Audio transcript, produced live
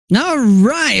All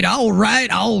right.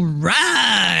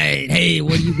 Hey,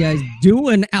 what are you guys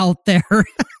doing out there?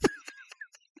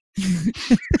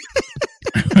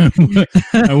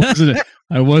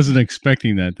 I wasn't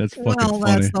expecting that. That's fucking funny.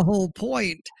 That's the whole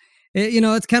point.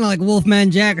 It's kind of like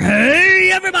Wolfman Jack.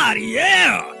 Hey, everybody,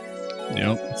 yeah.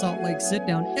 Yep. Salt Lake Sit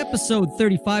Down, episode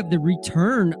 35, the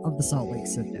return of the Salt Lake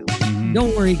Sit Down. Mm-hmm.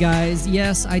 Don't worry, guys.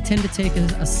 Yes, I tend to take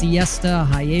a siesta, a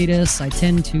hiatus. I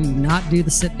tend to not do the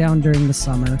sit down during the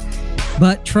summer.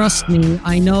 But trust me,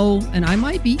 I know, and I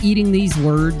might be eating these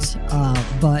words,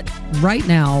 but right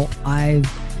now I've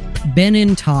been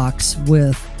in talks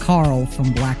with Carl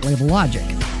from Black Label Logic.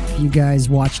 You guys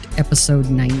watched episode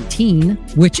 19,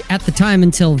 which at the time,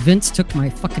 until Vince took my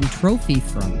fucking trophy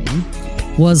from me,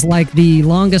 was like the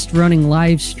longest running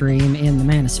live stream in the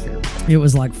Manosphere. It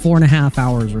was like 4.5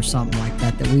 hours or something like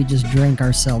that we just drank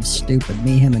ourselves stupid,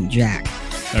 me, him, and Jack.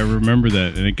 I remember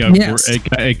that, and it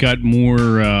got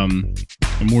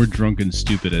more drunk and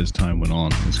stupid as time went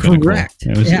on. Correct.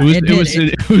 Cool.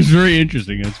 It was very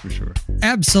interesting, that's for sure.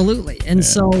 Absolutely. And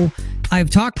so I've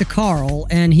talked to Carl,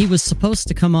 and he was supposed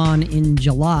to come on in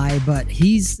July, but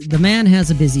the man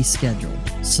has a busy schedule.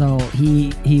 So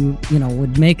he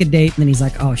would make a date, and then he's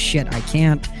like, oh shit, I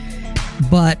can't.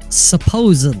 But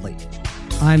supposedly,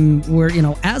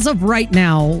 as of right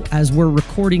now, as we're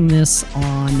recording this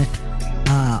on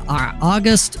our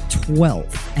August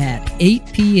 12th at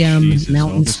 8 p.m.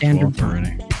 Mountain Standard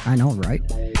Time. I know, right?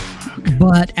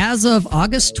 But as of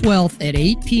August 12th at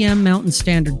 8 p.m. Mountain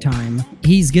Standard Time,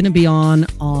 he's going to be on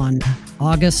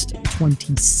August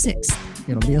 26th.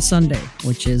 It'll be a Sunday,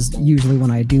 which is usually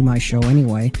when I do my show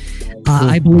anyway.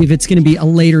 I believe it's going to be a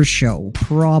later show,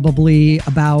 probably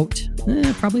about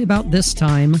this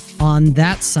time on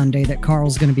that Sunday that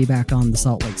Carl's going to be back on the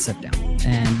Salt Lake Sit Down,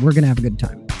 and we're going to have a good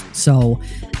time. So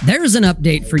there's an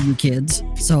update for you kids.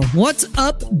 So what's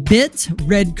up, Bit,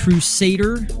 Red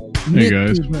Crusader, hey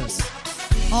guys.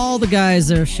 All the guys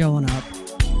that are showing up.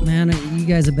 Man, you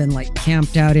guys have been like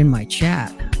camped out in my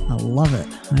chat. I love it.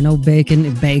 I know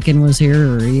Bacon was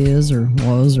here, or he is, or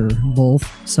was, or both.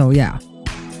 So yeah.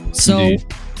 So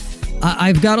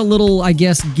I've got a little, I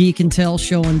guess, geek and tell,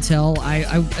 show and tell. I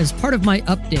as part of my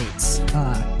updates,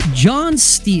 John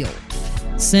Steele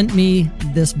sent me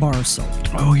this bar soap.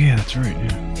 Oh yeah, that's right.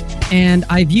 Yeah. And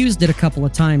I've used it a couple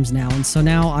of times now, and so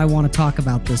now I want to talk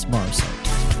about this bar soap.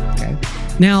 Okay.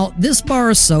 Now this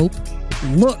bar soap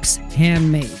looks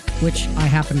handmade, which I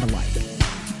happen to like.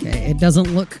 Okay, it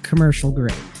doesn't look commercial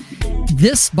grade.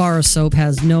 This bar of soap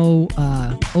has no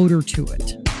odor to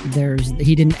it.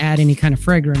 He didn't add any kind of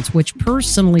fragrance, which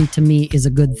personally to me is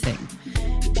a good thing.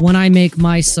 When I make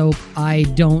my soap, I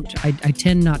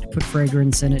tend not to put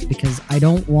fragrance in it because I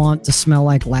don't want to smell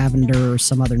like lavender or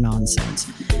some other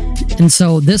nonsense. And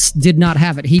so this did not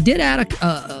have it. He did add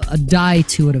a dye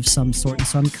to it of some sort. And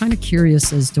so I'm kind of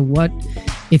curious as to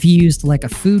if he used like a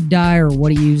food dye or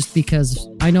what he used, because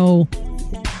I know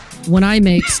when I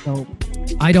make soap,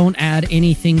 I don't add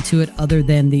anything to it other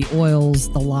than the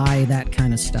oils, the lye, that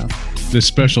kind of stuff. The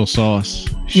special sauce.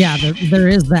 Yeah, there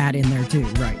is that in there too,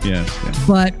 right? Yes.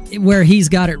 But where he's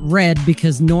got it red,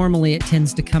 because normally it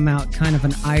tends to come out kind of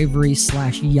an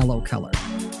ivory/yellow color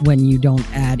when you don't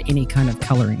add any kind of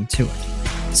coloring to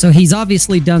it. So he's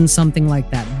obviously done something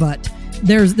like that. But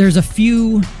there's a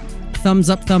few thumbs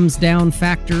up, thumbs down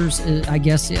factors, I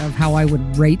guess, of how I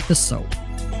would rate the soap.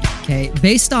 Okay,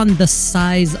 based on the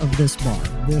size of this bar,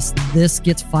 this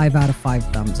gets 5 out of 5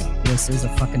 thumbs up. This is a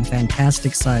fucking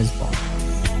fantastic size bar.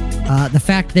 The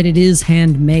fact that it is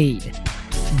handmade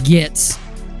gets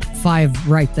 5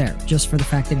 right there, just for the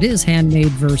fact that it is handmade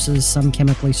versus some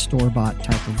chemically store-bought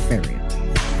type of variant.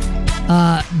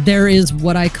 There is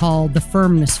what I call the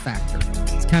firmness factor.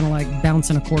 It's kind of like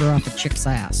bouncing a quarter off a chick's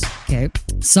ass. Okay,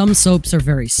 some soaps are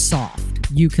very soft.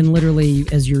 You can literally,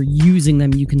 as you're using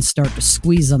them, you can start to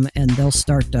squeeze them and they'll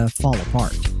start to fall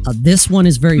apart. This one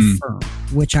is very firm,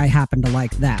 which I happen to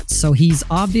like that. So he's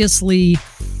got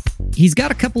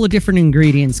a couple of different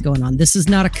ingredients going on. This is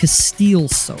not a Castile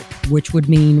soap, which would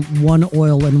mean one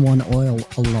oil and one oil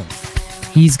alone.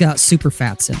 He's got super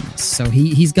fats in this. So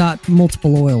he's got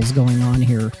multiple oils going on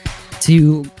here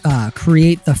to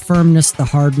create the firmness, the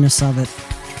hardness of it,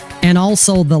 and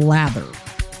also the lather.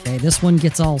 Okay, this one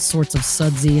gets all sorts of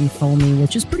sudsy and foamy,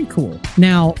 which is pretty cool.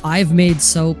 Now, I've made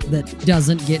soap that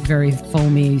doesn't get very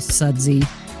foamy, sudsy.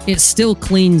 It still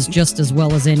cleans just as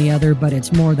well as any other, but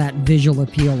it's more that visual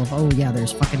appeal of, oh yeah,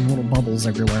 there's fucking little bubbles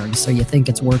everywhere, and so you think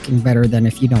it's working better than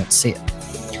if you don't see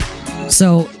it.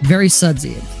 So, very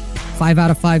sudsy. 5 out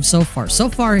of 5 so far. So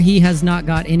far, he has not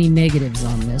got any negatives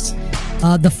on this.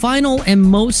 The final and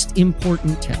most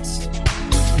important test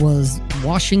was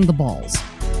washing the balls.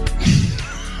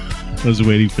 I was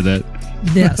waiting for that.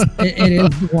 Yes, it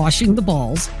is washing the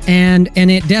balls, and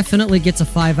it definitely gets a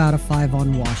 5 out of 5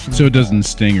 on washing. So it doesn't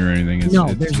sting or anything.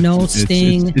 There's no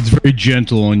sting. It's very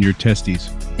gentle on your testes.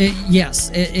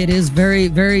 Yes, it is very,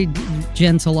 very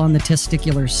gentle on the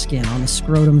testicular skin, on the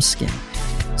scrotum skin.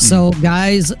 So,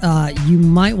 guys, you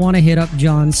might want to hit up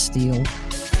John Steele.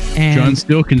 And John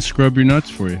Steele can scrub your nuts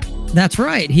for you. That's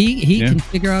right. He can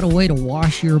figure out a way to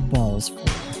wash your balls for you.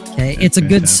 Okay, it's a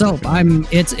good soap.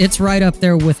 It's right up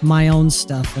there with my own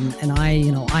stuff, and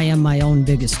I am my own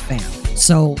biggest fan.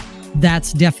 So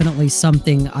that's definitely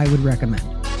something I would recommend.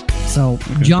 So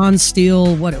John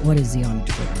Steele, what is he on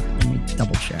Twitter? Let me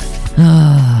double check.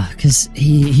 Because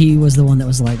he was the one that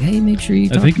was like, hey, make sure you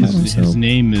talk about him. His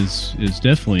name is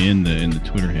definitely in the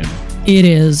Twitter handle. It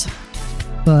is,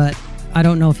 but I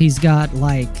don't know if he's got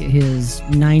like his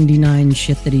 99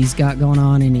 shit that he's got going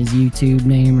on in his YouTube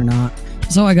name or not.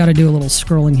 So I got to do a little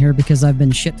scrolling here because I've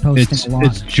been shit posting a lot.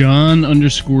 It's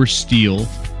John_Steele,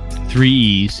 3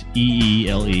 E's,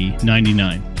 EELE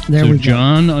 99. There we go.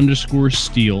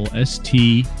 John_Steele,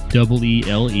 STEELE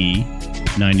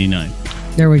 99.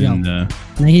 There we go.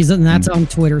 And that's on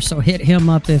Twitter. So hit him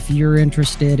up if you're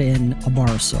interested in a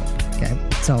bar soap. Okay,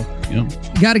 so you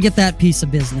got to get that piece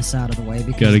of business out of the way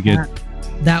because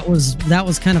that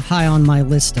was kind of high on my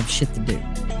list of shit to do.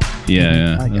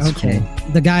 Yeah, that's okay.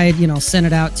 Cool. The guy, sent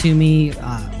it out to me.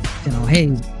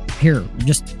 Hey, here,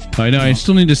 just. I know. I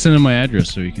still need to send him my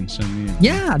address so he can send me.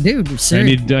 Yeah, dude.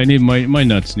 Seriously. I need my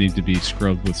nuts need to be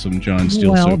scrubbed with some John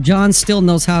Steele. Well, soap. John Steele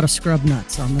knows how to scrub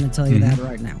nuts. So I'm going to tell you that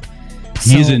right now.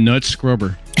 So, he's a nut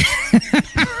scrubber.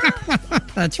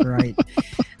 That's right.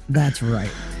 That's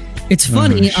right. It's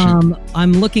funny.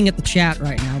 I'm looking at the chat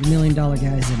right now. The $1 Million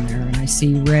Guy's in there, and I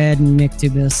see Red and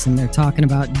Mictubus, and they're talking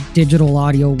about digital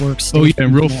audio workstations. Oh yeah,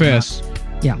 and real fast.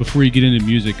 Yeah. Before you get into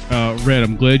music, Red,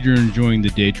 I'm glad you're enjoying the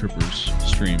Day Trippers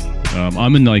stream.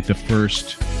 I'm in like the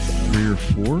first 3 or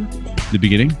 4, the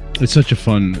beginning. It's such a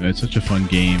fun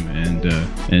game,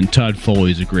 and Todd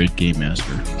Foley's a great game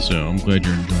master. So I'm glad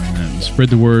you're enjoying that. And spread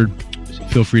the word.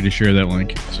 Feel free to share that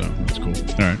link. So that's cool.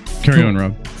 All right, carry on,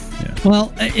 Rob. Yeah.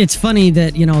 Well, it's funny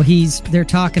that, they're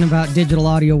talking about digital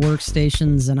audio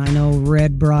workstations, and I know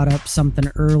Red brought up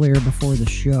something earlier before the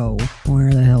show.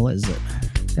 Where the hell is it?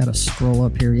 Gotta scroll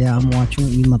up here. Yeah, I'm watching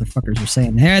what you motherfuckers are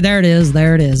saying. There it is.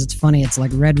 It's funny. It's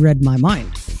like Red read my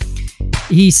mind.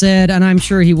 He said, and I'm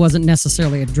sure he wasn't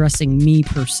necessarily addressing me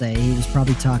per se. He was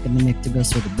probably talking to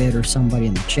Mictubus or the Bit or somebody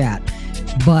in the chat.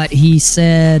 But he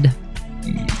said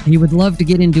he would love to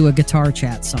get into a guitar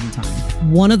chat sometime.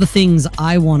 One of the things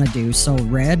I want to do, so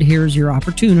Red, here's your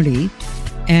opportunity.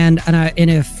 And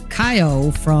if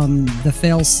Kaio from the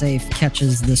Failsafe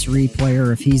catches this replay,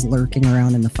 or if he's lurking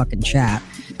around in the fucking chat,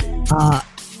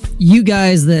 you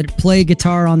guys that play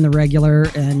guitar on the regular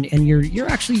and you're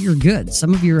good.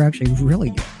 Some of you are actually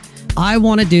really good. I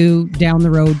want to do down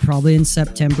the road, probably in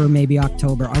September, maybe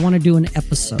October. I want to do an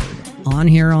episode on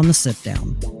here on the sit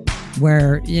down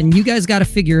where, and you guys got to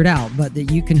figure it out, but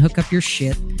that you can hook up your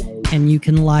shit and you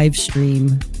can live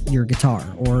stream your guitar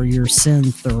or your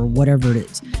synth or whatever it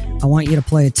is. I want you to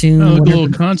play a tune. Oh, like a little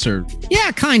concert.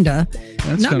 Yeah, kinda.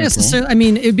 That's not necessarily. Cool. I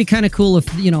mean, it'd be kind of cool if,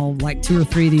 like 2 or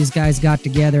 3 of these guys got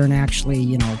together and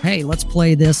actually, hey, let's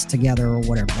play this together or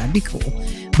whatever. That'd be cool.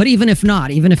 But even if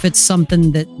not, even if it's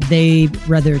something that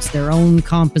whether it's their own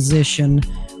composition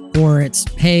or it's,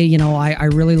 hey, I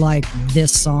really like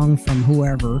this song from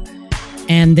whoever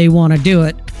and they want to do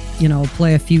it,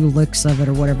 play a few licks of it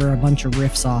or whatever, a bunch of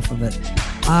riffs off of it.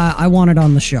 I want it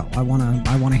on the show. I want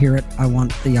to hear it. I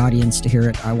want the audience to hear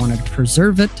it. I want to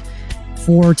preserve it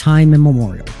for time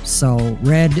immemorial. So,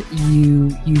 Red,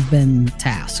 you've been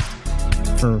tasked,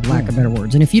 for lack of better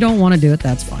words. And if you don't want to do it,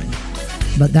 that's fine.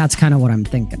 But that's kind of what I'm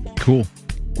thinking. Cool.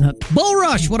 Bull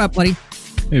Rush, what up, buddy?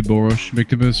 Hey, Bull Rush,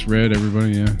 Mictubus, Red,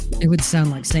 everybody, yeah. It would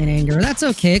sound like St. Anger. That's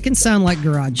okay. It can sound like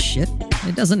garage shit.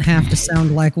 It doesn't have to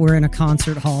sound like we're in a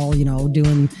concert hall,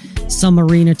 doing some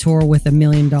arena tour with $1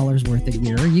 million worth of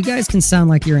gear. You guys can sound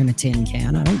like you're in a tin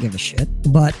can. I don't give a shit.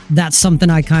 But that's something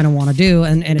I kind of want to do.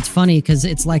 And it's funny because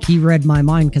it's like he read my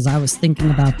mind because I was thinking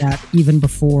about that even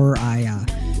before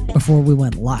we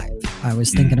went live. I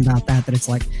was thinking about that it's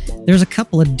like there's a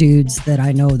couple of dudes that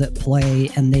I know that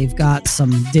play and they've got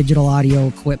some digital audio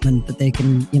equipment that they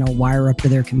can, wire up to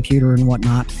their computer and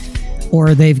whatnot.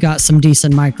 Or they've got some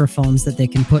decent microphones that they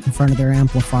can put in front of their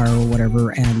amplifier or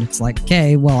whatever. And it's like,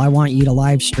 okay, well, I want you to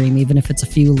live stream, even if it's a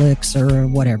few licks or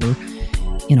whatever.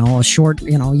 A short,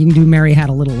 you can do Mary Had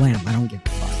a Little Lamb. I don't give a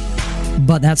fuck.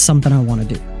 But that's something I want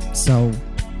to do. So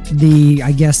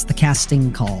I guess the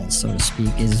casting call, so to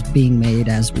speak, is being made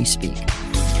as we speak.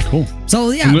 Cool.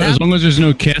 So yeah, as long as there's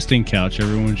no casting couch,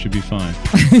 everyone should be fine.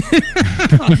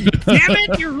 Damn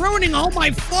it, you're ruining all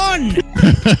my fun.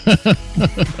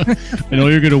 And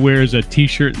all you're gonna wear is a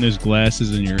t-shirt and those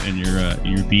glasses and your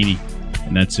beanie,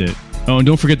 and that's it. Oh, and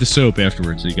don't forget the soap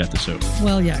afterwards. So you got the soap.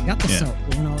 Well, yeah, got the soap.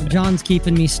 You know, John's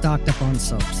keeping me stocked up on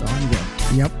soap, so I'm good.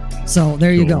 Yep. So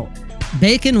there you go.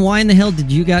 Bacon, why in the hell did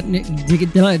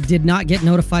not get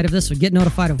notified of this? Or get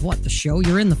notified of what? The show?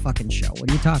 You're in the fucking show. What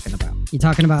are you talking about? You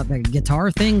talking about the guitar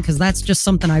thing? Because that's just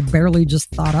something I barely just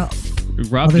thought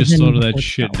of. Rob just thought of that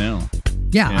shit now.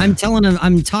 Yeah, I'm telling him,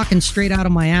 I'm talking straight out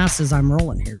of my ass as I'm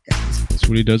rolling here, guys. That's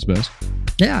what he does best.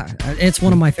 Yeah, it's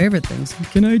one of my favorite things.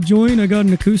 Can I join? I got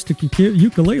an acoustic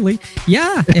ukulele.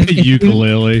 Yeah.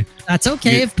 Ukulele. That's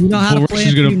okay if you know how to play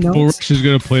She's going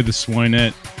to play the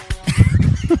swinette.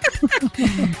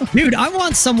 Dude, I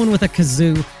want someone with a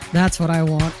kazoo. That's what I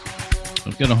want.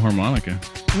 I've got a harmonica.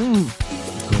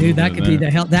 Dude, that could be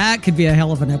that could be a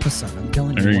hell of an episode. I'm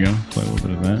telling you. There you go. Play a little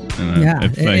bit of that.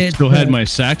 And if I still had my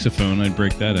saxophone, I'd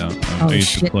break that out. I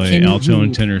used to play Kenny alto G.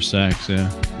 and tenor sax.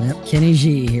 Yeah. Yep, Kenny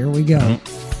G. Here we go.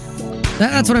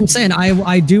 That's what I'm saying.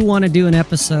 I do want to do an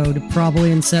episode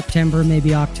probably in September,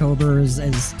 maybe October, as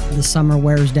the summer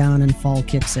wears down and fall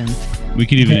kicks in. We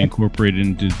could even incorporate it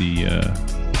into the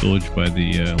village by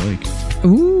the lake.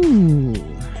 Ooh.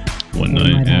 One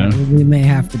night, we may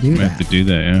have to do that. Have to do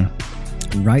that, yeah.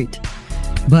 Right.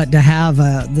 But to have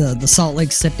the Salt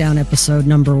Lake sit down episode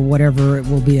number, whatever it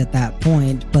will be at that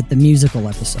point, but the musical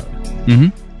episode.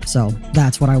 Mm-hmm. So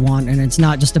that's what I want. And it's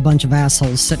not just a bunch of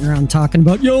assholes sitting around talking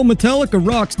about, yo, Metallica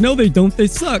rocks. No, they don't. They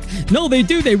suck. No, they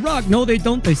do. They rock. No, they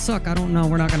don't. They suck. I don't know.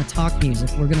 We're not going to talk music.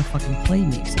 We're going to fucking play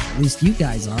music. At least you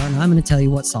guys are. And I'm going to tell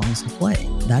you what songs to play.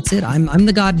 That's it. I'm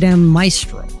the goddamn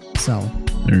maestro. So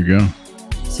there you go.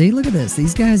 See, look at this.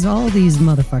 These guys, all these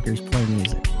motherfuckers play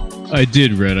music. I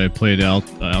did, Red. I played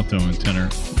alto and tenor.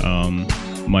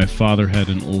 My father had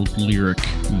an old lyric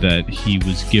that he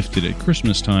was gifted at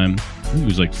Christmas time. He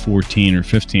was like 14 or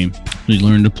 15. He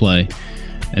learned to play.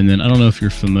 And then I don't know if you're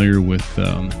familiar with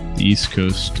the East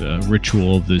Coast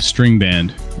ritual of the string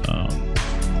band,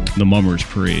 the Mummers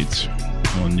parades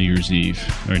on New Year's Eve,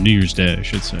 or New Year's Day, I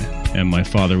should say. And my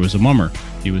father was a mummer.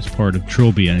 He was part of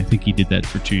Trilby, and I think he did that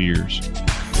for 2 years.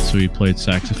 So he played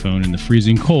saxophone in the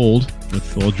freezing cold,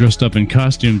 with all dressed up in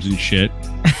costumes and shit,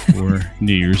 for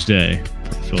New Year's Day,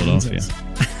 Philadelphia.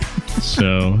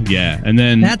 So yeah, and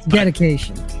then that's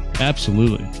dedication.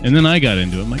 Absolutely. And then I got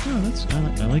into it. I'm like,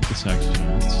 oh, I like the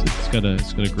saxophone. It's got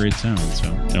a great sound. So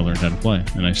I learned how to play,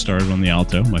 and I started on the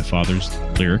alto, my father's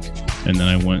lyric, and then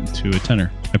I went to a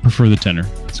tenor. I prefer the tenor.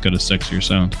 It's got a sexier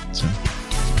sound. So.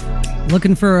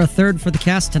 Looking for a third for the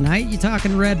cast tonight? You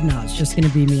talking Red? No, it's just going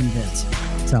to be me and Vince.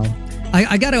 So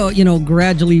I got to,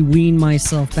 gradually wean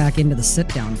myself back into the sit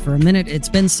down. For a minute, it's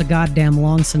been so goddamn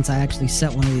long since I actually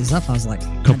set one of these up. I was like,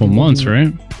 a couple months,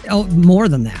 right? Oh, more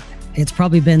than that. It's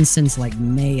probably been since like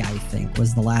May, I think,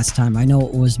 was the last time. I know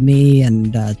it was me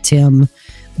and Tim,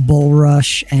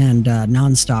 Bullrush, and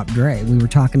Nonstop Dre. We were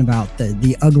talking about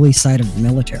the ugly side of the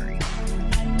military.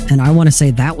 And I want to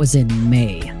say that was in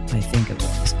May, I think it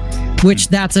was. Which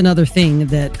that's another thing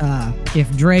that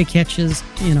if Dre catches,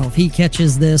 if he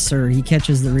catches this or he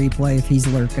catches the replay, if he's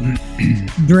lurking,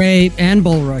 Dre and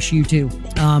Bullrush, you too.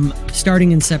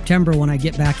 Starting in September, when I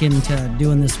get back into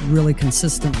doing this really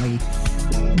consistently,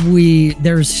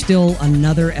 there's still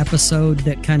another episode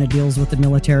that kind of deals with the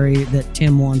military that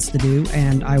Tim wants to do,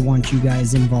 and I want you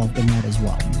guys involved in that as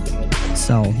well.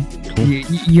 So cool.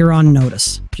 You're on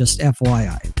notice, just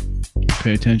FYI.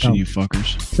 Pay attention, you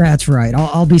fuckers. That's right.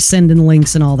 I'll be sending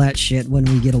links and all that shit when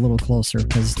we get a little closer,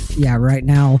 because right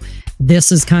now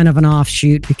this is kind of an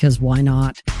offshoot, because why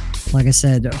not? Like I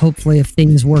said, hopefully if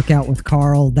things work out with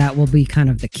Carl, that will be kind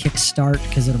of the kickstart,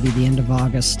 because it'll be the end of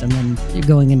August, and then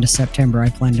going into September, I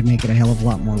plan to make it a hell of a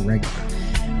lot more regular.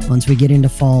 Once we get into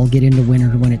fall, get into winter,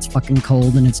 when it's fucking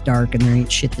cold and it's dark and there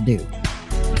ain't shit to do.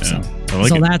 Yeah,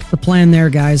 so that's the plan there,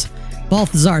 guys.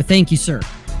 Balthazar, thank you, sir.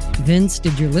 Vince,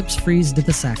 did your lips freeze to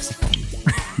the saxophone?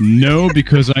 No,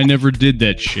 because I never did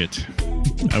that shit.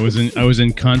 I was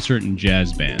in concert and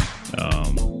jazz band.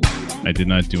 I did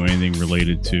not do anything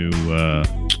related to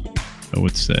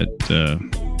what's that?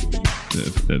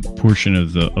 The portion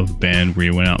of band where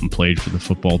you went out and played for the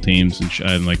football teams. And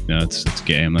I'm like, no, it's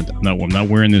gay. I'm not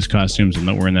wearing those costumes. I'm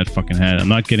not wearing that fucking hat. I'm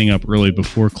not getting up early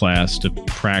before class to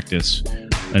practice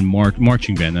and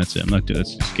marching band. That's it.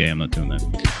 That's just gay. I'm not doing that.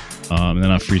 And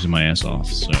then I'm freezing my ass off.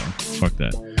 So fuck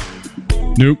that.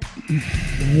 Nope.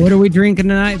 What are we drinking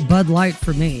tonight? Bud Light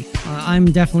for me. I'm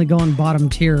definitely going bottom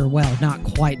tier. Well, not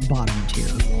quite bottom tier.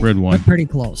 Red wine. But pretty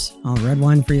close. Oh, red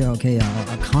wine for you. Okay,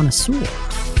 a connoisseur.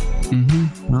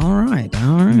 Mm-hmm. All right.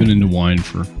 I've been into wine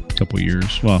for a couple of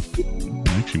years. Well,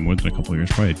 actually more than a couple of years,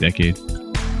 probably a decade.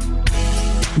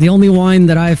 The only wine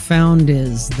that I've found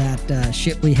is that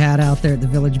shit we had out there at the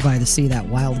Village by the Sea, that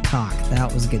Wild Cock.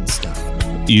 That was good stuff.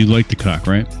 You like the cock,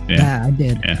 right? Yeah, I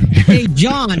did. Yeah. Hey,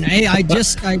 John. Hey, I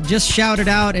just shouted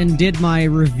out and did my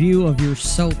review of your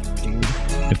soap, dude. You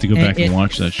have to go back and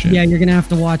watch that shit. Yeah, you're gonna have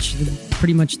to watch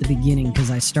pretty much the beginning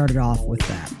because I started off with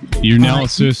that. You're now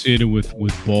associated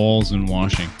with balls and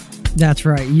washing. That's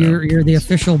right. You're the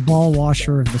official ball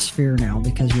washer of the sphere now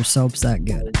because your soap's that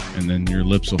good. And then your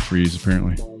lips will freeze,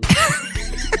 apparently.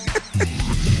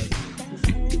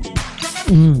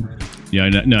 Yeah,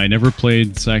 no, I never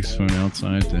played saxophone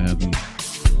outside to have them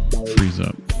freeze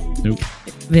up. Nope.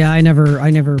 Yeah, I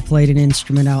never played an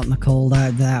instrument out in the cold.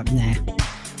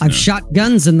 I've shot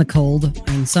guns in the cold,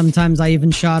 and sometimes I even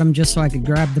shot them just so I could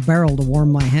grab the barrel to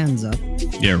warm my hands up.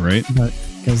 Yeah, right. But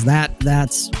because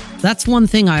that's one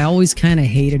thing I always kind of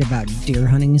hated about deer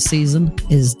hunting season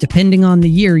is depending on the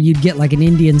year, you'd get like an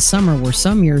Indian summer where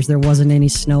some years there wasn't any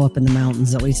snow up in the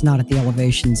mountains, at least not at the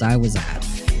elevations I was at.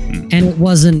 And it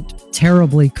wasn't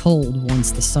terribly cold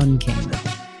once the sun came in.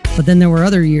 But then there were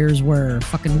other years where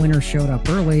fucking winter showed up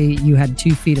early. You had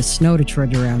 2 feet of snow to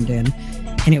trudge around in,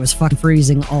 and it was fucking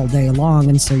freezing all day long.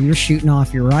 And so you're shooting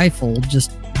off your rifle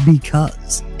just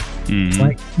because. It's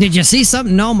like, did you see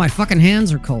something? No, my fucking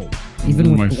hands are cold.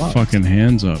 Even with my fucking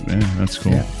hands up. Yeah, that's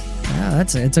cool. Yeah,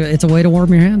 it's a way to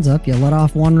warm your hands up. You let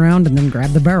off one round and then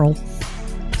grab the barrel.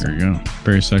 There you go.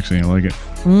 Very sexy. I like it.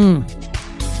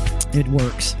 It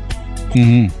works.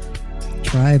 Mm-hmm.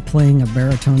 Try playing a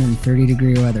baritone in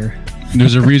 30-degree weather.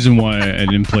 There's a reason why I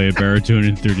didn't play a baritone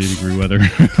in 30-degree weather.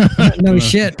 No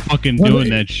shit. Fucking doing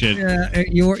that shit. Yeah,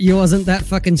 you wasn't that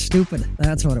fucking stupid.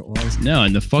 That's what it was. No,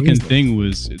 and the fucking thing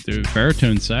was the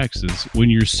baritone sax is when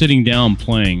you're sitting down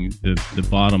playing, the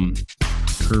bottom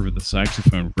curve of the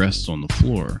saxophone rests on the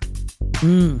floor.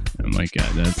 I'm like,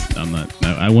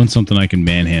 I want something I can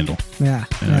manhandle. Yeah.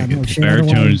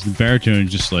 The baritone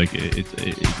is just like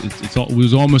it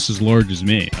was almost as large as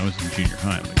me. I was in junior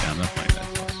high. I'm like, I'm not playing that.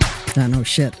 Yeah, no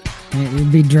shit.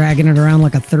 You'd be dragging it around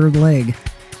like a third leg.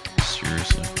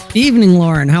 Seriously. Evening,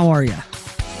 Lauren. How are you?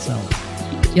 So,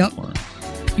 yep.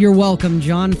 You're welcome,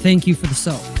 John. Thank you for the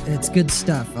soap. It's good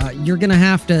stuff. You're going to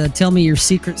have to tell me your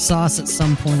secret sauce at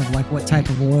some point of like what type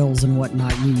of oils and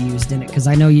whatnot you used in it. Because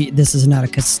I know this is not a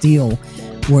Castile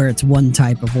where it's one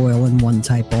type of oil and one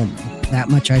type only. That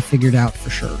much I figured out for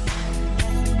sure.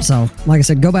 So, like I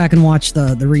said, go back and watch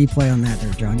the replay on that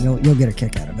there, John. You'll get a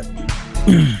kick out of it.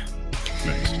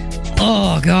 Nice.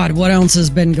 Oh, God. What else has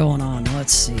been going on?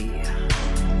 Let's see.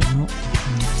 Well,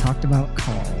 we talked about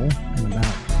Carl and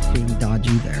about being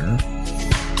dodgy there.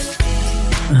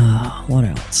 What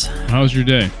else? How was your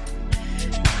day?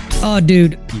 Oh,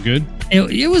 dude. You good?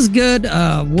 It was good.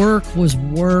 Work was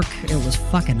work. It was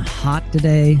fucking hot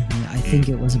today. I think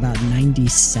it was about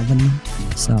 97.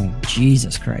 So,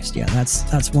 Jesus Christ. Yeah,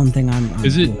 that's one thing I'm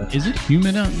Is it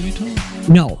humid out in Utah?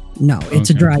 No. It's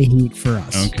a dry heat for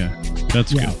us. Okay.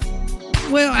 That's good.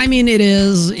 Well, I mean, it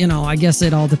is, I guess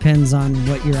it all depends on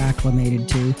what you're acclimated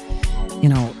to.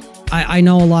 I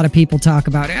know a lot of people talk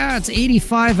about, it's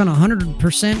 85 and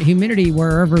 100% humidity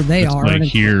wherever they are. Like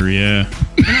here, yeah.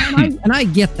 And I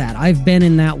get that. I've been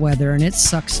in that weather and it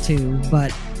sucks too.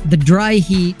 But the dry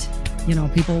heat,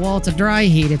 people, it's a dry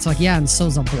heat. It's like, yeah, and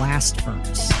so's a blast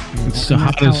furnace. It's the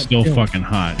hot is still fucking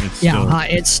hot.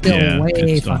 It's still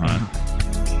way fucking hot.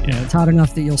 Yeah, it's hot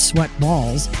enough that you'll sweat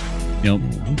balls. Yep.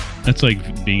 That's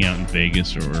like being out in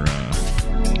Vegas or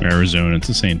Arizona. It's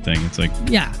the same thing. It's like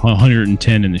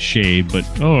 110 in the shade, but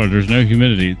there's no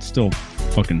humidity. It's still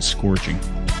fucking scorching.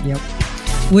 Yep.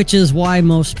 Which is why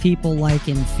most people like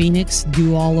in Phoenix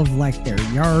do all of like their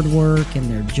yard work and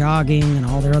their jogging and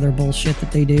all their other bullshit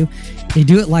that they do. They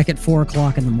do it like at 4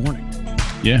 o'clock in the morning.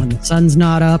 Yeah. When the sun's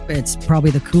not up, it's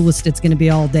probably the coolest it's going to be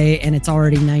all day, and it's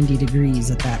already 90 degrees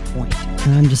at that point.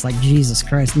 And I'm just like, Jesus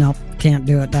Christ, nope, can't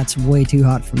do it. That's way too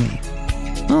hot for me.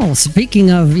 Oh, speaking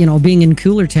of, being in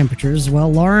cooler temperatures,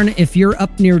 well, Lauren, if you're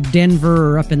up near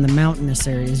Denver or up in the mountainous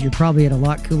areas, you're probably at a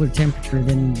lot cooler temperature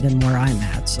than where I'm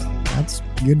at, so that's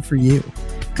good for you.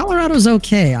 Colorado's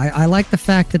okay. I like the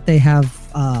fact that they have,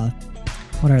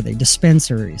 what are they,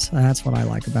 dispensaries. That's what I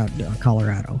like about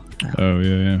Colorado. Oh,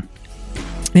 yeah.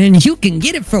 And you can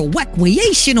get it for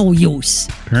recreational use.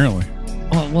 Apparently.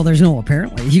 Oh, well, there's no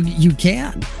apparently. You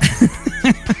can.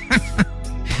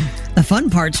 The fun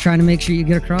part's trying to make sure you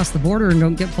get across the border and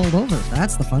don't get pulled over.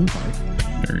 That's the fun part.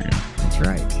 There you go. That's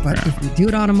right. But if you do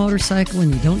it on a motorcycle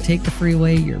and you don't take the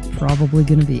freeway, you're probably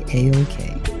going to be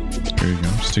A-okay. There you go.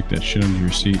 Stick that shit under your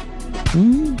seat.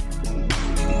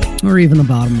 Or even the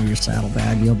bottom of your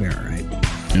saddlebag. You'll be all right.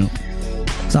 Yep.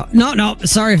 So, no.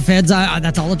 Sorry, feds.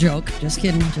 That's all a joke. Just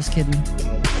kidding. I don't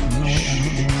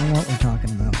know what we're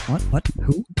talking about. What?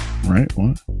 Who? Right,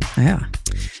 what? Yeah.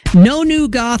 No new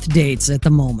goth dates at the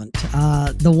moment.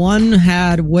 The one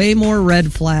had way more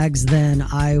red flags than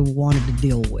I wanted to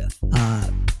deal with.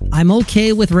 I'm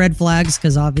okay with red flags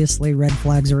because obviously red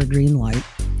flags are a green light.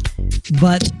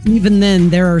 But even then,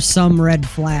 there are some red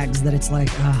flags that it's like,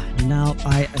 no,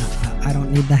 I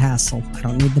don't need the hassle. I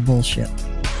don't need the bullshit.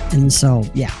 And so,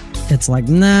 yeah, it's like,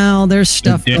 no, there's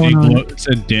stuff going on. It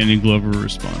said Danny Glover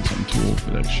response. I'm too old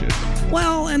for that shit.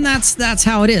 Well, and that's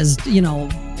how it is.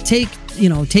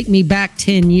 Take me back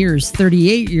 10 years,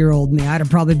 38-year-old me, I'd have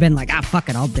probably been like, fuck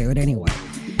it, I'll do it anyway.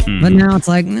 Mm-hmm. But now it's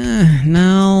like,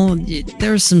 no,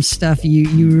 there's some stuff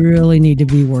you really need to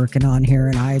be working on here,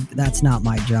 and that's not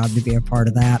my job to be a part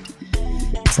of that.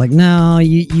 It's like, no,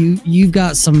 you've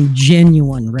got some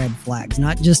genuine red flags,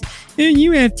 not just,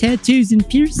 you have tattoos and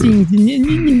piercings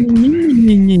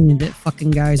that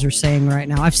fucking guys are saying right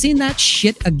now. I've seen that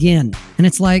shit again. And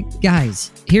it's like,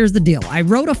 guys, here's the deal. I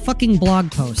wrote a fucking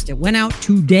blog post. It went out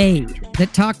today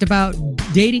that talked about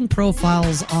dating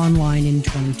profiles online in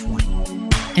 2020.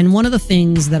 And one of the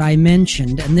things that I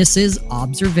mentioned, and this is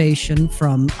observation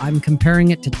from, I'm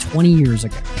comparing it to 20 years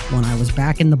ago when I was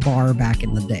back in the bar back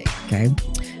in the day, okay?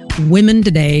 Women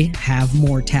today have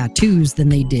more tattoos than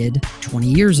they did 20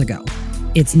 years ago.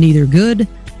 It's neither good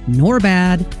nor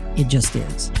bad, it just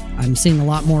is. I'm seeing a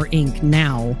lot more ink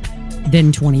now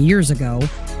than 20 years ago,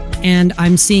 and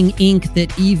I'm seeing ink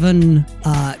that even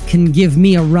can give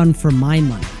me a run for my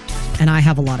money. And I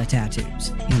have a lot of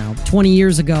tattoos. 20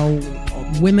 years ago,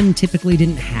 women typically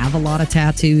didn't have a lot of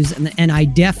tattoos, and I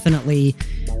definitely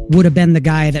would have been the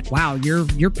guy that, wow,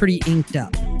 you're pretty inked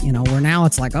up. Where now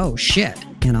it's like, oh shit,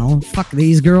 fuck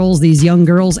these girls, these young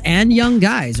girls and young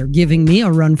guys are giving me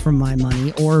a run for my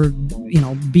money, or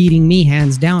beating me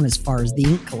hands down as far as the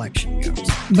ink collection goes.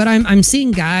 But I'm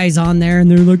seeing guys on there and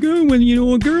they're like, oh,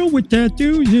 well, a girl with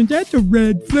tattoos, and that's a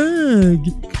red flag.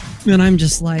 And I'm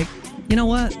just like, you know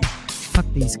what? Fuck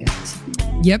these guys.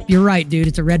 Yep, you're right, dude.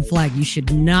 It's a red flag. You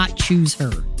should not choose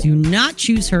her. Do not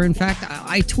choose her. In fact,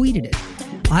 I tweeted it.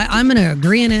 I'm going to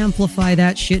agree and amplify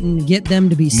that shit and get them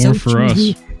to be more so for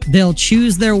choosy. Us. They'll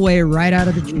choose their way right out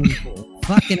of the gene pool.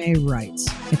 Fucking A rights.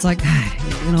 It's like,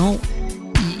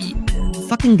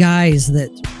 fucking guys that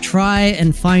try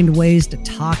and find ways to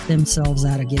talk themselves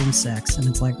out of getting sex. And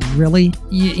it's like, really?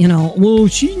 Well,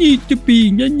 she needs to be...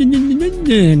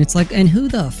 And it's like, and who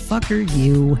the fuck are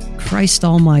you? Christ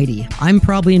almighty. I'm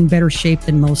probably in better shape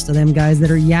than most of them guys that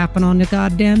are yapping on the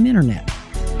goddamn internet.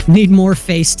 Need more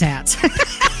face tats.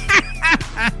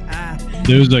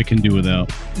 Those I can do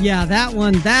without. Yeah,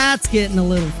 that's getting a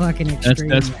little fucking extreme.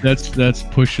 That's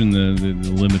pushing the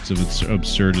limits of its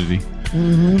absurdity.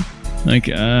 Mm-hmm. Like,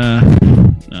 I'm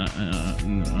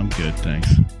good, thanks.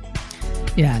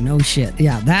 Yeah, no shit.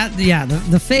 Yeah,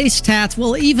 the face tats,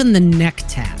 well, even the neck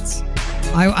tats.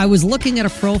 I was looking at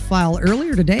a profile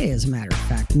earlier today, as a matter of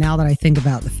fact, now that I think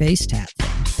about the face tat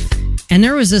thing. And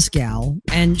there was this gal,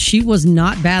 and she was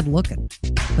not bad looking.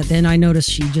 But then I noticed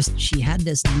she had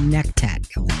this neck tat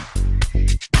going.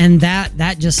 And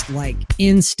that just like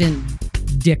instant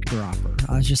dick dropper.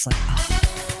 I was just like, oh,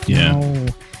 yeah. No.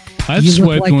 I've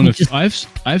swiped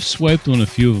on a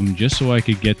few of them just so I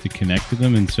could get to connect to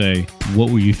them and say,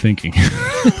 "What were you thinking?"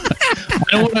 I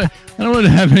don't want to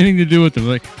have anything to do with them.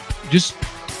 Like, just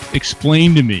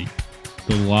explain to me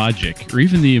the logic or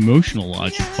even the emotional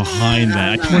logic behind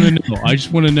that. I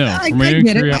just want to know. From my own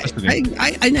curiosity.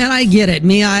 I get it.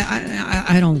 Me,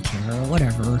 I don't care.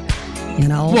 Whatever.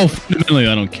 Well, fundamentally,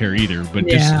 I don't care either. But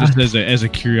just as a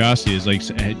curiosity, is like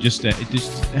just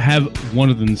have one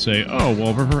of them say, "Oh, well,"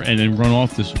 and then run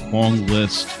off this long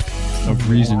list of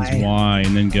reasons why,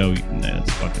 and then go, "Nah, that's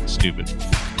fucking stupid."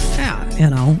 Yeah,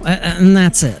 and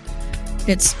that's it.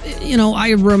 It's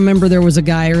I remember there was a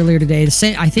guy earlier today.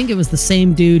 I think it was the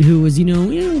same dude who was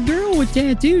girl with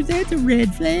tattoos. That's a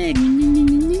red flag.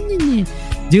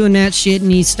 Doing that shit,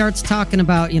 and he starts talking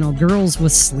about girls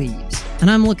with sleeves. And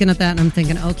I'm looking at that and I'm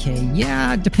thinking, okay,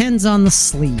 yeah, it depends on the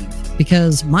sleeve,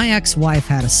 because my ex-wife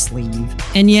had a sleeve,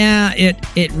 and yeah,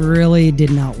 it really did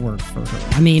not work for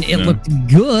her. I mean, it looked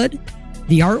good.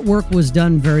 The artwork was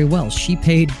done very well. She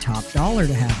paid top dollar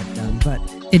to have it done, but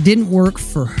it didn't work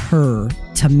for her,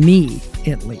 to me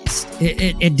at least.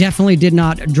 It definitely did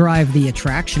not drive the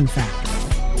attraction factor.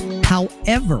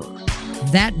 However,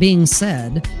 that being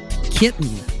said, Kitten,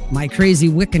 my crazy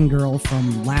Wiccan girl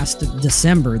from last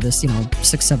December, this,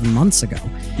 6-7 months ago,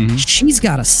 she's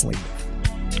got a sleeve.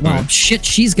 Well, shit,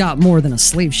 she's got more than a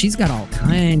sleeve. She's got all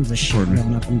kinds of shit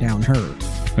going up and down her.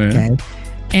 Okay.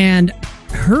 And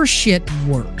her shit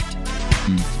worked.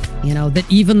 That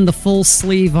even the full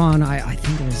sleeve on, I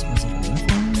think it was it her left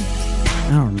arm? I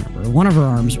don't remember. One of her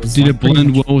arms was. Did it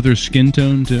blend well with her skin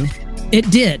tone too? It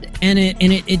did. And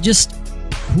it just,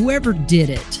 whoever did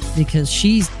it, because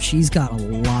she's got a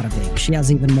lot of ink. She has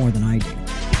even more than I do.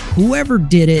 Whoever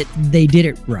did it, they did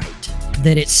it right.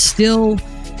 That it's still.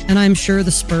 And I'm sure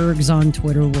the Spurgs on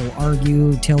Twitter will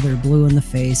argue till they're blue in the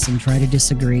face and try to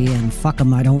disagree, and fuck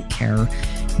them, I don't care.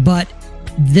 But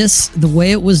the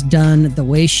way it was done, the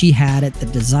way she had it, the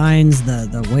designs,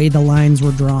 the way the lines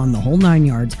were drawn, the whole 9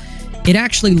 yards, it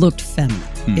actually looked feminine.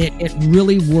 It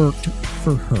really worked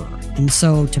for her. And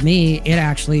so to me, it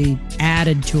actually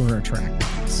added to her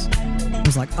attractiveness. I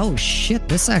was like, oh shit,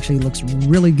 this actually looks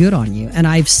really good on you. And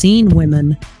I've seen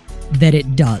women that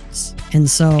it does. And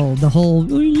so the whole,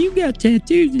 oh, you got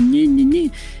tattoos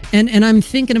and I'm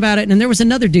thinking about it. And there was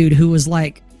another dude who was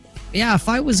like, yeah, if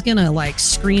I was gonna like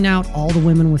screen out all the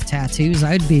women with tattoos,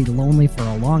 I'd be lonely for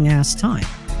a long ass time.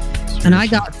 Seriously. And I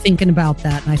got thinking about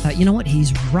that, and I thought, you know what,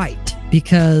 he's right.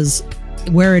 Because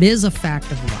where it is a fact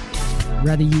of life,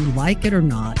 whether you like it or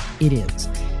not, it is.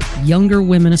 Younger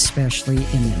women, especially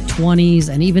in their 20s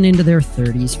and even into their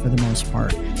 30s for the most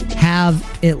part, have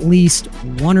at least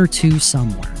one or two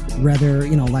somewhere. Whether,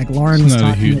 like Lauren was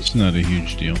talking. It's not a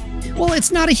huge deal. Well,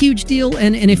 it's not a huge deal.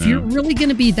 And if you're really going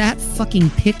to be that fucking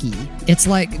picky, it's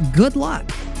like, good luck.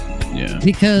 Yeah.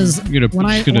 Because when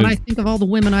I think of all the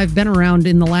women I've been around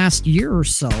in the last year or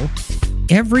so,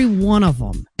 every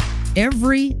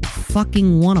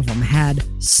fucking one of them had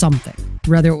something.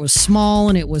 Whether it was small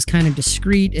and it was kind of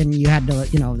discreet and you had to,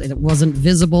 it wasn't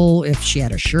visible if she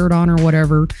had a shirt on or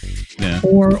whatever. Yeah.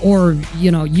 Or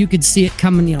you could see it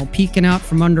coming, peeking out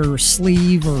from under her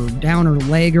sleeve or down her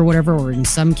leg or whatever. Or in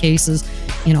some cases,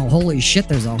 holy shit,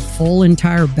 there's a full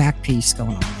entire back piece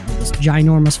going on, this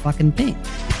ginormous fucking thing.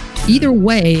 Either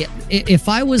way, if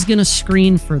I was going to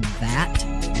screen for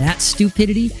that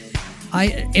stupidity,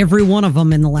 every one of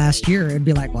them in the last year, it'd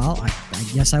be like, well, I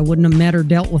guess I wouldn't have met or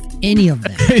dealt with any of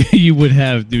them.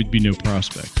 There'd be no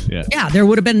prospects. Yeah. Yeah, there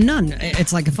would have been none.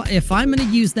 It's like, if I'm going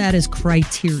to use that as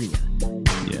criteria,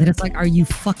 then it's like, are you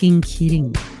fucking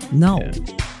kidding me? No. Yeah,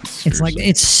 it's like,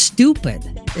 it's stupid.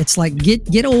 It's like,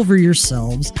 get over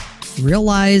yourselves.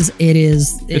 Realize it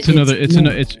is. It's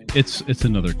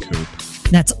another cope.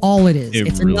 That's all it is.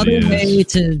 It's really another way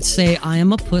to say I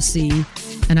am a pussy.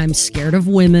 And I'm scared of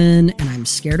women, and I'm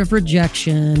scared of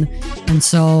rejection. And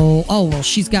so,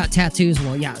 she's got tattoos.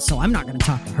 Well, yeah, so I'm not going to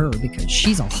talk to her because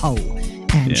she's a hoe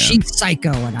and she's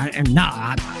psycho. And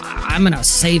I'm going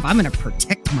to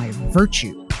protect my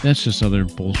virtue. That's just other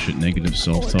bullshit, negative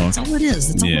self-talk. That's all it is.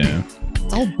 That's all it is.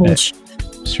 It's all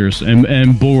bullshit. Seriously.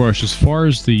 And Bull Rush, as far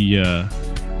as the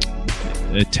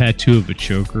a tattoo of a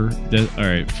choker, all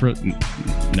right.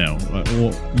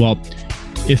 Well,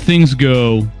 if things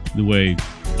go the way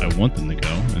I want them to go,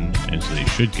 and as they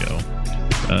should go,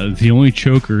 the only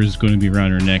choker is going to be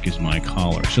around her neck is my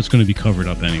collar, so it's going to be covered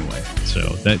up anyway. So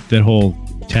that whole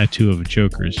tattoo of a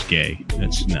choker is gay.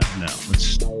 That's no.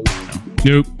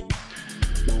 Nope.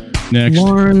 Next.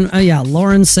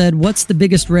 Lauren said, "What's the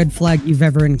biggest red flag you've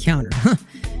ever encountered?"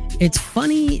 It's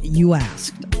funny you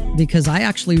asked, because I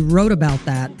actually wrote about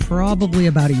that probably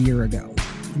about a year ago.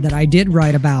 That I did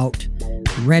write about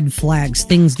red flags,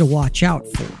 things to watch out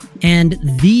for. And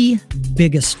the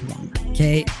biggest one,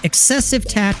 okay, excessive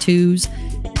tattoos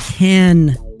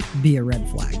can be a red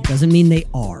flag. Doesn't mean they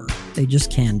are. They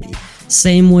just can be.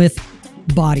 Same with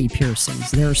body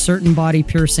piercings. There are certain body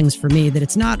piercings for me that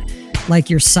it's not like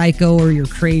you're psycho or you're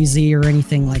crazy or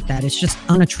anything like that. It's just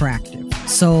unattractive.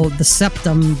 So the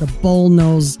septum, the bull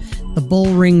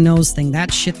ring nose thing,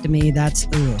 that shit to me, that's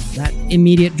that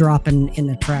immediate drop in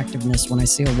attractiveness when I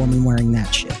see a woman wearing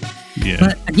that shit. Yeah.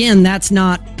 But again, that's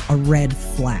not a red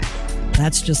flag.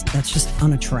 That's just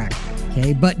unattractive.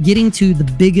 Okay. But getting to the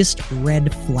biggest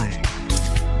red flag,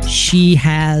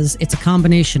 it's a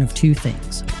combination of two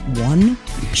things. One,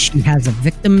 she has a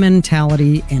victim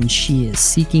mentality and she is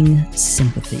seeking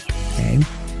sympathy. Okay.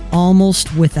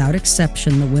 Almost without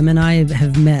exception, the women I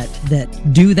have met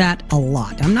that do that a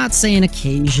lot. I'm not saying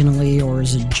occasionally or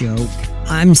as a joke.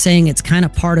 I'm saying it's kind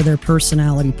of part of their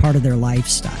personality, part of their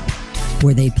lifestyle,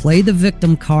 where they play the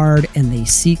victim card and they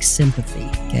seek sympathy.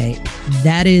 Okay.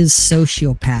 That is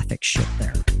sociopathic shit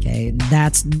there. Okay.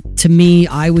 That's, to me,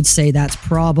 I would say that's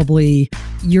probably,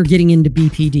 you're getting into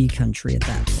BPD country at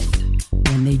that point.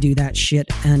 when they do that shit,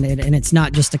 and it's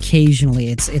not just occasionally.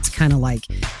 It's kind of like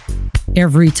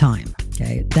every time.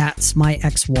 Okay, that's my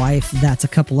ex-wife. That's a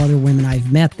couple other women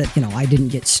I've met that, I didn't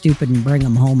get stupid and bring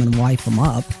them home and wife them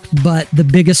up. But the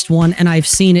biggest one, and I've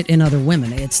seen it in other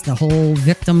women, it's the whole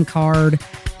victim card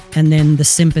and then the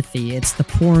sympathy. It's the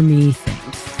poor me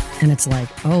thing. And it's like,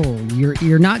 oh,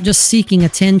 you're not just seeking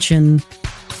attention,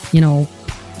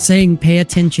 saying pay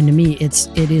attention to me. It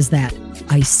is that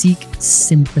I seek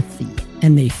sympathy,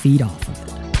 and they feed off of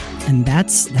it. And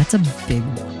that's a big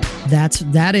one.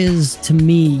 That is, to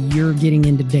me, you're getting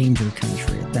into danger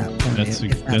country at that point.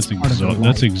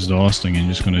 That's exhausting and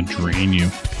just going to drain you.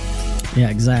 Yeah,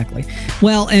 exactly.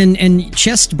 Well, and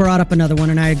Chest brought up another one,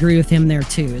 and I agree with him there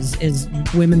too, is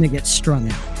women that get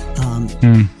strung out.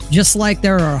 Just like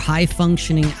there are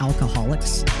high-functioning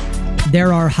alcoholics,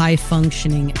 there are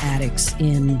high-functioning addicts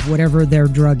in whatever their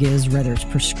drug is, whether it's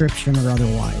prescription or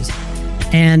otherwise.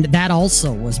 And that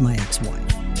also was my ex-wife.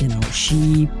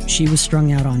 She was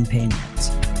strung out on pain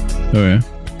meds. Oh, yeah?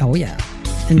 Oh, yeah.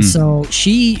 And so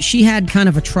she had kind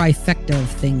of a trifecta of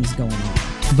things going on.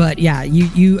 But yeah,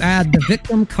 you add the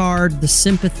victim card, the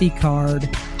sympathy card,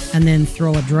 and then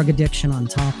throw a drug addiction on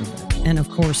top of it. And of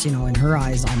course, in her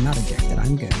eyes, I'm not addicted.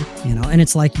 I'm good. And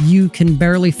it's like, you can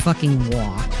barely fucking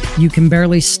walk. You can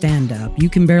barely stand up. You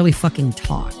can barely fucking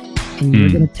talk. And you're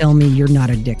going to tell me you're not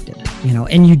addicted,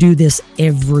 and you do this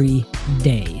every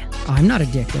day. I'm not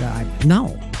addicted.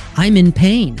 No, I'm in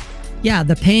pain. Yeah,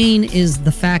 the pain is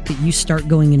the fact that you start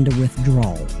going into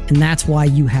withdrawal, and that's why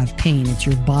you have pain. It's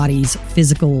your body's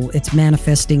physical, it's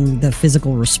manifesting the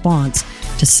physical response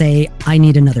to say, I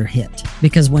need another hit.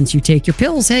 Because once you take your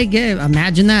pills, hey,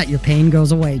 imagine that, your pain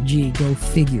goes away. Gee, go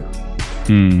figure.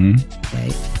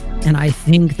 Okay. And I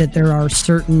think that there are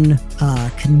certain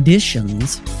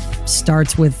conditions,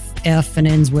 starts with F and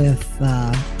ends with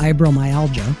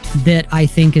fibromyalgia, that I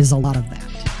think is a lot of that.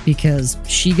 Because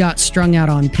she got strung out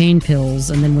on pain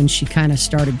pills, and then when she kind of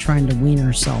started trying to wean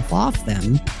herself off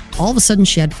them, all of a sudden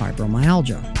she had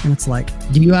fibromyalgia. And it's like,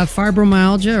 do you have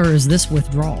fibromyalgia, or is this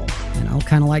withdrawal?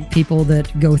 Kind of like people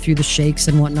that go through the shakes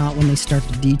and whatnot when they start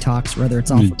to detox, whether it's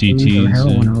off of food or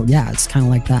heroin, or it's kind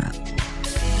of like that.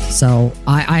 So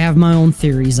I have my own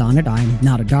theories on it. I'm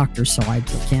not a doctor, so I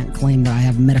can't claim that I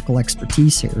have medical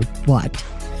expertise here, but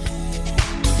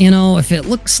if it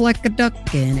looks like a duck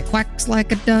and it quacks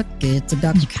like a duck, it's a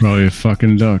duck. It's probably a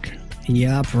fucking duck.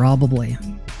 Yeah, probably.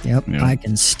 Yep. I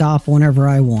can stop whenever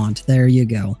I want. There you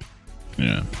go.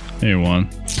 Yeah. Hey,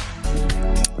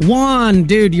 Juan,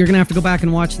 dude, you're going to have to go back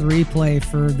and watch the replay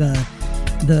for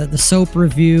the soap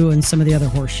review and some of the other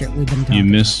horse shit we've been talking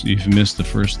about. You've missed the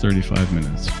first 35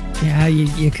 minutes. Yeah,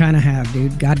 you kind of have,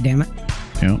 dude. God damn it.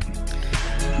 Yep.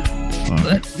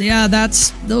 But yeah,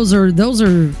 those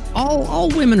are all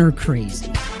women are crazy.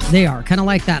 They are kind of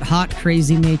like that hot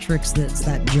crazy Matrix. That's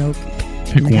that joke.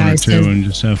 Pick one or two and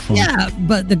just have fun. Yeah,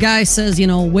 but the guy says,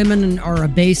 women are a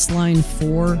baseline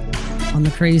 4 on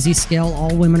the crazy scale.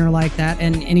 All women are like that,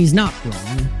 and he's not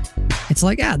wrong. It's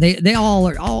like, yeah, they all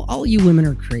are. All you women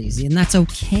are crazy, and that's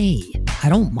okay. I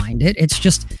don't mind it. It's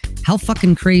just, how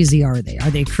fucking crazy are they?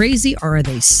 Are they crazy, or are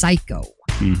they psycho?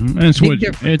 Mm-hmm. And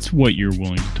it's what you're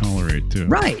willing to tolerate too.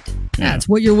 Right. Yeah, it's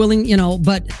what you're willing,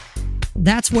 but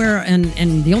that's where, and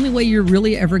the only way you're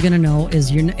really ever going to know is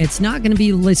it's not going to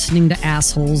be listening to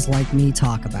assholes like me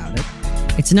talk about it.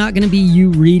 It's not going to be you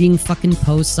reading fucking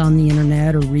posts on the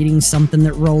internet or reading something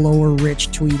that Rolo or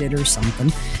Rich tweeted or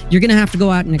something. You're going to have to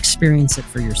go out and experience it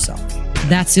for yourself.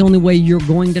 That's the only way you're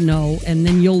going to know, and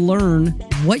then you'll learn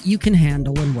what you can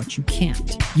handle and what you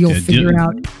can't. You'll figure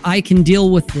out, I can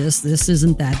deal with this. This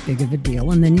isn't that big of a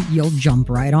deal, and then you'll jump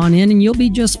right on in, and you'll be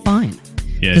just fine.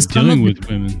 Yeah, dealing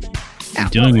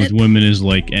with women is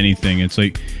like anything. It's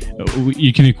like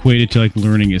you can equate it to like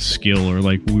learning a skill, or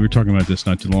like we were talking about this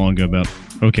not too long ago about,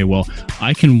 okay, well,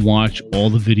 I can watch all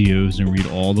the videos and read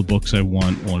all the books I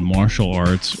want on martial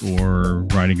arts or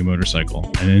riding a motorcycle.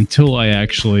 And until I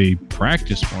actually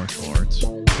practice martial arts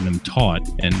and am taught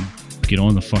and get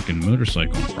on the fucking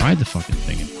motorcycle and ride the fucking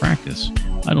thing and practice,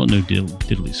 I don't know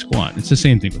diddly squat. It's the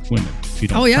same thing with women. If you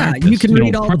don't practice, you can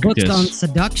read all the books on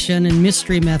seduction and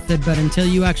mystery method, but until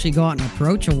you actually go out and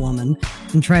approach a woman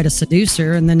and try to seduce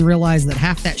her, and then realize that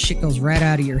half that shit goes right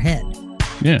out of your head.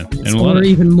 Yeah. Or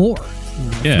even more.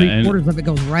 3/4 of it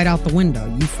goes right out the window.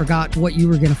 You forgot what you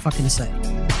were going to fucking say.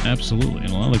 Absolutely.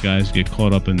 And a lot of guys get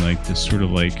caught up in like this sort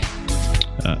of like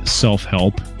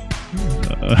self-help,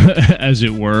 as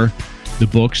it were. The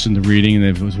books and the reading, and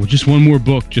it was, well, just one more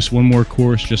book, just one more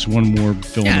course, just one more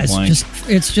fill in the blank.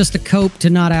 It's just a cope to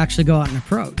not actually go out and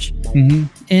approach. Mm-hmm.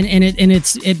 And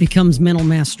it becomes mental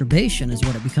masturbation is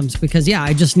what it becomes, because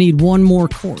I just need one more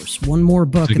course, one more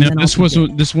book. Like, and then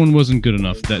this one wasn't good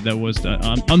enough. That was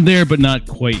I'm there, but not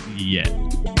quite yet.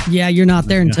 Yeah, you're not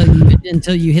there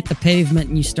until you hit the pavement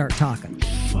and you start talking.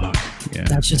 Fuck. Yeah.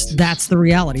 That's the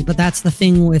reality. But that's the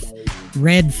thing with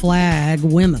red flag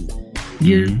women.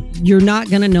 You're not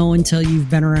gonna know until you've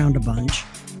been around a bunch,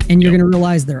 and you're gonna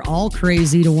realize they're all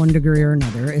crazy to one degree or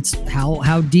another. It's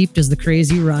how deep does the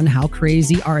crazy run? How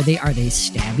crazy are they? Are they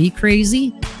stabby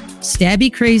crazy?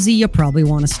 Stabby crazy, you probably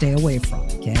want to stay away from.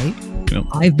 Okay. Yep.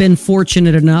 I've been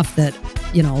fortunate enough that,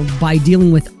 by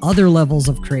dealing with other levels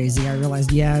of crazy, I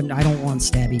realized, I don't want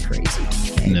stabby crazy.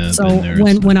 Okay? No, so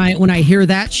when I hear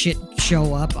that shit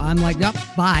show up, I'm like, oh,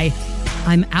 bye,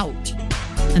 I'm out.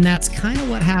 And that's kind of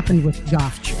what happened with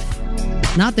Goth Chick.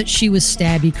 Not that she was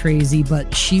stabby crazy,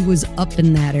 but she was up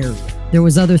in that area. There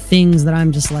was other things that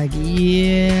I'm just like,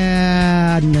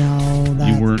 no.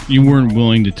 You weren't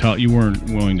willing to tolerate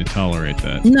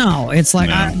that. No, it's like,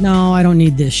 No. I don't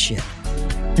need this shit.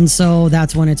 And so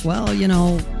that's when it's,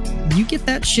 you get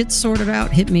that shit sorted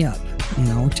out, hit me up.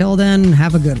 Till then,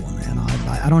 have a good one, man.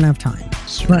 I don't have time.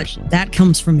 Seriously. But that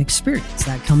comes from experience.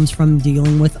 That comes from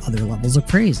dealing with other levels of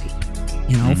crazy.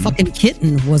 Fucking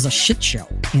Kitten was a shit show.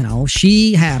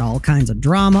 She had all kinds of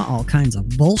drama, all kinds of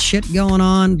bullshit going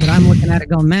on. But I'm looking at it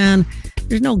going, man,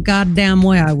 there's no goddamn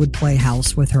way I would play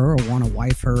house with her or want to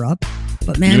wife her up.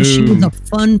 But man, She was a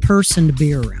fun person to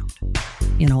be around.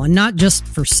 And not just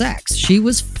for sex. She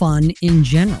was fun in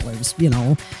general. It was,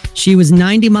 she was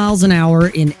 90 miles an hour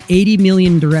in 80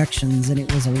 million directions, and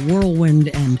it was a whirlwind,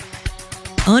 and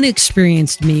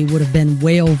unexperienced me would have been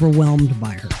way overwhelmed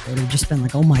by her. It would have just been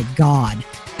like, oh my God.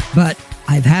 But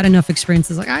I've had enough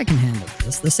experiences, like, I can handle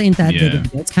this. This ain't that big of a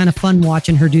deal. It's kind of fun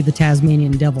watching her do the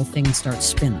Tasmanian devil thing and start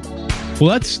spinning. Well,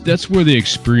 that's where the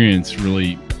experience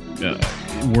really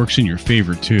works in your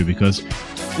favor too, because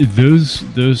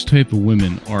those type of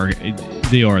women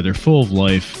they're full of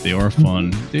life, they are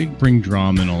fun, they bring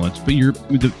drama and all that.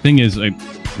 But the thing is, like,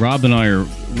 Rob and I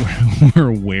we're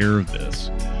aware of this,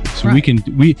 so right.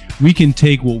 we can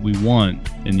take what we want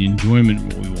and the enjoyment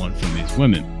what we want from these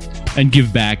women and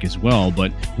give back as well.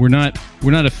 But we're not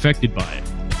affected by it,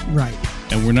 right?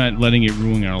 And we're not letting it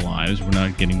ruin our lives. We're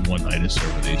not getting one-nightists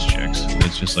over these chicks.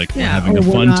 It's just like we're having a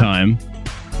fun time,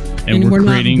 and we're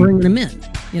creating, not bringing them in.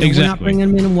 Exactly. We're not bringing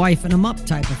them in and wifing them up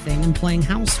type of thing and playing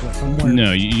house with them.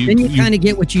 No, then you kind of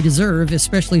get what you deserve,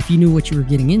 especially if you knew what you were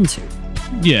getting into.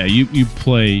 Yeah, you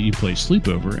play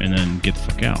sleepover and then get the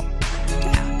fuck out.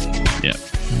 Yeah.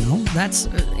 That's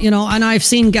and I've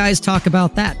seen guys talk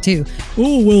about that too.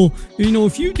 Oh well,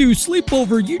 if you do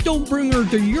sleepover, you don't bring her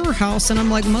to your house, and I'm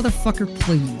like, motherfucker,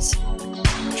 please.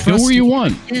 Go where you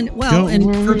want. And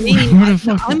for me,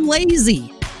 I'm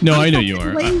lazy. No, I know you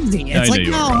are. Lazy. It's like,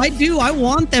 no, I do. I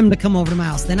want them to come over to my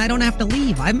house. Then I don't have to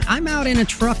leave. I'm out in a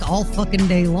truck all fucking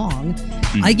day long.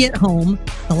 I get home.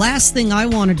 The last thing I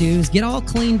want to do is get all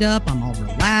cleaned up. I'm all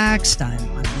relaxed. I'm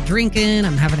drinking.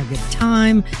 I'm having a good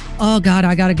time. Oh God,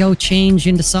 I got to go change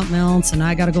into something else, and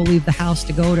I got to go leave the house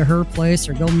to go to her place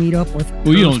or go meet up with.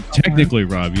 Well, you don't technically,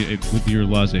 Rob. With your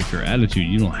laissez-faire attitude,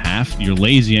 you don't have. You're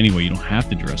lazy anyway. You don't have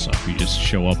to dress up. You just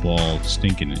show up all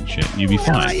stinking and shit. You'd be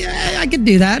fine. Yeah, I could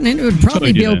do that. And it would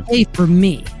probably be okay for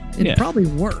me. It'd probably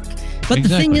work. But the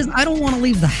thing is, I don't want to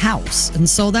leave the house. And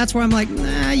so that's where I'm like,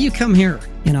 nah, you come here.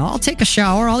 I'll take a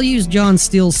shower. I'll use John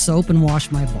Steele's soap and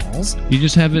wash my balls. You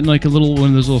just have it in like one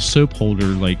of those little soap holder,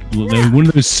 like one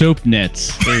of those soap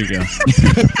nets. There you go.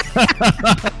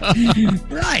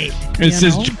 Right. It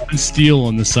says John Steele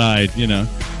on the side,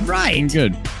 Right. You're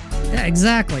good. Yeah,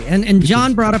 exactly. And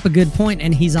John brought up a good point,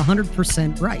 and he's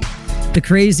 100% right. The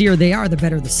crazier they are, the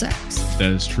better the sex.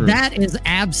 That is true. That is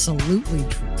absolutely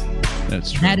true.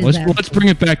 That's true. Let's bring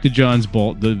it back to John's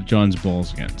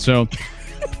balls again. So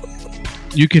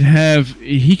he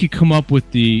could come up with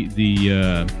the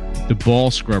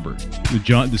ball scrubber,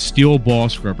 the steel ball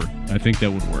scrubber. I think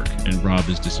that would work. And Rob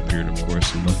has disappeared, of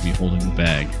course, and left me holding the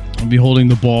bag. I'll be holding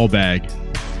the ball bag.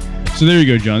 So there you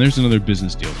go, John. There's another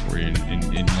business deal for you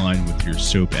in line with your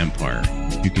soap empire.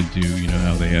 You could do,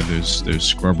 how they have those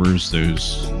scrubbers,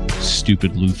 those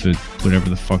stupid loofah, whatever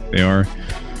the fuck they are.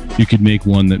 You could make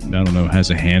one that, I don't know,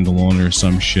 has a handle on it or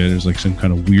some shit. There's like some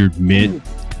kind of weird mitt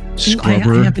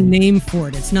scrubber. I have a name for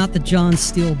it. It's not the John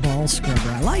Steele ball scrubber.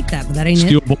 I like that, but that ain't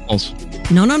Steel it. Balls.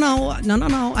 No.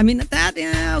 I mean,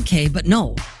 okay, but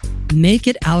no. Make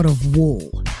it out of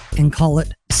wool and call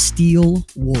it steel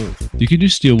wool. You could do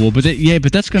steel wool, but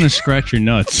that's going to scratch your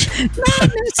nuts.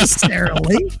 Not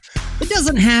necessarily. It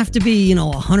doesn't have to be,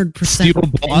 100%. Steel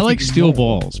ball. I like steel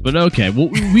balls, but okay. Well,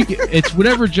 it's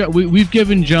whatever. We've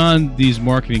given John these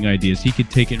marketing ideas. He could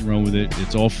take it and run with it.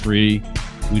 It's all free.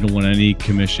 We don't want any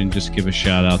commission. Just give a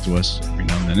shout out to us every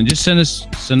now and then, and just send us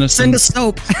soap. Send us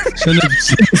soap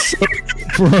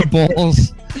for our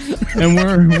balls, and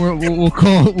we'll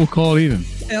call it even.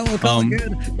 Yeah, we'll call it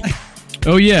good.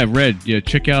 Oh yeah, Red. Yeah,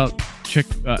 check.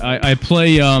 I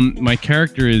play. My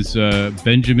character is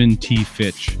Benjamin T.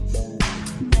 Fitch.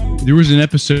 There was an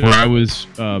episode where I was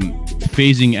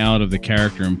phasing out of the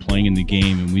character and playing in the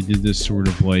game, and we did this sort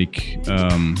of like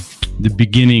the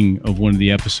beginning of one of the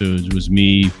episodes was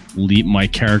my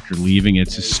character leaving.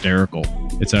 It's hysterical.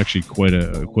 It's actually quite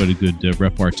a good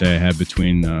repartee I had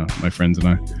between my friends and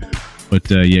I.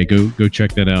 But yeah, go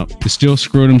check that out. The Steel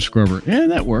Scrotum Scrubber. Yeah,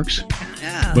 that works.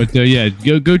 Yeah. But yeah,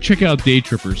 go check out Day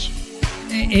Trippers.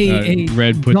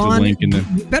 Red put John, the link in there.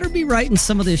 You better be writing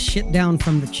some of this shit down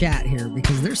from the chat here,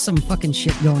 because there's some fucking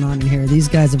shit going on in here. These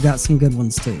guys have got some good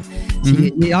ones too. So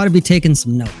you ought to be taking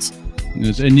some notes.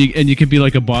 Yes, and you could be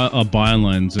like a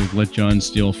byline, so let John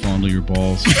Steele fondle your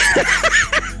balls.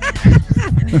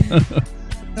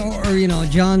 or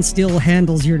John Steele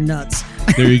handles your nuts.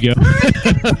 There you go.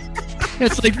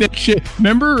 It's like that shit.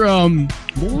 Remember,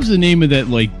 what was the name of that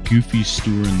like goofy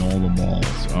store in all the malls?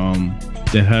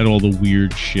 That had all the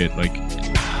weird shit, like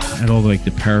had all like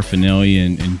the paraphernalia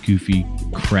and goofy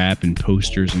crap and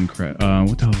posters and crap.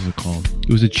 What the hell was it called?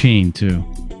 It was a chain too.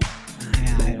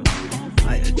 I don't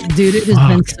know. Dude, it has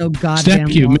been so goddamn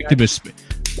long.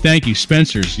 Thank you,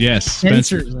 Spencer's. Yes,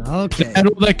 Spencer's. Okay. It had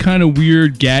all that kind of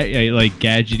weird, like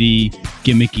gadgety,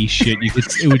 gimmicky shit.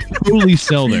 It would totally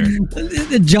sell there.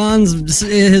 John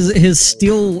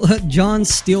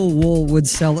Steel Wool would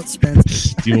sell at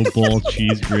Spencer's. Steel ball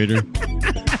cheese grater.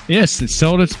 Yes,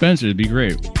 sell it at Spencer's. It'd be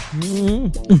great.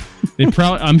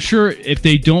 I'm sure if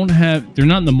they don't have, they're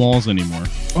not in the malls anymore.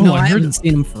 No, I haven't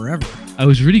seen them forever. I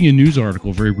was reading a news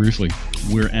article very briefly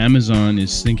where Amazon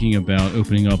is thinking about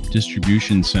opening up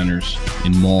distribution centers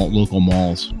in local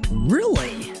malls.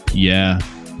 Really? Yeah.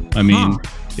 I mean,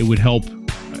 it would help.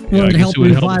 Well, it would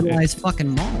revitalize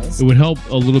fucking malls. It would help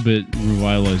a little bit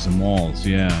revitalize the malls,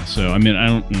 yeah. So, I mean, I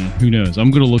don't know. Who knows? I'm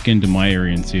going to look into my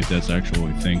area and see if that's actually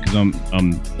a thing, because I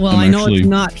know it's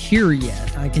not here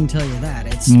yet. I can tell you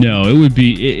that. No, it would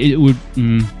be... It would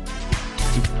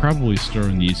probably start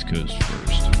on the East Coast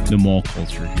first. The mall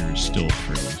culture here is still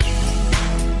fairly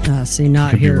strong. See,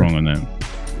 not Could here. Be wrong on that.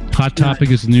 Hot Topic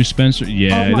is the new Spencer.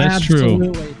 Yeah, that's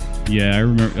absolutely. True. Yeah, I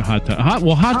remember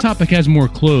Hot Topic has more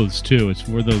clothes too. It's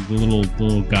where the little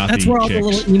gothy That's where all chicks. the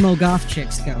little emo goth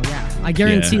chicks go. Yeah, I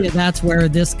guarantee you that's where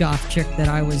this goth chick that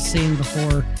I was seeing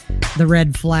before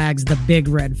the big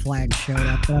red flags showed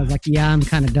up. I was like, yeah, I'm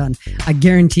kind of done. I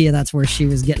guarantee you that's where she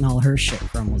was getting all her shit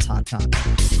from, was Hot Topic.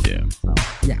 Yeah. Oh,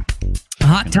 yeah.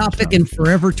 Hot Topic and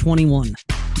Forever 21.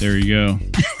 There you go.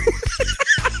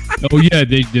 Oh yeah,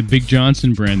 the Big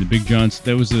Johnson brand. The Big Johnson.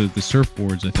 That was the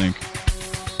surfboards, I think.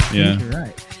 Yeah, you're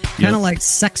right. Kind of like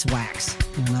sex wax,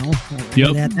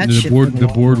 Yep.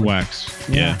 The board wax.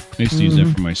 Yeah. I used to use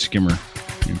that for my skimmer.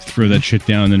 You throw that shit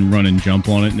down and then run and jump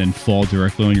on it and then fall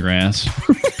directly on your ass.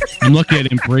 I'm lucky I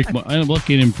didn't break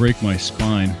my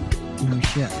spine. No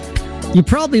shit. You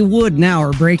probably would now,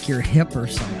 or break your hip or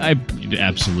something.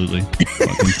 Absolutely.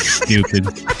 Fucking stupid.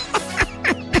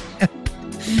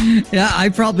 Yeah, I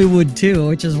probably would too,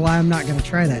 which is why I'm not going to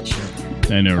try that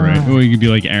shit. I know, right? Or you could be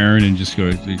like Aaron and just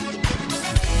go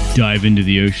dive into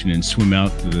the ocean and swim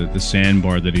out to the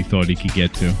sandbar that he thought he could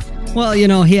get to. Well,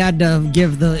 he had to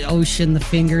give the ocean the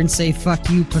finger and say, "Fuck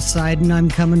you, Poseidon, I'm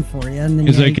coming for you." And then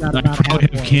he's like, "I probably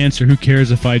have cancer. Who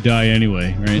cares if I die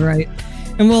anyway?" Right? Right.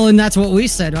 And that's what we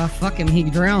said. Oh, fuck him. He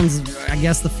drowns. I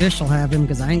guess the fish will have him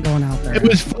because I ain't going out there. It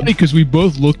was funny because we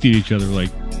both looked at each other like,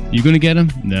 "You gonna get him?"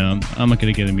 No, I'm not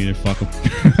gonna get him either. Fuck him.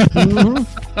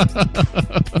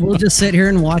 We'll just sit here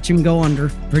and watch him go under.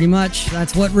 Pretty much.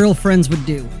 That's what real friends would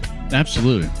do.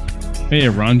 Absolutely. Hey,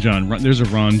 Ron John. There's a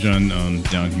Ron John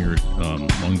down here at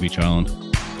Long Beach Island.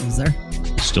 Is there?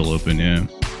 Still open, yeah.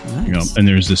 Nice. And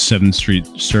there's the 7th Street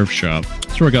Surf Shop.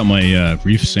 That's where I got my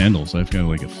reef sandals. I've got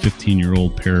like a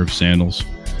 15-year-old pair of sandals.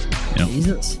 Yep.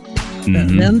 Jesus.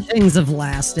 Them things have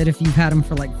lasted if you've had them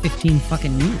for like 15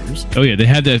 fucking years. Oh yeah, they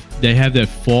have that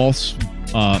false.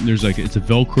 There's it's a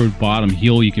Velcroed bottom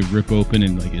heel you can rip open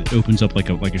and it opens up like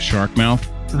a shark mouth.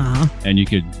 Uh-huh. And you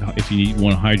could, if you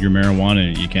want to hide your marijuana in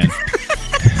it, you can.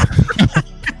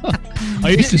 I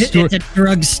used to store. It's a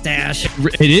drug stash.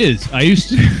 It is. I used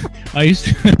to.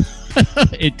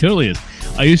 It totally is.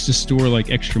 I used to store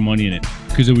extra money in it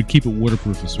because it would keep it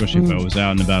waterproof, especially if I was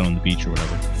out and about on the beach or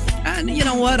whatever. And you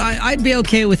know what? I'd be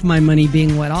okay with my money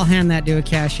being wet. I'll hand that to a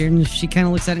cashier, and she kind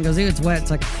of looks at it and goes, "Ew, it's wet."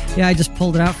 It's like, yeah, I just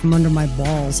pulled it out from under my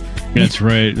balls. That's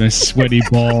right. My sweaty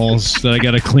balls that I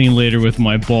got to clean later with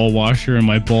my ball washer and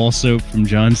my ball soap from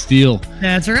John Steele.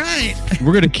 That's right.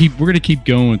 We're gonna keep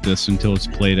going with this until it's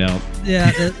played out.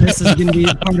 Yeah, this is gonna be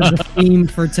part of the theme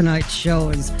for tonight's show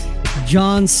is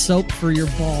John soap for your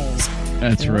balls.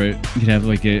 That's right. You could have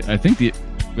like I think they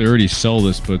already sell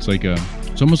this, but it's like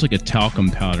it's almost like a talcum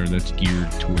powder that's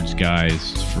geared towards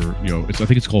guys for, I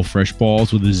think it's called Fresh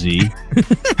Balls with a Z.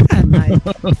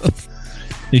 Nice.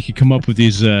 You could come up with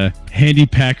these handy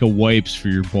pack of wipes for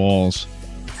your balls.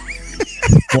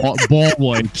 ball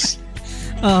wipes.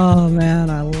 Oh man,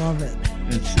 I love it.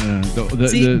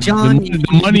 It's John,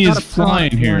 the money is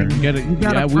flying here.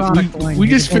 We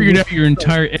just figured out your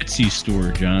entire Etsy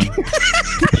store, John.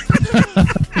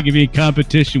 It could be a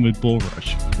competition with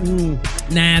Bulrush.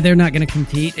 Nah, they're not going to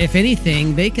compete. If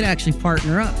anything, they could actually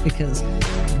partner up because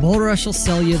Bulrush will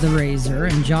sell you the razor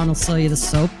and John will sell you the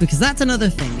soap, because that's another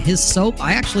thing. His soap,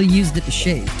 I actually used it to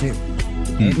shave too.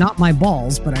 Okay? Not my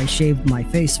balls, but I shaved my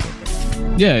face with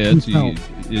it. Yeah.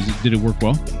 Did it work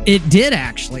well? It did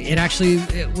actually.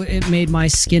 It made my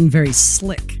skin very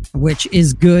slick, which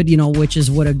is good, which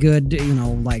is what a good,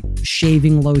 like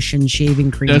shaving lotion, shaving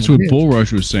cream. That's what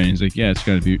Bulrush was saying. He's like, yeah, it's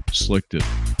got to be slick to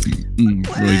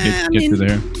really get to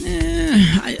there.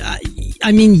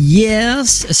 I mean,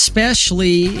 yes,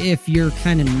 especially if you're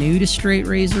kind of new to straight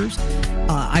razors.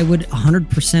 I would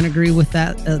 100% agree with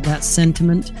that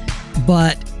sentiment.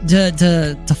 But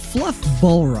to fluff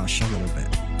Bulrush a little bit.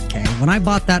 Okay, when I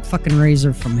bought that fucking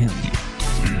razor from him,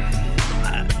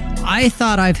 I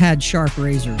thought I've had sharp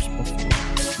razors before.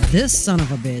 This son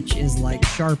of a bitch is like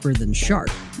sharper than sharp.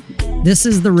 This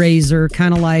is the razor,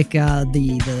 kind of like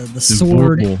the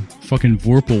sword, fucking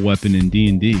Vorpal weapon in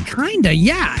D&D. Kinda,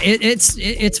 yeah.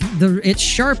 It's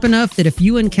sharp enough that if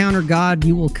you encounter God,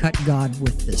 you will cut God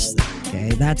with this thing.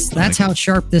 Okay, that's how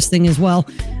sharp this thing is. Well,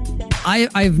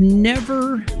 I've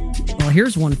never. Well,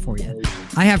 here's one for you.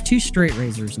 I have two straight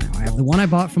razors now. I have the one I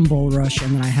bought from Bulrush,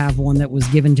 and then I have one that was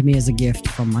given to me as a gift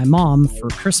from my mom for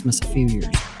Christmas a few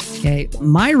years. Okay,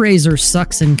 my razor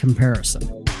sucks in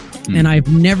comparison, and I've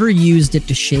never used it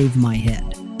to shave my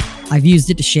head. I've used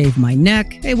it to shave my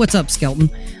neck. Hey, what's up, Skeleton?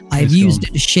 I've used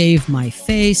it to shave my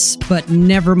face, but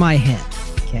never my head.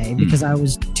 Okay, because I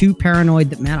was too paranoid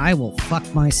that, man, I will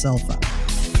fuck myself up.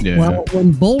 Yeah. Well,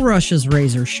 when Bulrush's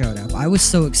razor showed up, I was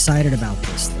so excited about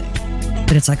this thing.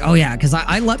 But it's like, oh yeah, because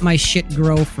I let my shit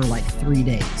grow for like 3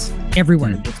 days.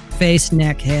 Everywhere. Just face,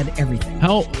 neck, head, everything.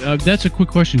 That's a quick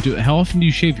question too. How often do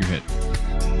you shave your head?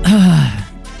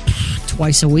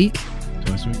 Twice a week.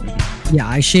 Twice a week? Okay. Yeah,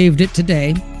 I shaved it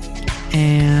today.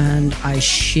 And I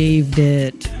shaved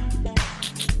it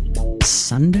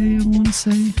Sunday, I want to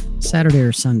say. Saturday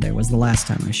or Sunday was the last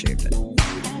time I shaved it.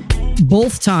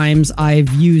 Both times I've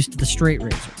used the straight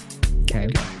razor. Okay.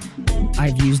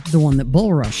 I've used the one that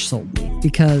Bulrush sold me,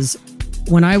 because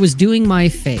when I was doing my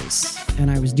face and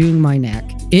I was doing my neck,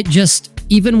 it just,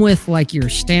 even with like your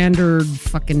standard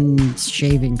fucking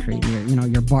shaving cream,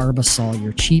 your Barbasol,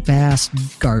 your cheap ass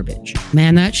garbage,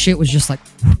 man, that shit was just like,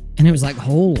 and it was like,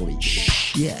 holy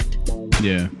shit.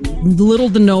 Yeah. Little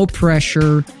to no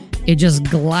pressure. It just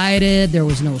glided. There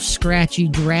was no scratchy,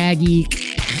 draggy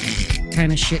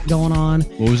kind of shit going on.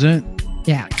 What was that?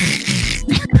 Yeah.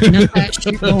 None of that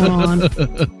shit going on.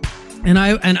 And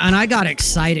I got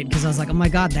excited because I was like, oh my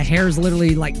God, the hairs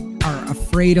literally like are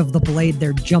afraid of the blade.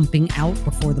 They're jumping out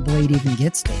before the blade even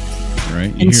gets there.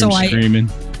 Right. You hear him screaming.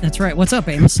 That's right. What's up,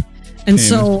 Amos? And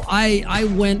so I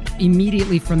went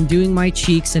immediately from doing my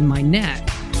cheeks and my neck,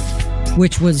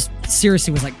 which was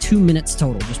like 2 minutes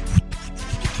total. Just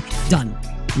done.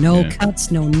 No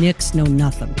cuts, no nicks, no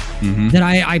nothing. Then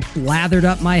I lathered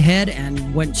up my head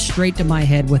and went straight to my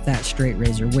head with that straight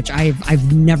razor, which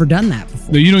I've never done that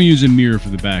before. No, you don't use a mirror for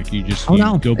the back. You just go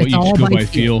by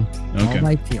feel. Okay. All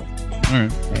by feel. All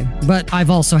right. Okay. But I've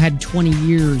also had 20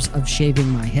 years of shaving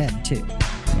my head too.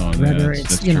 Oh, whether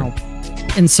it's true.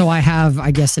 And so I have,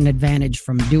 I guess, an advantage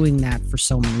from doing that for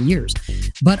so many years.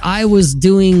 But I was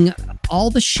doing all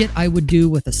the shit I would do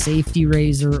with a safety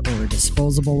razor or a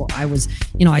disposable.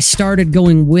 I started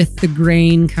going with the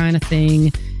grain kind of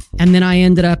thing. And then I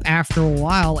ended up, after a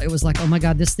while, it was like, oh my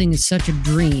God, this thing is such a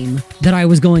dream, that I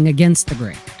was going against the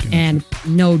grain. And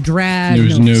no drag.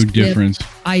 There's no difference.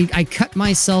 I cut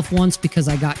myself once because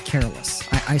I got careless.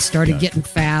 I started getting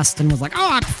fast and was like,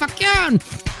 oh, fuck yeah.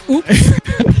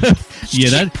 Oops.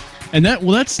 Yeah,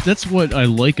 that's what I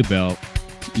like about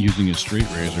using a straight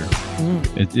razor.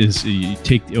 It is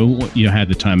you have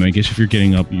the time. I guess if you're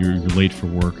getting up, you're late for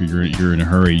work, or you're in a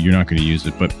hurry, you're not going to use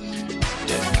it. But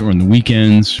on the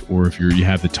weekends, or if you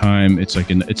have the time, it's like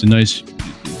it's a nice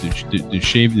the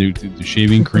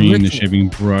shaving cream, the shaving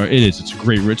brush. It is. It's a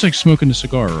great. It's like smoking a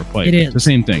cigar or a pipe. It is. It's the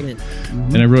same thing,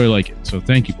 and I really like it. So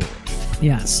thank you, Paul.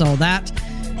 Yeah. So that.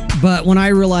 But when I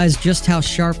realized just how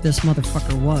sharp this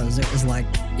motherfucker was, it was like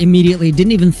immediately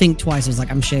didn't even think twice. It was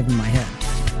like, I'm shaving my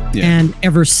head. Yeah. And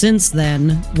ever since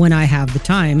then, when I have the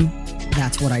time,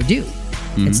 that's what I do.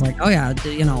 It's like, oh yeah,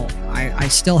 I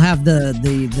still have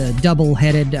the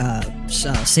double-headed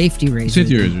safety razors.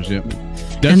 Safety razors, yeah.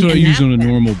 That's what I use on a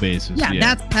normal basis.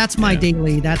 Yeah, that's my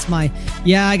daily. That's my.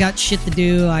 Yeah, I got shit to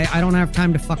do. I don't have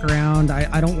time to fuck around.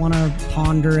 I don't want to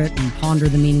ponder it and ponder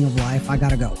the meaning of life. I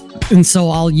gotta go. And so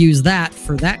I'll use that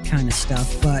for that kind of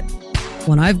stuff. But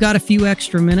when I've got a few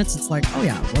extra minutes, it's like, oh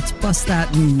yeah, let's bust that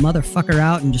motherfucker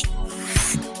out and just.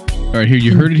 All right, here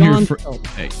you heard it here.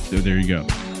 Hey, so there you go.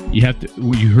 You have to.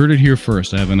 You heard it here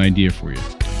first. I have an idea for you.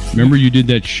 Remember, you did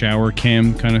that shower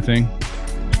cam kind of thing.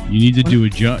 You need to do a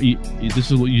job.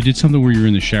 This is what you did. Something where you're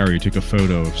in the shower. You took a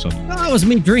photo of something. No, it was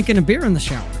me drinking a beer in the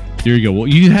shower. There you go. Well,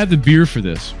 you have the beer for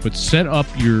this, but set up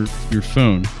your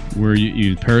phone where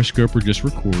you Periscope or just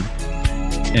record,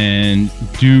 and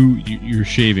do your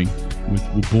shaving with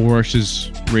Bulrush's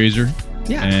razor,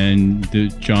 and the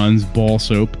John's ball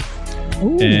soap,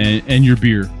 and your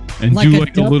beer, and like do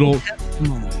like a little.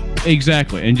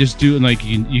 Exactly, and just do it like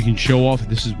you can show off.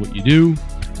 This is what you do.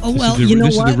 Oh well, this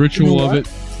is the ritual of it.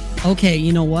 Okay,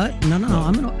 you know what? No.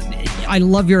 I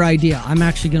love your idea. I'm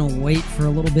actually gonna wait for a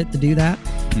little bit to do that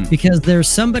because there's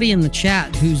somebody in the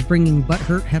chat who's bringing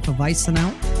Butthurt Hefeweizen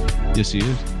out. Yes, he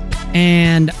is.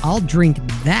 And I'll drink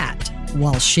that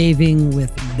while shaving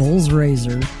with Bull's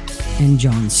razor and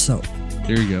John's soap.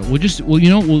 There you go.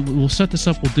 We'll set this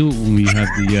up. We'll do it when we have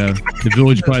the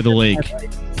village by the lake.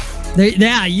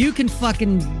 You can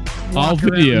fucking. I'll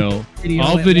video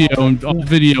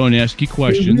and ask you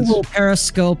questions. We will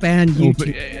Periscope and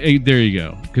YouTube. There you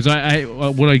go. Because I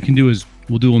what I can do is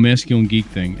we'll do a Masculine Geek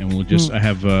thing, and we'll just I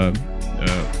have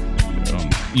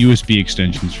USB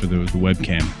extensions for the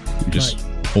webcam. We just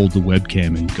hold the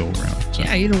webcam and go around. So.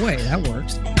 Yeah, either way, that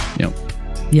works. Yep.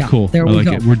 Yeah. Cool. There we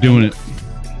go. It. We're doing it.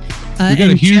 We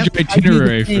got a huge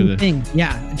itinerary for this.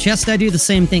 Yeah, chest, I do the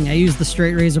same thing. I use the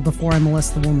straight razor before I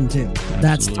molest the woman too. Absolutely.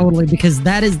 That's totally because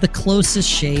that is the closest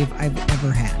shave I've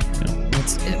ever had.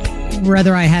 Yeah.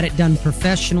 Whether I had it done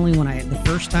professionally the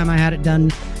first time I had it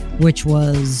done, which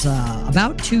was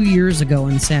about 2 years ago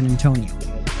in San Antonio,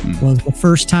 was the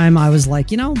first time I was like,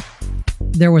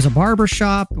 there was a barber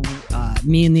shop.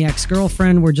 Me and the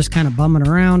ex-girlfriend were just kind of bumming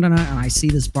around, and I see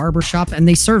this barber shop, and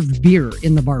they served beer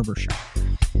in the barber shop.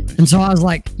 And so I was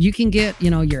like, you can get,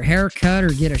 your hair cut or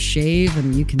get a shave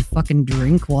and you can fucking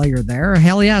drink while you're there.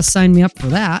 Hell yeah, sign me up for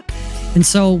that. And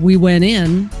so we went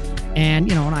in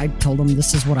and, and I told them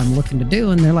this is what I'm looking to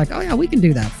do. And they're like, oh yeah, we can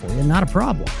do that for you. Not a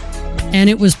problem. And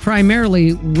it was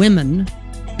primarily women,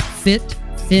 fit,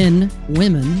 thin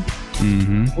women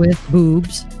with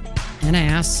boobs and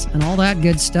ass and all that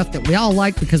good stuff that we all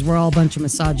like because we're all a bunch of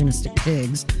misogynistic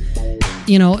pigs.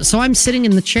 So I'm sitting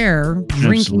in the chair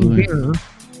drinking beer.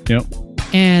 Yep.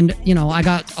 And, I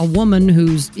got a woman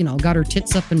who's, got her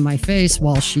tits up in my face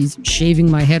while she's shaving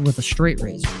my head with a straight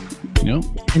razor. Yep.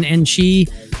 And she,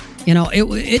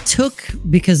 it took,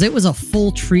 because it was a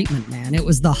full treatment, man. It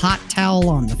was the hot towel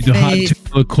on the face. Hot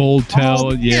towel, the cold towel,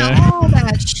 all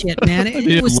that shit, man.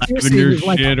 It was lavender shit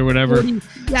like or whatever.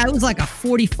 It was like a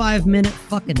 45-minute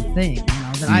fucking thing,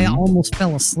 that I almost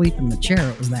fell asleep in the chair.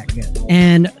 It was that good.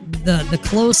 And the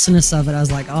closeness of it, I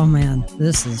was like, oh man,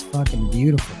 this is fucking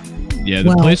beautiful. Yeah,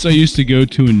 the place I used to go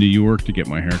to in New York to get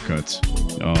my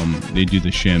haircuts, they do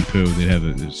the shampoo. They have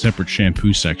a separate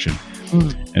shampoo section,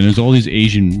 and there's all these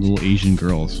little Asian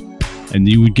girls, and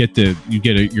you get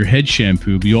your head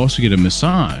shampoo, but you also get a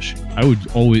massage. I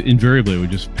would invariably would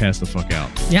just pass the fuck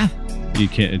out. Yeah, you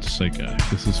can't. It's like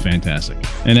this is fantastic,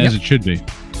 and as it should be.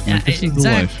 Yeah, this is the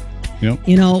life. Yep.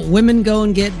 Women go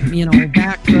and get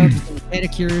back rubs and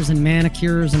pedicures and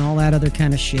manicures and all that other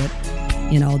kind of shit.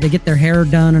 They get their hair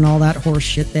done and all that horse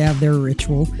shit. They have their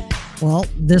ritual. Well,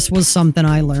 this was something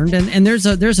I learned. And there's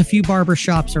a few barber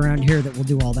shops around here that will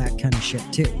do all that kind of shit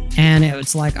too. And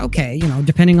it's like, okay,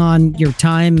 depending on your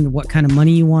time and what kind of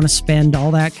money you want to spend,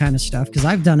 all that kind of stuff. Because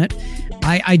I've done it.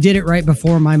 I did it right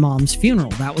before my mom's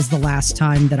funeral. That was the last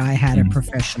time that I had a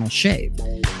professional shave,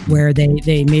 where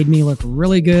they made me look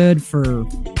really good for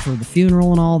the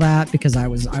funeral and all that, because I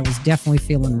was definitely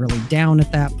feeling really down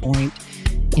at that point.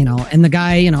 And the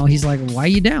guy, he's like, why are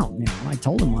you down? I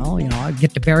told him, well, I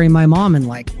get to bury my mom in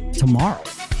like tomorrow.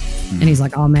 And he's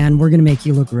like, oh man, we're going to make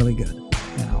you look really good.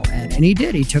 And he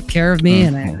did. He took care of me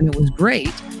and it was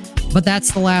great. But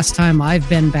that's the last time I've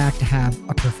been back to have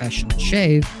a professional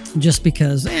shave, just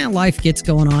because life gets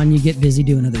going on. You get busy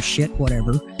doing other shit,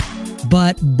 whatever.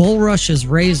 But Bullrush's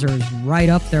razor is right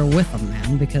up there with them,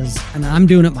 man, because I'm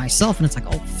doing it myself and it's like,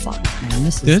 oh, fuck, man,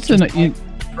 this is a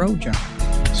pro job.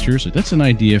 Seriously, that's an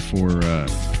idea for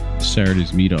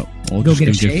Saturday's meetup. I'll go just get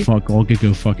a shave? I'll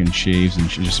go fucking shaves and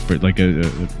just put like a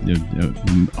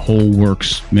whole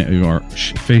works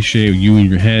face shave, you and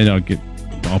your head.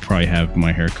 I'll probably have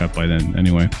my hair cut by then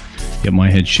anyway. Get my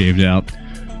head shaved out,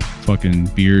 fucking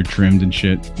beard trimmed and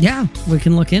shit. Yeah, we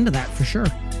can look into that for sure.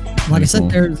 Like I said,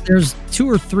 there's 2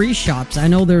 or 3 shops. I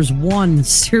know there's one,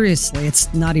 seriously,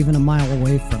 it's not even a mile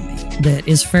away from me, that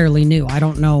is fairly new. I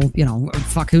don't know,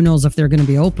 who knows if they're going to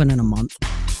be open in a month.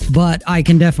 But I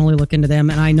can definitely look into them.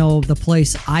 And I know the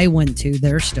place I went to,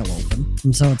 they're still open.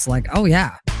 And so it's like, oh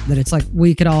yeah, that it's like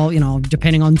we could all,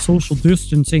 depending on social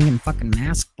distancing and fucking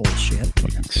mask bullshit.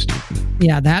 Fucking stupid.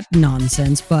 Yeah, that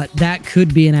nonsense. But that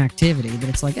could be an activity that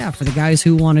it's like, yeah, for the guys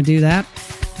who want to do that,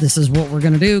 this is what we're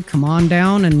going to do. Come on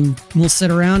down and we'll sit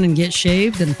around and get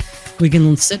shaved. And we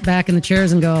can sit back in the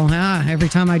chairs and go, every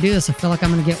time I do this, I feel like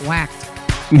I'm going to get whacked.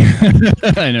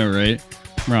 I know, right?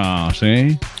 Raw,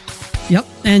 see? Yep.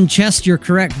 And Chest, you're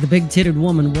correct. The big-titted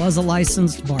woman was a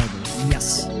licensed barber.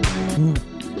 Yes.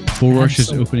 Bullrush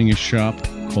is opening a shop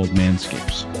called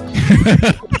Manscapes.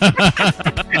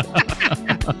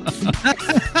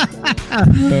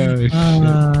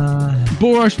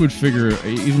 Bullrush would figure,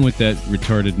 even with that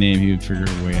retarded name, he would figure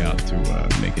a way out to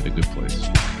make it a good place.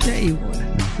 Yeah, he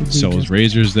would. Sell his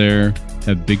razors there,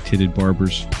 have big-titted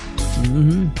barbers,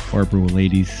 barber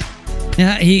ladies.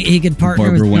 Yeah, he could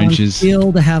partner with John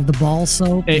Steele to have the ball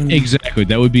soap. Exactly.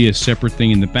 That would be a separate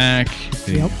thing in the back.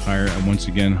 They hire.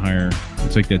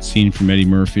 It's like that scene from Eddie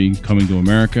Murphy, Coming to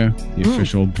America, the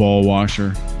official ball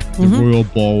washer, the royal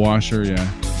ball washer. Yeah.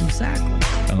 Exactly.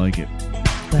 I like it.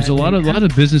 There's a lot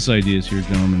of business ideas here,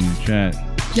 gentlemen, in the chat. So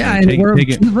yeah, and we're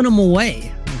giving them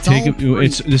away.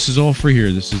 This is all free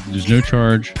here. There's no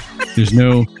charge.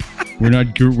 We're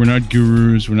not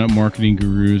gurus. We're not marketing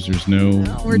gurus. There's no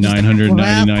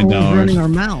 $999. Running our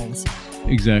mouths.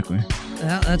 Exactly.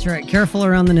 Yeah, that's right. Careful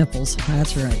around the nipples.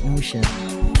 That's right. No shit.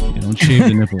 Yeah, don't shave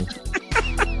the nipples.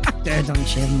 Don't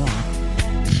shave them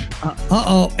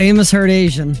off. Amos heard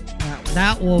Asian.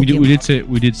 That will. We did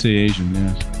say Asian.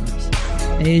 Yes.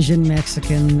 Asian,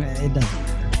 Mexican. It doesn't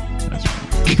matter. That's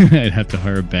right. I'd have to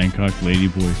hire a Bangkok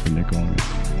ladyboy for Nick Allman.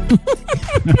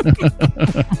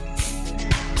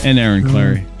 And Aaron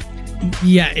Clary.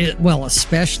 Yeah,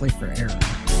 especially for Aaron.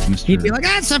 He'd be like,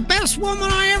 that's the best woman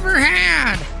I ever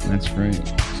had. That's right.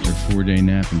 It's their 4-day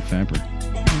nap in Fabra.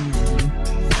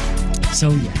 So,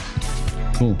 yeah.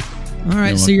 Cool. All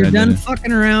right, so you're done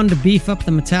fucking around to beef up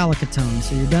the Metallica tone.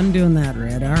 So you're done doing that,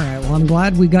 Red. All right, well, I'm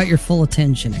glad we got your full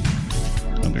attention again.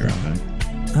 I'll be right back.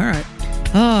 All right.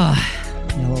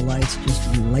 Yellow lights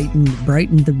just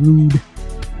brightened the road.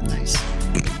 Nice.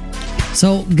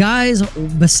 So, guys,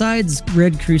 besides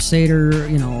Red Crusader,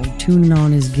 tuning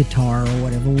on his guitar or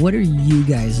whatever, what are you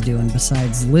guys doing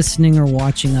besides listening or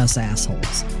watching us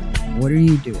assholes? What are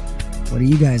you doing? What do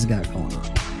you guys got going on?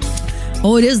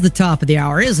 Oh, it is the top of the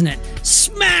hour, isn't it?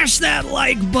 Smash that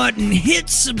like button, hit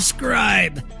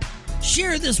subscribe.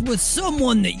 Share this with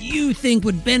someone that you think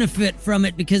would benefit from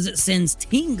it because it sends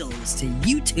tingles to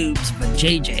YouTube's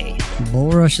vajayjay.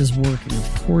 Bullrush is working.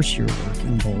 Of course you're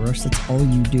working, Bullrush. That's all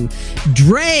you do.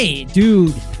 Dre,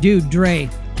 Dre.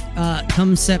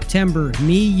 Come September,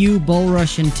 me, you,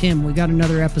 Bullrush, and Tim, we got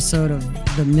another episode of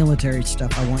the military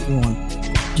stuff I want you on.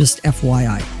 Just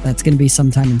FYI. That's going to be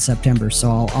sometime in September,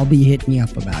 so I'll be hitting you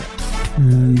up about it.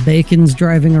 Bacon's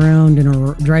driving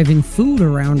food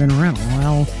around and around.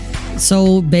 Well,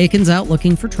 so Bacon's out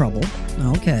looking for trouble.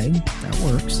 Okay, that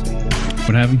works.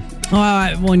 What happened?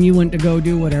 When you went to go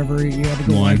do whatever, you had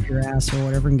to go wipe your ass or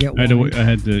whatever and get wine. I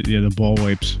had the ball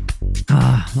wipes.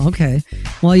 Okay.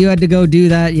 Well, you had to go do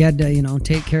that. You had to,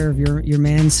 take care of your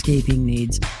manscaping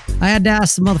needs. I had to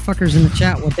ask the motherfuckers in the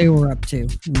chat what they were up to.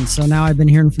 And so now I've been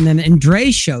hearing from them. And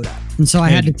Dre showed up. And so I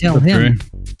had to tell him.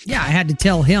 Yeah, I had to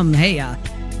tell him, hey,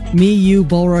 me, you,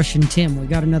 Bullrush, and Tim, we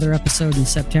got another episode in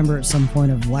September at some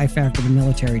point of Life After the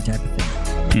Military type of thing.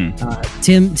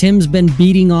 Tim's been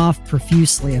beating off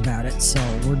profusely about it, so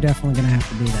we're definitely going to have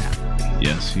to do that.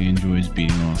 Yes, he enjoys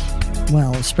beating off.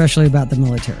 Well, especially about the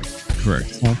military.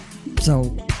 Correct.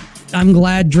 So I'm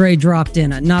glad Dre dropped in.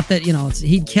 Not that,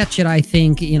 he'd catch it, I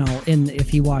think, if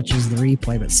he watches the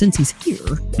replay. But since he's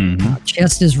here,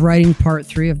 Chest is writing part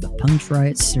 3 of the Punch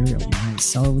Riot serial. Nice.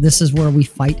 So this is where we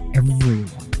fight everyone.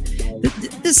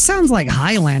 This sounds like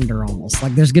Highlander almost.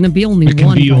 Like there's going to be only one. There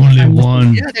can be only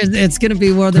one. Yeah, it's going to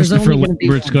be where there's only going to be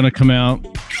one. It's going to come out.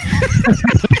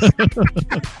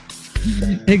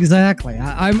 Exactly.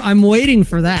 I'm waiting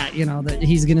for that, that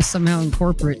he's going to somehow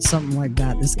incorporate something like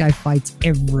that. This guy fights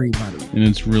everybody. And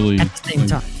it's really at the same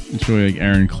time. It's really like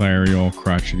Aaron Clary, all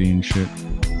crotchety and shit,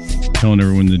 telling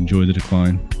everyone to enjoy the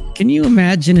decline. Can you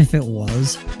imagine if it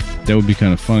was? That would be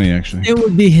kind of funny, actually. It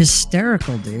would be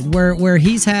hysterical, dude. Where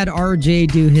he's had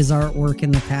RJ do his artwork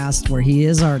in the past, where he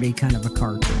is already kind of a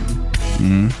cartoon.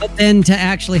 But then to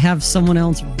actually have someone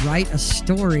else write a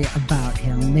story about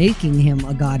him, making him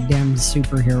a goddamn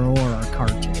superhero or a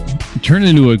cartoon. Turn it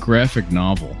into a graphic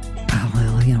novel. Oh,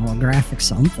 well, a graphic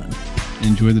something.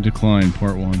 Enjoy the Decline,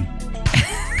 Part 1.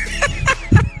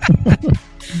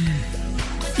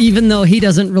 Even though he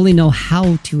doesn't really know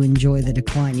how to enjoy the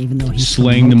decline, even though he's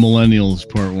Slaying the Millennials,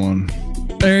 Part 1.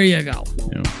 There you go.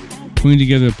 Yeah. Putting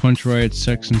together a Punch Riot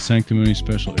Sex and Sanctimony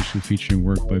special issue featuring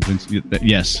work by Vince.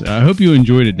 Yes, I hope you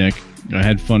enjoyed it, Nick. I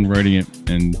had fun writing it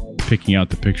and picking out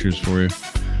the pictures for you.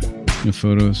 The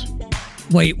photos.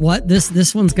 Wait, what?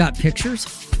 This one's got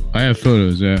pictures? I have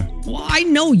photos, yeah. Well, I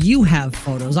know you have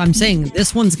photos. I'm saying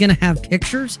this one's going to have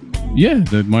pictures? Yeah,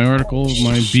 my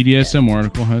BDSM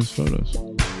article has photos.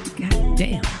 God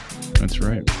damn. That's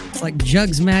right. It's like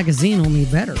Jugs Magazine, only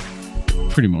better.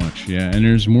 Pretty much, yeah. And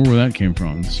there's more where that came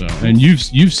from. So, and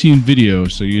you've seen video,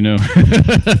 so you know.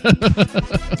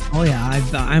 Oh yeah,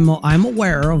 I'm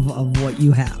aware of what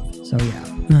you have. So yeah,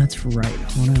 that's right.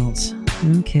 What else?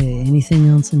 Okay, anything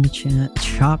else in the chat?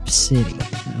 Chop City.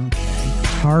 Okay,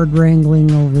 hard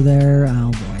wrangling over there.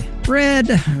 Oh boy. Red.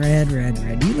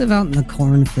 You live out in the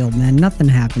cornfield, man. Nothing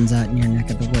happens out in your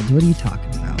neck of the woods. What are you talking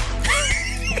about?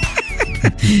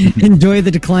 Enjoy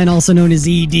the Decline, also known as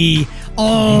ED.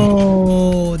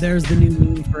 Oh, there's the new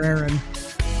move for Aaron.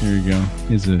 There you go.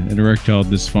 It's an erectile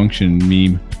dysfunction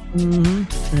meme.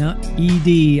 Yeah,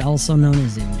 ED, also known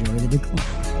as Enjoy the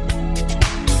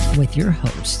Decline. With your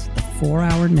host, the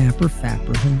 4-hour napper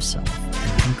fapper himself,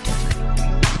 Aaron Clark.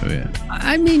 Oh, yeah.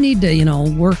 I may need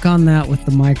to, work on that with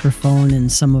the microphone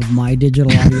and some of my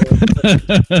digital audio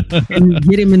and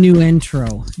get him a new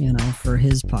intro, for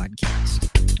his podcast.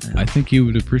 I think he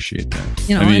would appreciate that.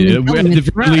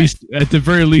 At the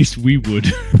very least, we would.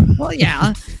 Well,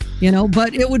 yeah,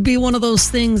 but it would be one of those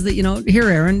things that, here,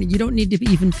 Aaron, you don't need to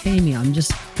even pay me. I'm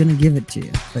just going to give it to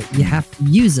you, but you have to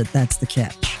use it. That's the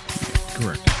catch.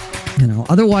 Correct.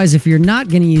 Otherwise, if you're not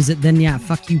going to use it, then yeah,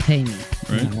 fuck you, pay me.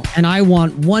 Right. And I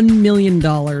want $1 million in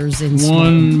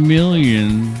 $1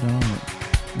 million.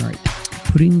 Right.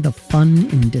 Putting the fun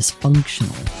in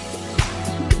dysfunctional.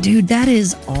 Dude, that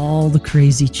is all the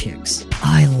crazy chicks.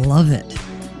 I love it.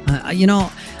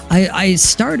 I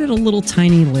started a little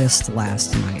tiny list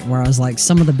last night where I was like,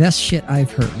 some of the best shit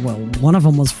I've heard. Well, one of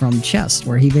them was from Chest,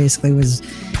 where he basically was,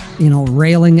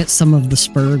 railing at some of the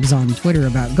spurgs on Twitter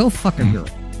about go fuck a girl.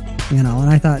 And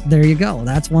I thought, there you go.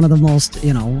 That's one of the most,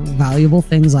 valuable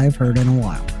things I've heard in a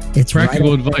while. It's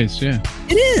practical advice, yeah.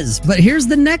 It is. But here's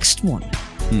the next one.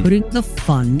 Putting the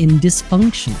fun in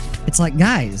dysfunction. It's like,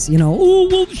 guys, oh,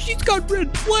 well, she's got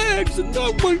red flags and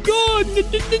oh my God.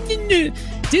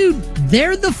 Dude,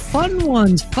 they're the fun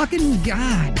ones. Fucking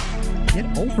God.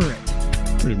 Get over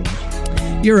it. Pretty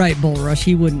much. You're right, Bull Rush.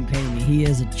 He wouldn't pay me. He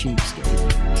is a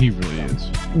cheapskate. He really is.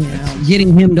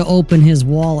 Getting him to open his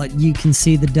wallet, you can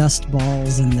see the dust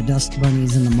balls and the dust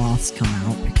bunnies and the moths come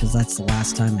out because that's the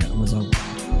last time it was open.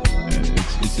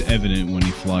 It's evident when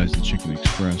he flies the Chicken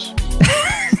Express.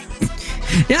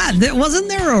 Yeah, wasn't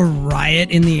there a riot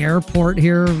in the airport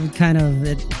here, kind of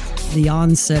at the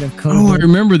onset of COVID? Oh, I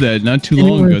remember that. Not too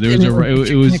long ago, there was a riot.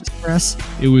 It was Express.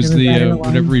 It was the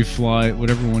whatever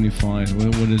one he flies.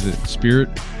 What is it? Spirit?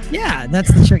 Yeah,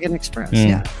 that's the Chicken Express.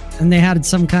 Yeah, and they had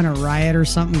some kind of riot or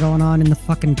something going on in the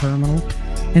fucking terminal,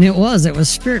 and it was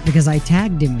Spirit because I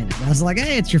tagged him in it. I was like,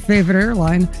 hey, it's your favorite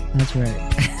airline. That's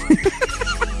right.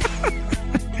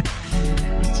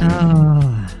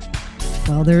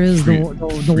 Well, there is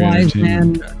the wise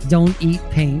man don't eat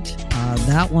paint.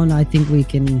 That one, I think we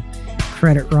can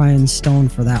credit Ryan Stone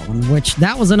for that one, which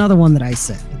that was another one that I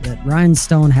said that Ryan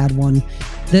Stone had one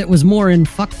that was more in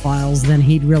fuck files than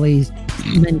he'd really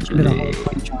mentioned it a whole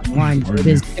bunch online. It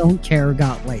is don't care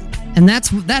got laid. And that's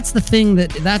the thing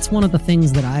that's one of the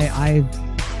things that I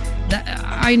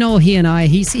know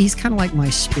he's kind of like my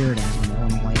spirit animal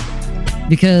in a way.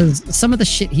 Because some of the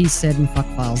shit he said in fuck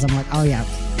files, I'm like, oh yeah.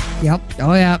 Yep.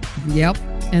 Oh yeah. Yep.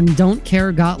 and Don't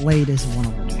Care Got Laid is one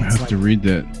of them. I have to read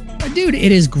that. Dude,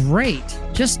 it is great.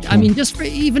 I mean, just for,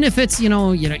 even if it's,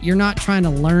 you're not trying to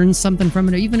learn something from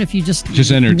it, even if you just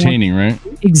entertaining, right?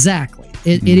 Exactly.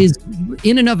 It is,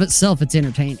 in and of itself, it's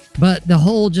entertaining. But the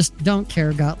whole just Don't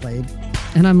Care Got Laid.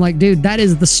 And I'm like, dude, that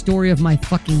is the story of my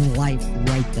fucking life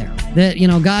right there. That,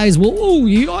 guys,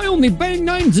 I only bang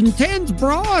 9s and 10s,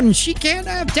 bro, and she can't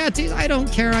have tattoos. I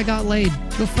don't care. I got laid.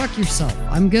 Go fuck yourself.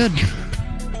 I'm good.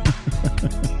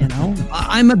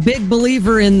 I'm a big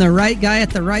believer in the right guy at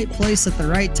the right place at the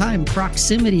right time.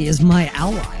 Proximity is my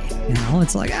ally.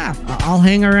 It's like, I'll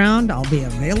hang around. I'll be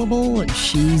available. And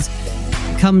she's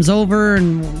comes over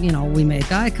and, we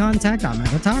make eye contact. I'm going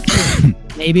to talk to her.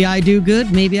 Maybe I do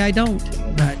good. Maybe I don't.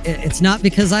 But it's not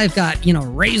because I've got,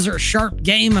 razor sharp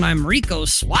game and I'm Rico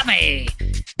Suave.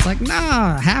 It's like,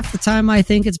 nah, half the time I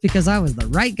think it's because I was the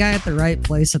right guy at the right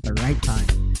place at the right time.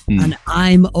 And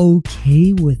I'm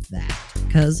okay with that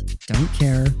because Don't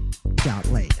Care Got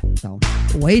Laid. So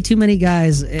way too many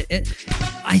guys.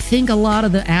 I think a lot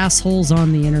of the assholes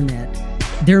on the internet,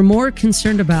 they're more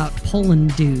concerned about pulling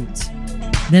dudes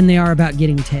than they are about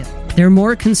getting tail. They're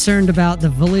more concerned about the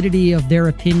validity of their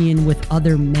opinion with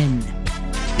other men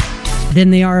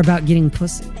than they are about getting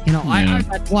pussy.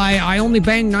 That's why I only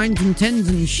bang 9s and 10s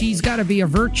and she's got to be a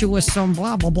virtuous, some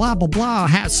blah, blah, blah, blah, blah.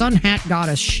 Sun hat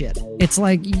goddess shit. It's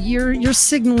like you're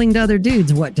signaling to other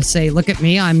dudes what to say. Look at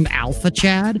me, I'm Alpha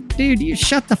Chad. Dude, you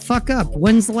shut the fuck up.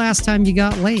 When's the last time you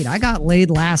got laid? I got laid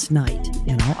last night.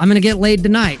 I'm going to get laid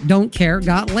tonight. Don't care,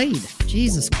 got laid.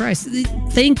 Jesus Christ.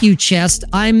 Thank you, Chest.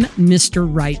 I'm Mr.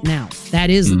 Right Now.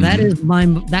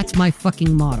 That's my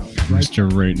fucking motto. Right?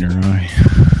 Mr. Right in her eye.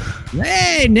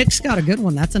 Hey, Nick's got a good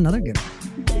one. That's another good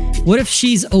one. What if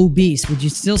she's obese? Would you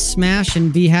still smash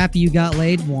and be happy you got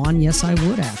laid? Juan, yes, I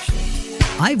would, actually.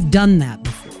 I've done that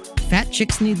before. Fat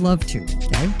chicks need love too,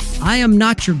 okay? I am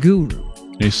not your guru.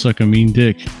 They suck a mean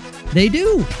dick. They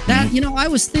do. That, I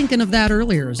was thinking of that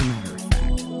earlier, as a matter of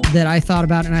fact, that I thought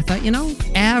about it, and I thought,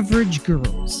 average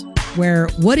girls,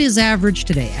 what is average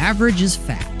today? Average is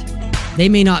fat. They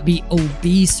may not be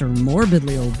obese or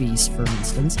morbidly obese, for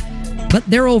instance, but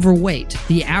they're overweight.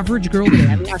 The average girl today,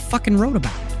 I fucking wrote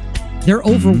about it. They're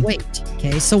overweight,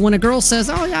 okay? So when a girl says,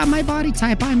 oh yeah, my body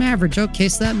type, I'm average. Okay,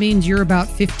 so that means you're about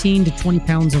 15 to 20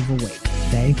 pounds overweight,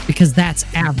 okay? Because that's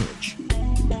average.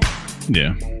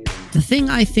 Yeah. The thing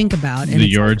I think about... The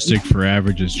yardstick for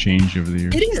average has changed over the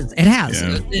years. It is. It has.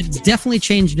 Yeah. It's definitely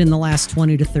changed in the last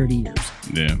 20 to 30 years.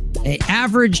 Yeah. An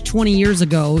average 20 years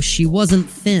ago, she wasn't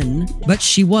thin, but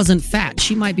she wasn't fat.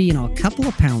 She might be, a couple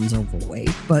of pounds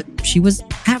overweight, but she was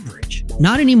average.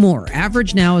 Not anymore.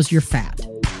 Average now is you're fat.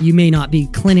 You may not be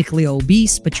clinically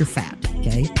obese, but you're fat,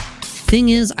 okay? Thing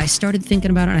is, I started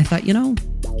thinking about it, and I thought,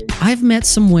 I've met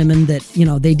some women that,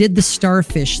 they did the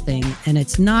starfish thing, and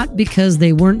it's not because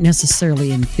they weren't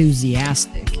necessarily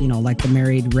enthusiastic, like the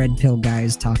married red pill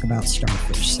guys talk about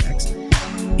starfish sex.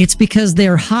 It's because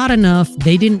they're hot enough,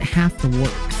 they didn't have to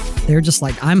work. They're just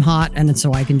like, I'm hot, and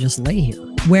so I can just lay here.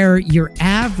 Where your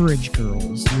average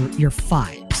girls, your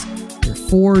 5s, your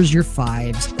 4s, your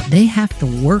 5s, they have to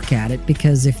work at it,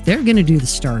 because if they're going to do the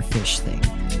starfish thing,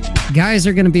 guys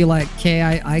are going to be like,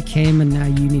 okay, I came and now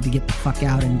you need to get the fuck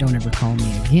out and don't ever call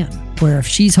me again. Where if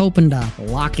she's hoping to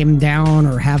lock him down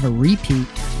or have a repeat,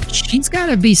 she's got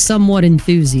to be somewhat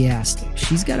enthusiastic.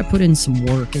 She's got to put in some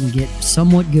work and get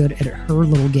somewhat good at her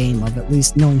little game of at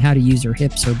least knowing how to use her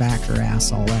hips, her back, her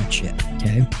ass, all that shit,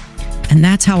 okay? And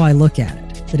that's how I look at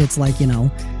it. That it's like,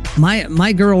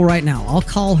 my girl right now, I'll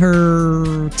call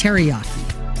her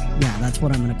Teriyaki. Yeah, that's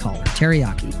what I'm going to call her,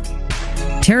 Teriyaki.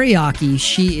 Teriyaki,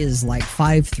 she is like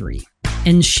 5'3",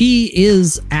 and she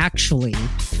is actually,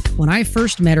 when I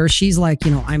first met her, she's like,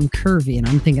 I'm curvy, and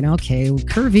I'm thinking, okay,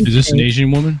 curvy. Is this an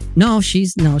Asian woman? No,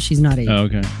 she's not Asian. Oh,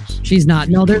 okay. She's not.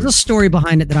 No, there's a story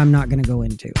behind it that I'm not going to go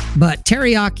into. But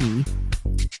Teriyaki,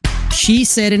 she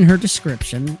said in her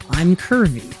description, I'm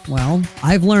curvy. Well,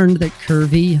 I've learned that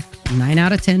curvy 9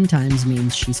 out of 10 times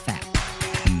means she's fat.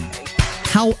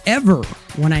 However,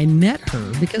 when I met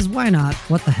her, because why not?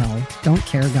 What the hell? Don't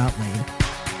care, got laid.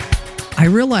 I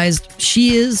realized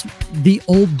she is the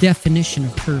old definition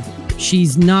of curvy.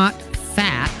 She's not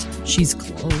fat. She's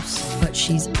close, but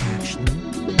she's actually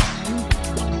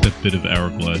that bit of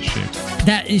hourglass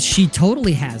shape. She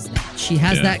totally has that. She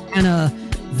has that kind of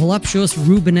voluptuous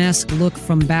Rubenesque look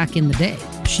from back in the day.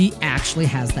 She actually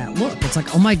has that look. It's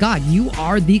like, oh my God, you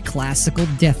are the classical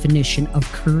definition of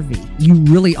curvy. You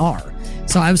really are.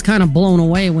 So I was kind of blown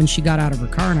away when she got out of her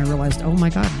car and I realized, oh my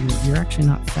God, you're actually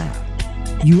not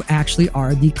fat. You actually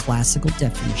are the classical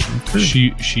definition of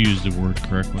curvy. She used the word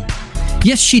correctly.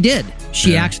 Yes, she did.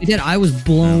 She actually did. I was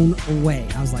blown away.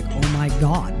 I was like, oh my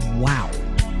God, wow.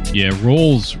 Yeah,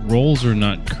 rolls are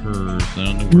not curves. I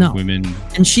don't know where women...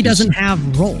 And she doesn't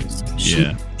have rolls.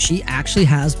 She actually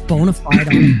has bona fide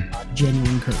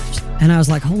genuine curves. And I was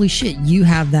like, holy shit, you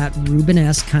have that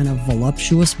Rubenesque kind of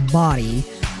voluptuous body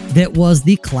that was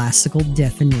the classical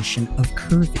definition of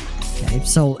curvy. Okay,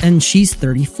 so, and she's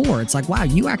 34. It's like, wow,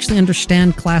 you actually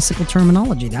understand classical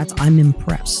terminology. I'm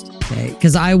impressed. Okay,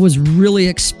 because I was really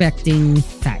expecting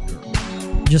fat girl.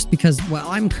 Just because, well,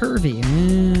 I'm curvy.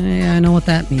 I know what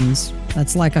that means.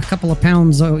 That's like a couple of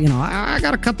pounds. Oh, I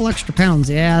got a couple extra pounds.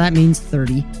 Yeah, that means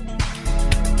 30.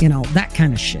 That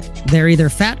kind of shit. They're either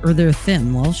fat or they're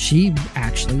thin. Well, she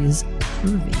actually is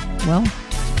curvy. Well,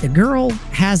 the girl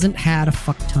hasn't had a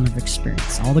fuck ton of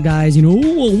experience. All the guys,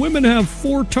 well, women have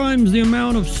 4 times the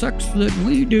amount of sex that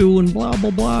we do and blah, blah,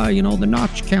 blah, the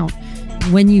notch count.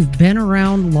 When you've been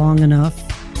around long enough,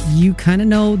 you kind of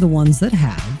know the ones that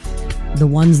have, the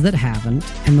ones that haven't,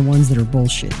 and the ones that are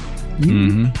bullshit.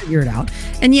 You figure it out.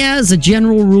 And yeah, as a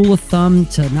general rule of thumb,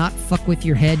 to not fuck with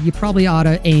your head, you probably ought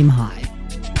to aim high.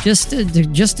 Just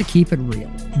to keep it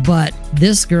real. But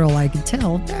this girl, I could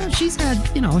tell, she's had,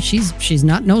 she's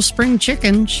not no spring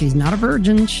chicken. She's not a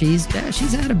virgin. She's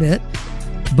had a bit,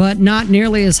 but not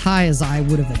nearly as high as I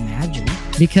would have imagined.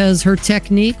 Because her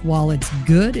technique, while it's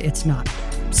good, it's not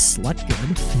slut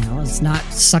good. It's not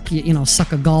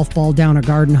suck a golf ball down a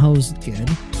garden hose good.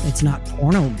 It's not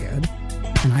porno good.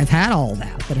 And I've had all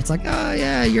that, but it's like, oh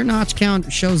yeah, your notch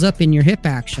count shows up in your hip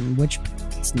action, which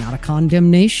it's not a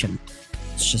condemnation.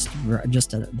 It's just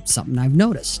something I've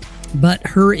noticed. But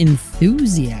her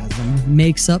enthusiasm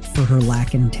makes up for her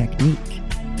lack in technique.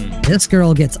 This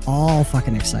girl gets all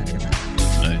fucking excited about it.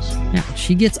 Nice. Yeah,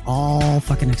 she gets all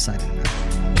fucking excited about it.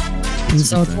 And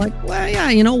so it's like, well,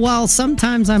 yeah, while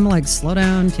sometimes I'm like, slow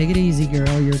down, take it easy,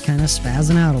 girl. You're kind of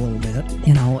spazzing out a little bit.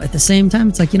 At the same time,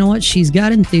 it's like, you know what? She's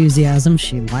got enthusiasm.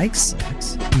 She likes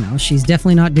sex. She's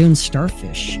definitely not doing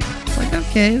starfish shit. It's like,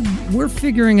 okay, we're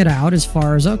figuring it out as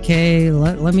far as, okay,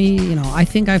 let me, I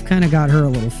think I've kind of got her a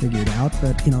little figured out,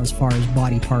 but, as far as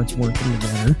body parts working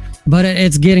together. But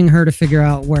it's getting her to figure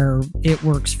out where it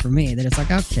works for me. That it's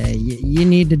like, okay, you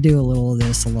need to do a little of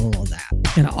this, a little of that.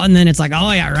 And then it's like,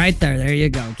 oh yeah, right there you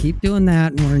go. Keep doing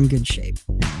that and we're in good shape.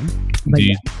 But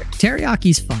yeah,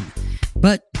 Teriyaki's fun.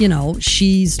 But,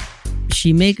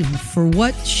 she makes, for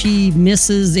what she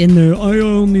misses in the I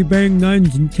only bang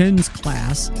 9s and 10s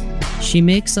class, she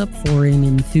makes up for in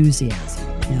enthusiasm.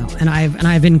 And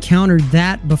I've encountered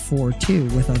that before too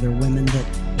with other women that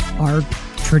are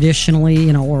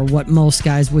traditionally, or what most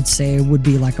guys would say would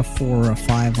be like a 4 or a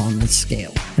 5 on the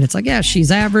scale. And it's like, yeah,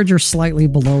 she's average or slightly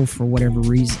below for whatever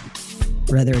reason.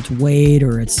 Whether it's weight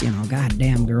or it's, God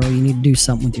damn, girl, you need to do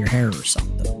something with your hair or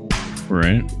something.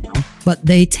 Right. But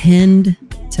they tend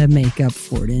to make up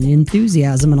for it in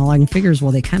enthusiasm, and all I can figure is,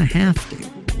 well, they kind of have to.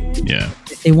 Yeah.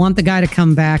 If they want the guy to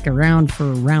come back around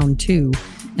for round 2,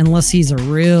 unless he's a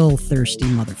real thirsty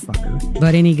motherfucker.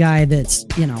 But any guy that's,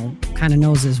 kind of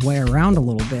knows his way around a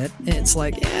little bit, it's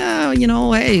like, yeah,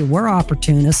 hey, we're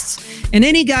opportunists. And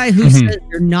any guy who says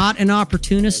you're not an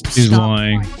opportunist, he's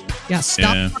lying. Yeah,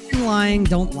 stop fucking lying.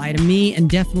 Don't lie to me, and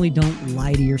definitely don't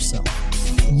lie to yourself.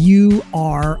 You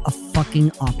are a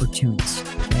fucking opportunist,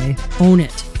 okay? Own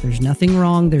it. There's nothing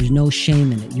wrong. There's no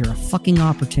shame in it. You're a fucking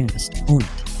opportunist. Own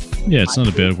it. Yeah, it's not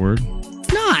a bad word.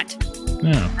 It's not.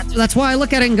 No. That's why I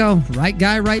look at it and go, right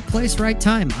guy, right place, right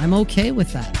time. I'm okay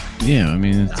with that. Yeah, I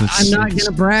mean, I'm not going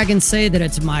to brag and say that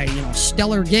it's my,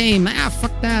 stellar game.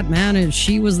 Fuck that, man. And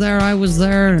she was there, I was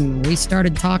there, and we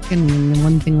started talking, and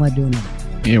one thing led to another.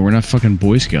 Yeah, we're not fucking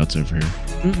Boy Scouts over here.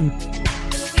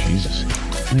 Jesus.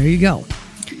 There you go.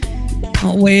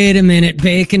 Oh, wait a minute.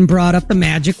 Bacon brought up the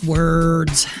magic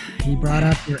words. He brought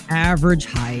up your average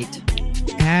height.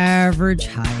 Average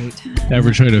height.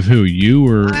 Average height of who? You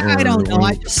or I don't know.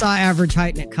 I just saw average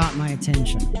height and it caught my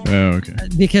attention. Oh, okay.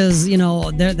 Because,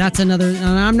 that's another, and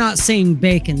I'm not saying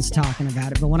Bacon's talking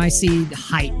about it, but when I see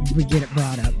height, we get it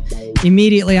brought up.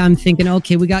 Immediately I'm thinking,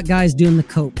 okay, we got guys doing the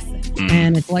cope thing.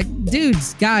 And it's like,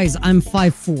 dudes, guys, I'm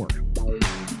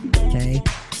 5'4". Okay.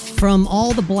 From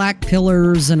all the black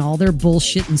pillars and all their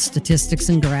bullshit and statistics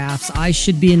and graphs, I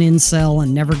should be an incel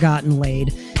and never gotten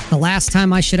laid. The last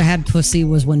time I should have had pussy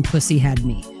was when pussy had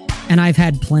me. And I've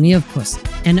had plenty of pussy.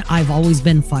 And I've always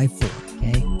been 5'4",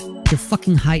 okay? Your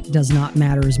fucking height does not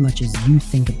matter as much as you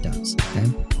think it does,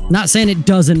 okay? Not saying it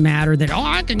doesn't matter that,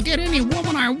 I can get any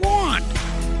woman I want.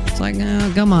 It's like,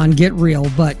 come on, get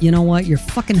real. But you know what? Your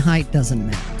fucking height doesn't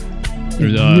matter.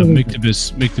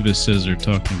 Mictibus says they're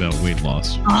talking about weight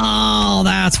loss. Oh,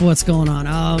 that's what's going on.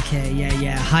 Okay,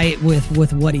 yeah. Height with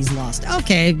what he's lost.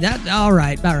 Okay, all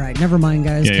right. Never mind,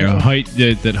 guys. Yeah, height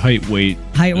that height weight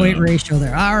ratio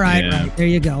there. All right, right. There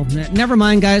you go. Never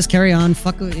mind, guys. Carry on.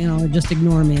 Fuck, just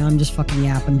ignore me. I'm just fucking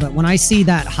yapping. But when I see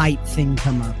that height thing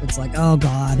come up, it's like, oh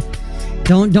god,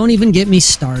 don't even get me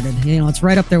started. It's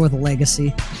right up there with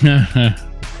Legacy.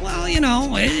 Well,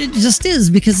 it just is,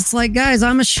 because it's like, guys,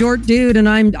 I'm a short dude and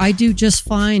I do just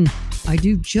fine.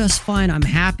 I'm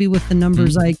happy with the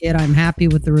numbers I get. I'm happy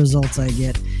with the results I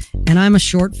get. And I'm a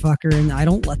short fucker, and I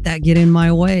don't let that get in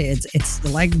my way. It's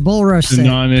like Bullrush said. It's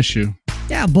a non-issue.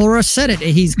 Yeah, Bullrush said it.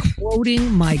 He's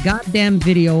quoting my goddamn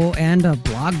video and a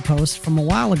blog post from a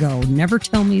while ago. Never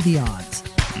tell me the odds.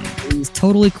 He's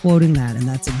totally quoting that, and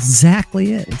that's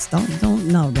exactly it. It's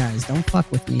no, guys, don't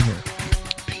fuck with me here.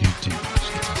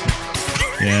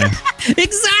 Yeah.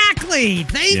 Exactly.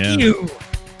 Thank you.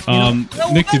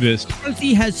 Mictibus. Because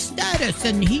he has status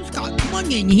and he's got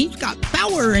money and he's got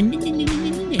power and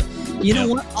you know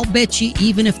what? I'll bet you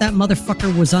even if that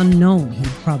motherfucker was unknown, he'd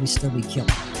probably still be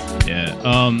killed. Yeah.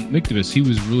 Mictibus, he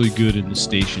was really good in The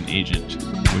Station Agent,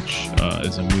 which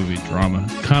is a movie drama.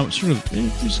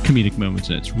 There's comedic moments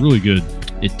in it. It's really good.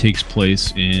 It takes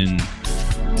place in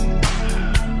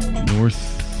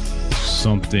North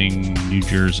something New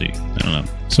Jersey. I don't know,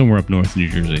 somewhere up north New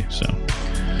Jersey. So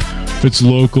it's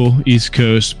local, East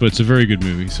Coast, but it's a very good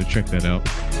movie. So check that out.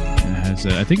 And it has,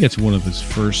 I think that's one of his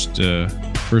first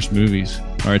movies.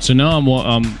 All right, so now I'm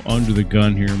under the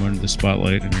gun here. I'm under the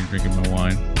spotlight, and I'm drinking my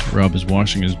wine. Rob is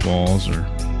washing his balls or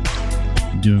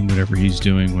doing whatever he's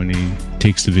doing when he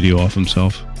takes the video off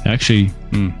himself. Actually,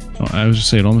 I was just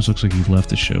saying, it almost looks like he left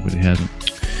the show, but he hasn't.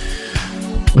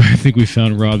 I think we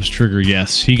found Rob's trigger.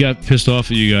 Yes, he got pissed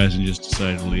off at you guys and just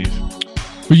decided to leave.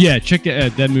 But yeah, check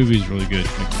that movie is really good.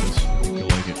 You'll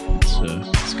like it.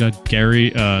 It's got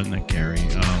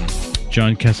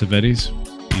John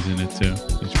Cassavetes. He's in it too.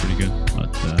 He's pretty good. But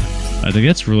I think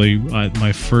that's really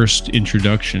my first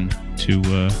introduction to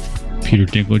Peter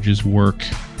Dinklage's work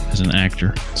as an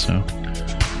actor. So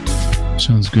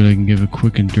sounds good. I can give a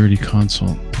quick and dirty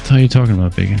consult. What the hell are you talking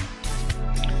about, Bacon?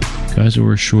 Guys who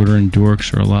are shorter and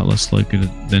dorks are a lot less likely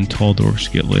than tall dorks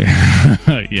to get laid.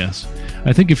 Yes.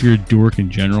 I think if you're a dork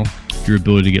in general, your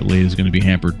ability to get laid is going to be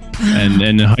hampered.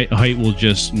 And height will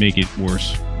just make it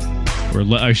worse. Or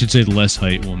I should say less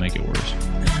height will make it worse.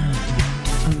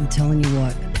 I'm telling you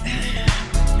what.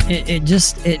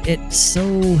 It's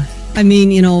so... I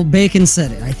mean, Bacon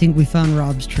said it. I think we found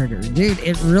Rob's trigger. Dude,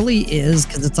 it really is,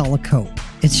 because it's all a cope.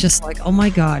 It's just like, oh my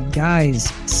God, guys,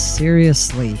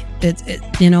 seriously.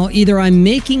 Either I'm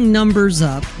making numbers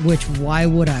up, which why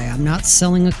would I? I'm not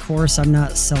selling a course. I'm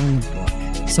not selling a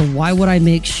book. So why would I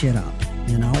make shit up?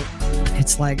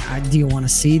 It's like, do you want to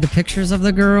see the pictures of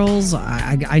the girls?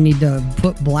 I need to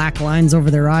put black lines over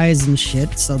their eyes and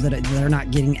shit so that they're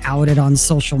not getting outed on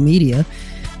social media.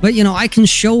 But, I can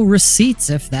show receipts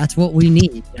if that's what we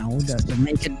need, to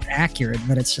make it accurate.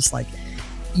 But it's just like,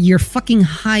 your fucking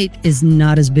height is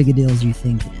not as big a deal as you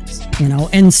think it is,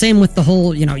 And same with the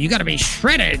whole, you got to be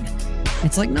shredded.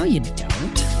 It's like, no, you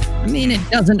don't. I mean, it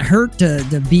doesn't hurt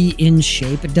to be in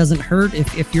shape. It doesn't hurt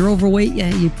if you're overweight.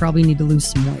 Yeah, you probably need to lose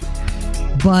some weight.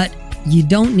 But you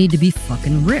don't need to be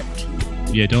fucking ripped.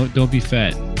 Yeah, don't be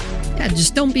fat. Yeah,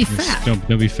 just don't be fat.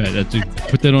 Don't be fat.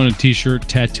 Put that on a t-shirt,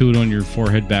 tattoo it on your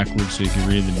forehead backwards so you can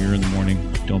read in the mirror in the morning.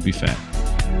 Don't be fat.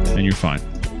 And you're fine.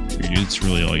 It's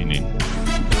really all you need.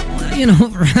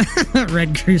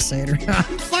 Red Crusader.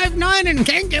 I'm 5'9" and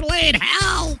can't get laid.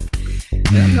 Help!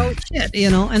 No shit,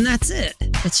 and that's it.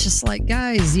 It's just like,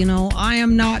 guys, I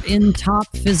am not in top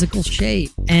physical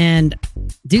shape. And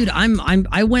dude,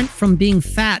 I went from being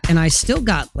fat and I still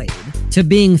got laid to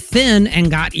being thin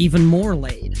and got even more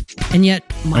laid. And yet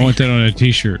I want that on a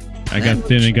t-shirt. I got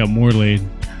thin and got more laid.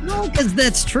 No, because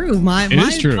that's true. It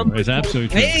is true. It's absolutely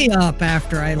true. Way up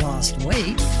after I lost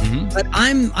weight, but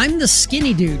I'm the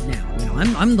skinny dude now.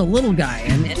 I'm the little guy,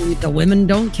 and the women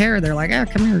don't care. They're like,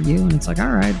 come here, you, and it's like, all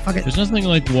right, fuck it. There's nothing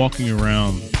like walking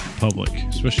around public,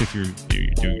 especially if you're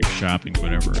doing your shopping,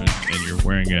 whatever, and you're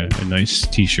wearing a nice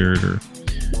t-shirt or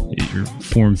you're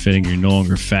form-fitting. You're no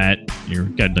longer fat.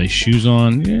 You've got nice shoes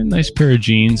on, nice pair of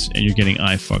jeans, and you're getting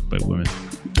eye fucked by women.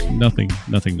 Nothing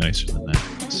nicer than that.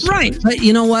 Right. But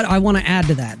you know what? I want to add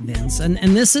to that, Vince. And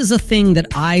this is a thing that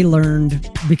I learned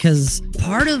because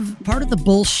part of the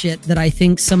bullshit that I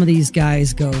think some of these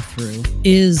guys go through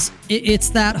is it's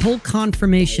that whole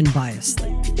confirmation bias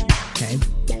thing. Okay.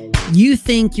 You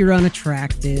think you're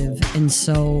unattractive, and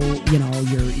so, you know,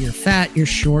 you're fat, you're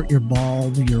short, you're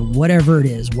bald, you're whatever it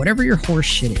is, whatever your horse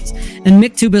shit is. And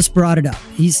Mick Tubus brought it up.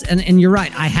 And you're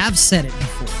right, I have said it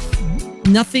before.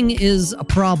 Nothing is a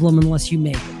problem unless you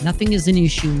make it. Nothing is an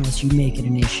issue unless you make it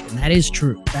an issue. And that is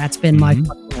true. That's been my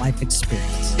fucking life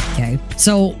experience. Okay.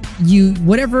 So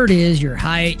whatever it is, your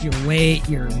height, your weight,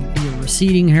 your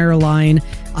receding hairline,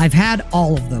 I've had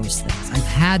all of those things. I've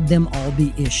had them all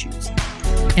be issues.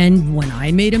 And when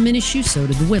I made them an issue, so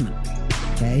did the women.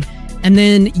 Okay. And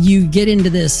then you get into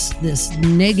this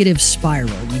negative spiral.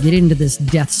 You get into this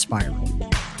death spiral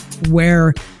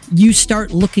where you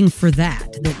start looking for that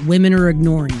women are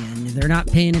ignoring you and they're not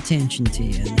paying attention to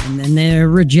you and then they're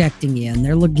rejecting you and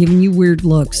they're giving you weird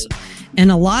looks.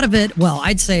 And a lot of it, well,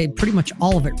 I'd say pretty much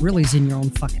all of it really is in your own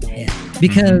fucking head.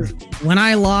 Because when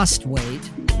I lost weight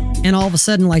and all of a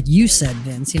sudden, like you said,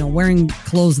 Vince, you know, wearing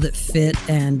clothes that fit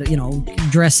and, you know,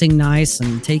 dressing nice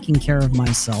and taking care of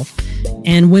myself,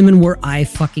 and women were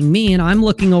fucking me, and I'm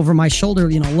looking over my shoulder,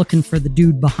 you know, looking for the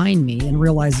dude behind me and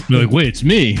realize, you're like, wait, it's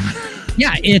me.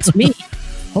 Yeah, it's me.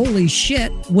 Holy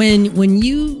shit. When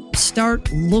you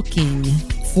start looking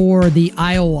for the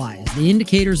IOIs, the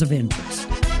indicators of interest,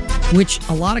 which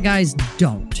a lot of guys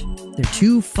don't. They're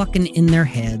too fucking in their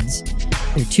heads.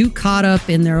 They're too caught up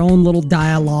in their own little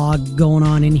dialogue going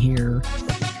on in here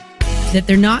that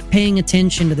they're not paying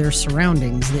attention to their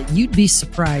surroundings, that you'd be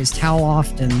surprised how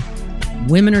often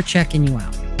women are checking you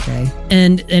out, okay?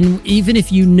 And even if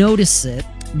you notice it,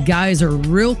 guys are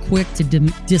real quick to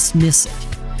dismiss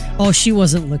it. Oh, she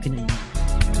wasn't looking at me.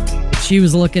 She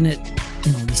was looking at,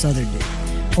 you know, this other dude.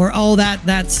 Or,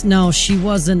 oh, she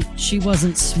wasn't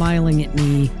smiling at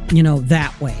me, you know,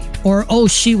 that way. Or, oh,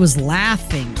 she was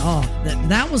laughing. Oh,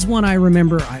 that was one I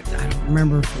remember. I don't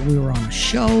remember if we were on a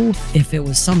show, if it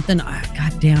was something,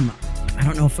 goddamn, I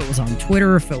don't know if it was on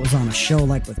Twitter, if it was on a show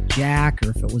like with Jack, or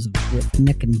if it was with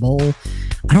Nick and Bull.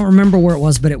 I don't remember where it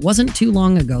was, but it wasn't too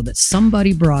long ago that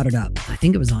somebody brought it up. I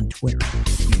think it was on Twitter.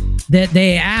 That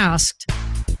they asked,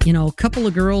 you know, a couple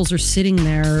of girls are sitting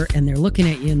there and they're looking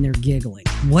at you and they're giggling.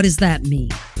 What does that mean?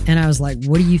 And I was like,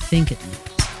 what do you think it means?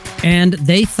 And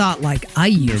they thought like I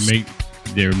used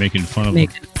they're making fun of them.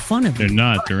 They're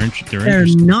not. They're interested. They're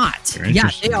not. Yeah,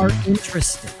 they are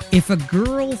interested. If a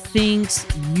girl thinks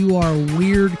you are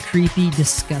weird, creepy,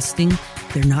 disgusting,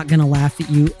 they're not going to laugh at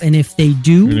you. And if they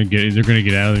do, they're going to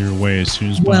get out of your way as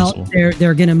soon as possible. Well,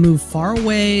 they're going to move far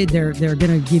away. They're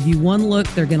going to give you one look.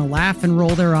 They're going to laugh and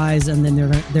roll their eyes, and then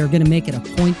they're going to make it a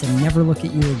point to never look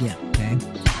at you again. Okay.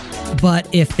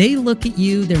 But if they look at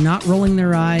you, they're not rolling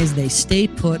their eyes. They stay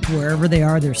put wherever they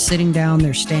are. They're sitting down.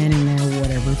 They're standing there,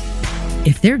 whatever.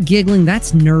 If they're giggling,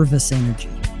 that's nervous energy.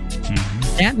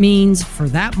 Mm-hmm. That means for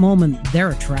that moment, they're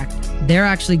attracted. They're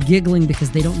actually giggling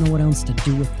because they don't know what else to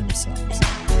do with themselves.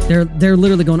 They're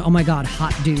literally going, oh my God,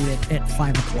 hot dude at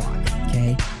 5 o'clock.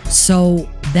 Okay. So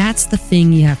that's the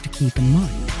thing you have to keep in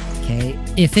mind. Okay.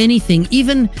 If anything,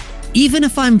 even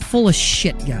if I'm full of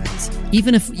shit, guys,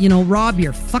 even if, you know, Rob,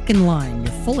 you're fucking lying,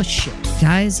 you're full of shit,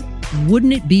 guys,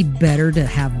 wouldn't it be better to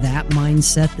have that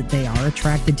mindset that they are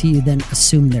attracted to you than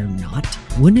assume they're not?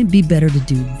 Wouldn't it be better to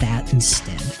do that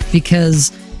instead?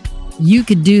 Because you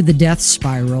could do the death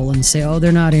spiral and say, oh,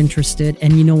 they're not interested.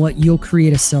 And you know what? You'll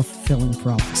create a self-fulfilling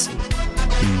prophecy.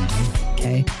 Mm-hmm.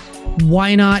 Okay.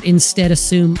 Why not instead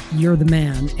assume you're the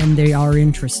man and they are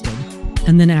interested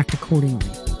and then act accordingly?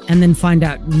 And then find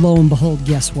out, lo and behold,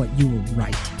 guess what? You were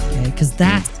right. Okay. Because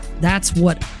that's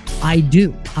what I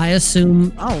do. I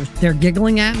assume, oh, they're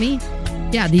giggling at me.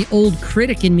 Yeah. The old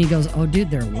critic in me goes, oh,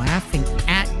 dude, they're laughing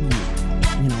at you.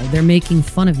 You know, they're making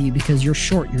fun of you because you're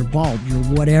short, you're bald, you're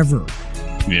whatever.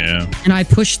 Yeah. And I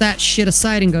push that shit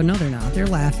aside and go, no, they're not. They're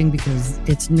laughing because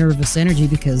it's nervous energy,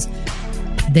 because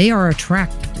they are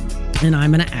attracted to me, and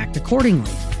I'm going to act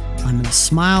accordingly. I'm going to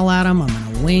smile at them. I'm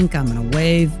going to wink. I'm going to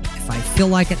wave. If I feel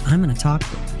like it, I'm going to talk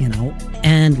to them, you know,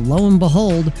 and lo and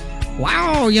behold,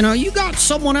 wow, you know, you got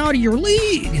someone out of your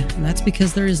league. And that's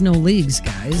because there is no leagues,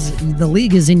 guys. The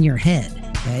league is in your head.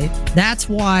 Okay. That's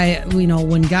why, you know,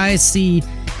 when guys see,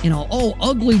 you know, oh,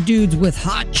 ugly dudes with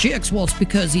hot chicks, well, it's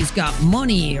because he's got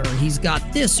money or he's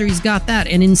got this or he's got that.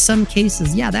 And in some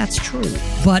cases, yeah, that's true,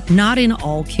 but not in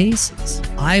all cases.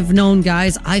 I've known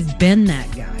guys, I've been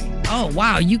that guy. Oh,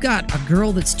 wow, you got a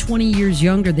girl that's 20 years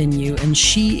younger than you, and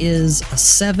she is a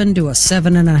 7 to a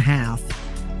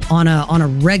 7.5 on a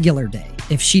regular day.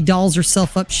 If she dolls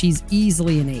herself up, she's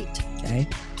easily an 8, okay?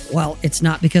 Well, it's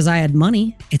not because I had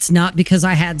money. It's not because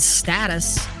I had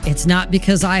status. It's not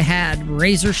because I had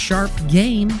razor sharp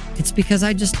game. It's because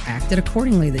I just acted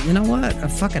accordingly that, you know what?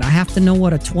 Fuck it. I have to know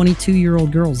what a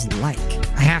 22-year-old girl's like.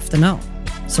 I have to know.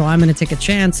 So I'm going to take a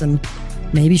chance, and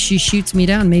maybe she shoots me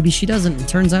down, maybe she doesn't. It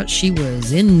turns out she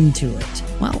was into it.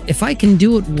 Well, if I can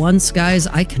do it once, guys,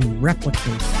 I can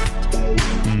replicate that.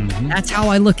 Mm-hmm. That's how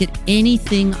I look at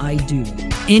anything I do.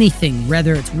 Anything,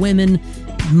 whether it's women,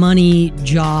 money,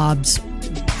 jobs,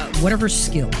 whatever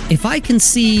skill. If I can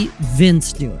see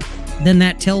Vince do it, then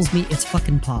that tells me it's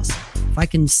fucking possible. If I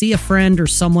can see a friend or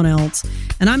someone else,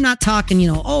 and I'm not talking,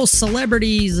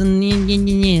 celebrities and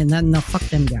no, fuck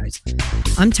them guys.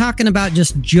 I'm talking about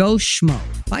just Joe Schmo.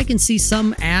 If I can see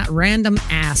some random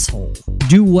asshole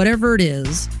do whatever it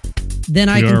is, then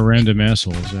we are random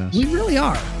assholes, yes. We really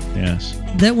are. Yes.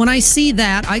 That when I see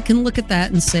that, I can look at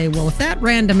that and say, well, if that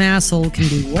random asshole can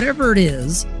do whatever it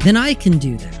is, then I can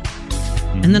do that.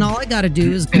 And then all I got to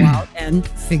do is go out and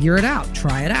figure it out,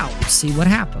 try it out, see what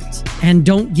happens. And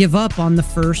don't give up on the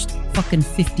first fucking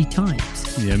 50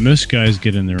 times. Yeah, most guys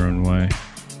get in their own way.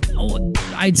 Oh,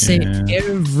 I'd say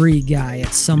every guy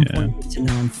at some point gets in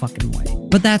their own fucking way.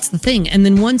 But that's the thing. And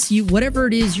then once whatever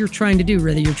it is you're trying to do,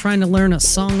 whether you're trying to learn a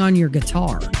song on your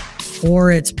guitar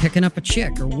or it's picking up a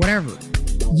chick or whatever,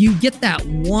 you get that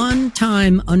one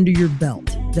time under your belt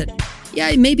that,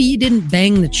 yeah, maybe you didn't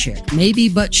bang the chick,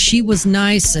 but she was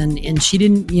nice and she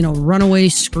didn't, run away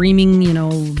screaming,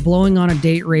 blowing on a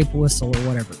date rape whistle or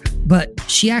whatever. But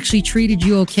she actually treated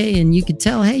you okay, and you could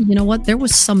tell, hey, you know what? There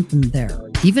was something there,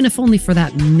 even if only for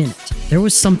that minute. There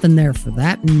was something there for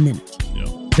that minute. Yep.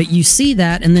 But you see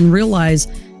that and then realize,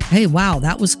 hey, wow,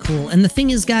 that was cool. And the thing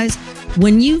is, guys,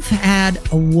 when you've had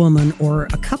a woman or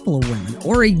a couple of women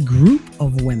or a group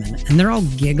of women and they're all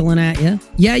giggling at you,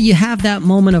 yeah, you have that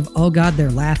moment of, oh God,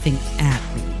 they're laughing at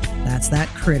me. That's that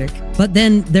critic. But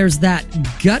then there's that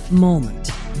gut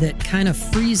moment that kind of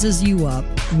freezes you up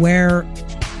where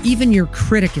even your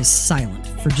critic is silent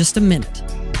for just a minute.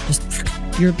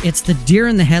 It's the deer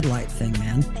in the headlight thing,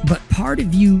 man. But part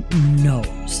of you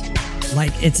knows.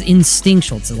 Like, it's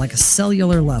instinctual. It's like a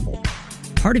cellular level.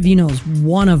 Part of you knows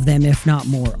one of them, if not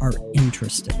more, are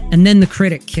interested. And then the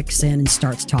critic kicks in and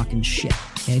starts talking shit.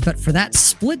 Okay, but for that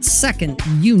split second,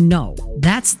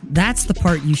 that's the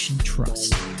part you should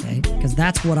trust. Okay, because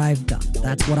that's what I've done.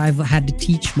 That's what I've had to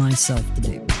teach myself to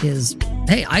do. Is,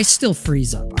 hey, I still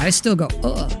freeze up. I still go,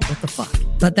 what the fuck?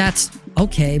 But that's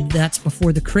okay. That's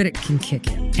before the critic can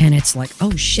kick in, and it's like,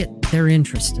 oh shit, they're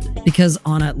interested. Because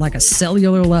on a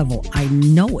cellular level, I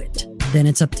know it. Then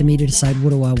it's up to me to decide, what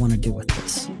do I want to do with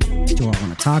this? Do I want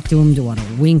to talk to him? Do I want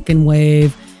to wink and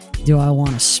wave? Do I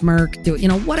want to smirk?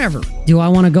 Whatever. Do I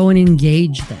want to go and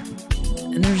engage them?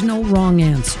 And there's no wrong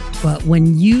answer. But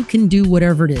when you can do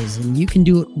whatever it is and you can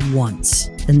do it once,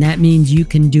 then that means you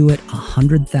can do it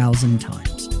 100,000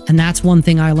 times. And that's one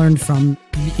thing I learned from,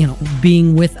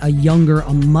 being with a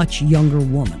much younger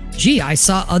woman. Gee, I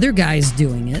saw other guys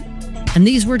doing it, and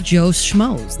these were Joe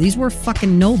Schmoes. These were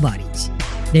fucking nobodies.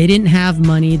 They didn't have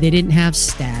money. They didn't have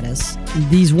status.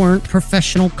 These weren't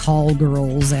professional call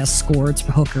girls, escorts,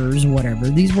 hookers, whatever.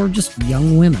 These were just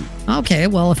young women. Okay,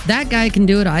 well, if that guy can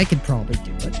do it, I could probably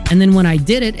do it. And then when I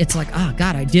did it, it's like,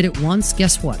 God, I did it once.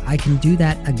 Guess what? I can do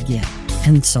that again.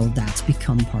 And so that's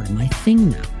become part of my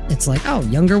thing now. It's like,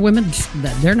 younger women,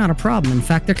 they're not a problem. In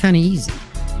fact, they're kind of easy.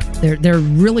 They're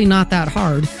really not that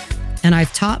hard. And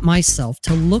I've taught myself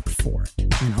to look for it,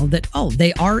 that,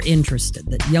 they are interested,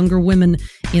 that younger women,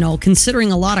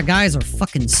 considering a lot of guys are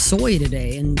fucking soy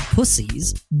today and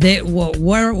pussies,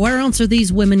 where else are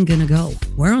these women going to go?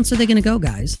 Where else are they going to go,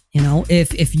 guys?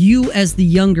 If you as the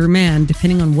younger man,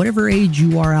 depending on whatever age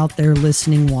you are out there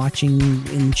listening, watching,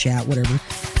 in chat, whatever,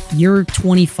 you're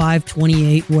 25,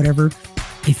 28, whatever,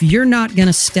 if you're not going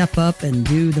to step up and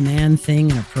do the man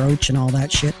thing and approach and all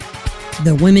that shit,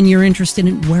 the women you're interested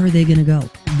in, where are they going to go?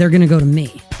 They're going to go to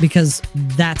me, because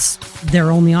that's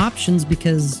their only options.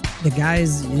 Because the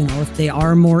guys, if they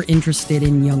are more interested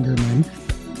in younger men,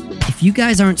 if you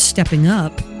guys aren't stepping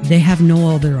up, they have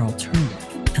no other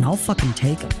alternative. And I'll fucking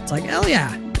take them. It's like, hell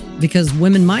yeah. Because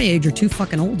women my age are too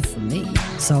fucking old for me.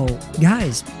 So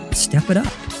guys, step it up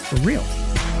for real.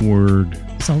 Word.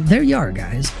 So there you are,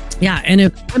 guys. Yeah. And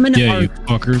if women are, you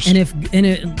fuckers. and if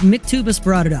Mick Tubus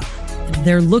brought it up,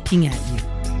 they're looking at you,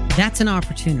 that's an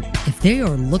opportunity. If they are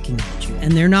looking at you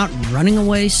and they're not running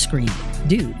away screaming,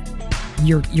 dude,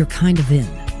 you're kind of in.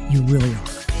 You really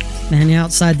are. Man,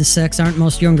 outside the sex, aren't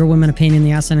most younger women a pain in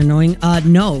the ass and annoying?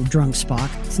 No, Drunk Spock.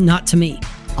 It's not to me.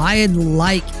 I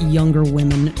like younger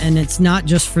women, and it's not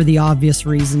just for the obvious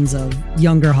reasons of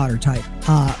younger, hotter type.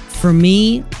 For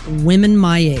me, women in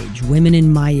my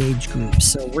age group,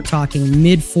 so we're talking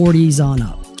mid-40s on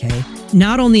up, okay?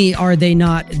 Not only are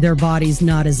their bodies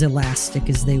not as elastic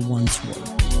as they once were,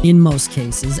 in most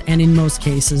cases, and in most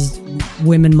cases,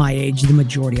 women my age, the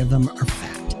majority of them are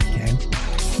fat.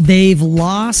 they've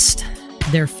lost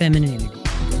their femininity.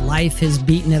 Life has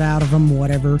beaten it out of them,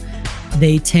 whatever.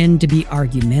 They tend to be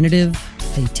argumentative.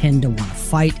 They tend to want to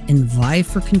fight and vie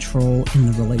for control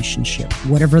in the relationship,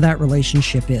 whatever that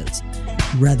relationship is.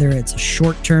 Whether it's a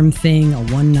short-term thing, a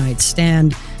one-night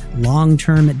stand,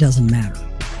 long-term, it doesn't matter.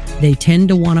 They tend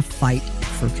to want to fight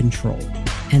for control.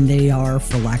 And they are,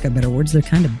 for lack of better words, they're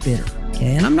kind of bitter.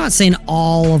 Okay, and I'm not saying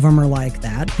all of them are like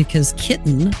that, because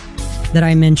Kitten, that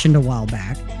I mentioned a while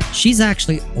back, she's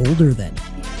actually older than me.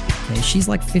 Okay, she's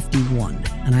like 51,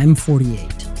 and I'm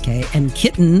 48. Okay, and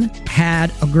Kitten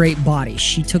had a great body.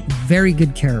 She took very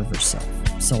good care of herself.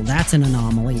 So that's an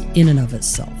anomaly in and of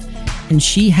itself. And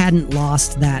she hadn't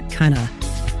lost that kind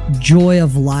of joy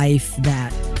of life,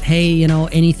 that, hey, you know,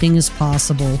 anything is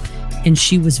possible. And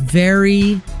she was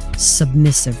very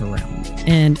submissive around me.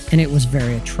 And it was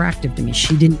very attractive to me.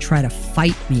 She didn't try to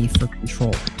fight me for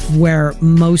control. Where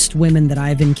most women that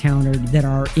I've encountered that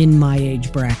are in my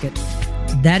age bracket,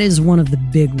 that is one of the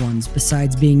big ones,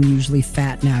 besides being usually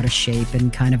fat and out of shape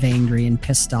and kind of angry and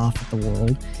pissed off at the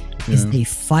world, is they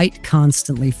fight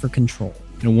constantly for control.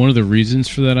 And one of the reasons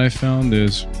for that I found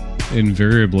is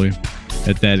invariably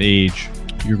at that age,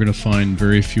 you're going to find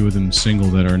very few of them single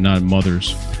that are not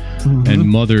mothers. Mm-hmm. And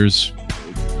mothers,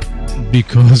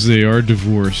 because they are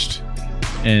divorced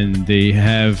and they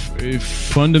have,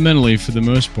 fundamentally, for the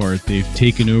most part, they've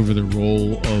taken over the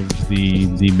role of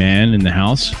the man in the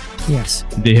house. Yes.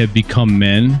 They have become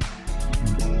men.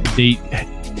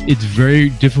 It's very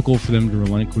difficult for them to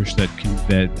relinquish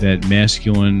that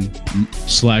masculine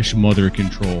 / mother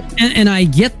control. And I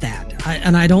get that.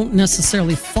 I don't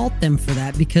necessarily fault them for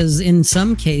that, because in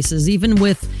some cases, even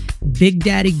with Big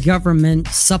Daddy government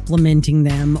supplementing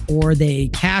them, or they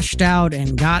cashed out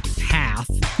and got half,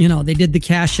 you know, they did the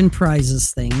cash and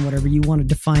prizes thing, whatever you want to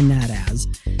define that as,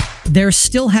 they're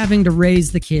still having to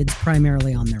raise the kids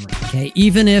primarily on their own, okay?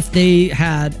 Even if they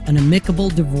had an amicable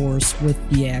divorce with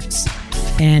the ex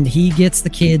and he gets the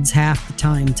kids half the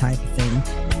time type of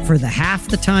thing, for the half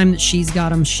the time that she's got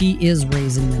them, she is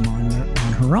raising them on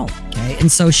her own, okay?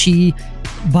 And so she,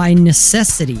 by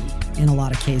necessity, in a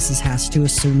lot of cases, has to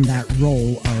assume that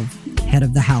role of head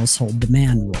of the household, the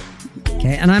man role,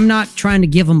 okay? And I'm not trying to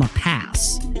give them a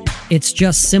pass. It's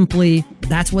just simply,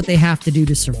 that's what they have to do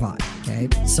to survive, okay?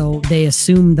 So they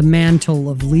assume the mantle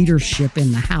of leadership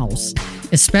in the house,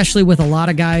 especially with a lot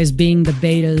of guys being the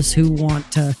betas who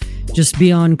want to just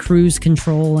be on cruise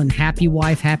control and happy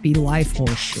wife, happy life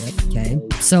horse shit, okay?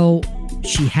 So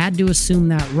she had to assume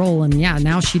that role, and yeah,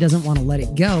 now she doesn't want to let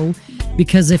it go,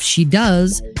 because if she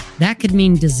does, that could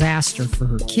mean disaster for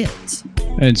her kids.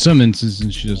 In some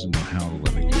instances, she doesn't know how to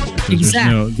let it go.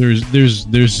 Exactly.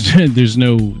 There's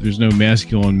no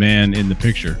masculine man in the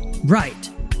picture. Right.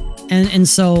 And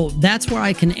so that's where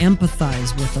I can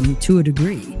empathize with them to a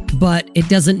degree, but it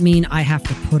doesn't mean I have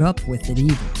to put up with it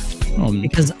either.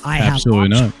 Because I have absolutely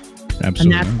not. Absolutely.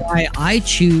 And that's why I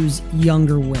choose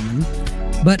younger women,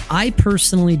 but I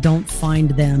personally don't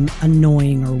find them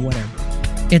annoying or whatever.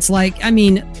 It's like, I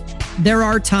mean, there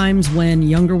are times when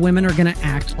younger women are going to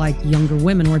act like younger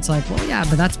women, where it's like, well, yeah,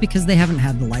 but that's because they haven't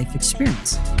had the life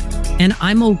experience. And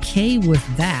I'm okay with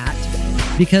that,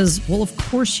 because, well, of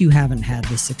course you haven't had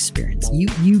this experience.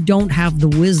 You don't have the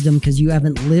wisdom because you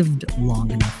haven't lived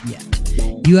long enough yet.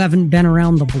 You haven't been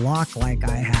around the block like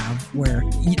I have, where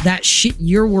that shit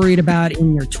you're worried about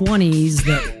in your 20s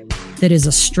that is a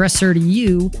stressor to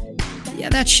you, yeah,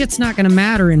 that shit's not going to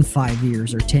matter in 5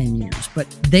 years or 10 years, but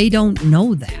they don't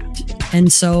know that.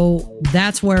 And so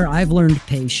that's where I've learned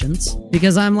patience,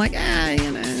 because I'm like,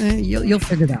 you'll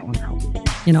figure that one out,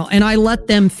 you know, and I let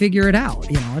them figure it out.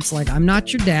 You know, it's like, I'm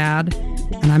not your dad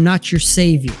and I'm not your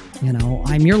savior. You know,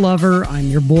 I'm your lover, I'm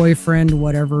your boyfriend,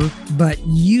 whatever, but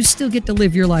you still get to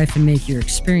live your life and make your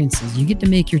experiences. You get to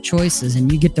make your choices,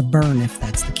 and you get to burn if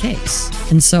that's the case.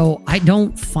 And so I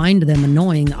don't find them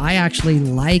annoying. I actually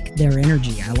like their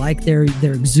energy. I like their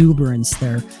exuberance,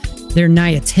 their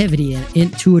naivety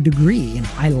to a degree. And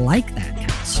I like that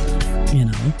kind of stuff, you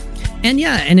know? And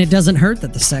yeah, and it doesn't hurt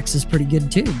that the sex is pretty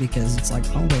good too, because it's like,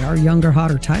 oh, they are younger,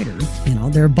 hotter, tighter. You know,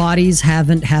 their bodies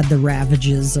haven't had the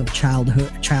ravages of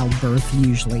childbirth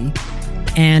usually,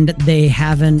 and they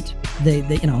haven't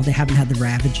had the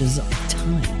ravages of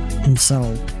time. And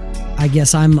so I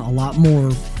guess I'm a lot more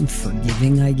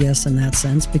forgiving, I guess, in that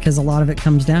sense, because a lot of it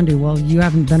comes down to, well, you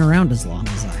haven't been around as long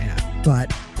as I have.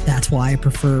 But that's why I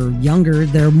prefer younger.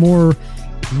 They're more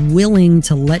willing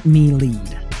to let me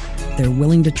lead. They're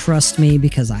willing to trust me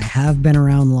because I have been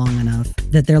around long enough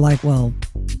that they're like, well,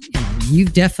 you know,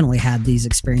 you've definitely had these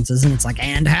experiences, and it's like,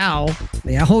 and how?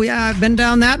 Yeah, oh yeah, I've been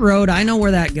down that road. I know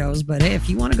where that goes. But hey, if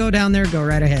you want to go down there, go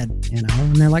right ahead. You know,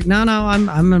 and they're like, no, I'm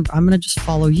gonna just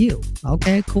follow you.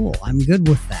 Okay, cool. I'm good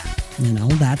with that. You know,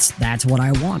 that's what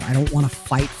I want. I don't want to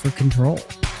fight for control,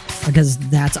 because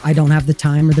I don't have the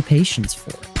time or the patience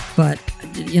for it. But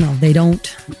you know,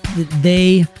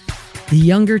 the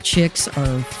younger chicks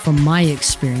are, from my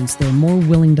experience, they're more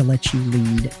willing to let you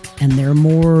lead, and they're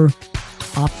more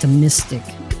optimistic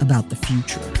about the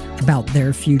future, about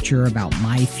their future, about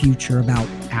my future, about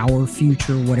our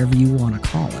future, whatever you want to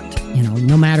call it. You know,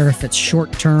 no matter if it's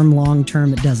short term, long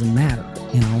term, it doesn't matter.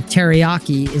 You know,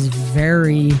 Teriyaki is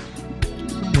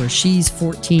where she's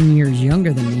 14 years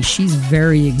younger than me, she's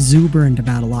very exuberant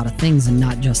about a lot of things and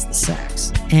not just the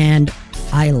sex. And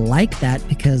I like that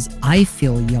because I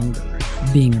feel younger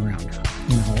being around her,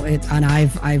 you know, and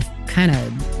I've kind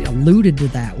of alluded to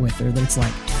that with her, that it's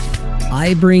like,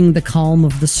 I bring the calm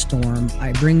of the storm.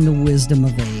 I bring the wisdom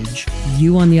of age.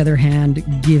 You, on the other hand,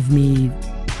 give me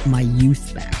my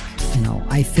youth back. You know,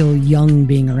 I feel young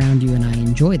being around you, and I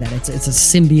enjoy that. It's a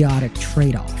symbiotic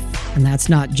trade-off. And that's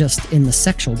not just in the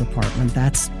sexual department.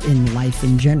 That's in life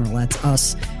in general. That's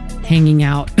us hanging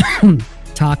out,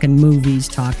 talking movies,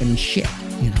 talking shit.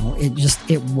 You know,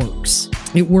 it works.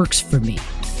 It works for me.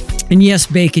 And yes,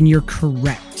 Bacon, you're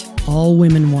correct. All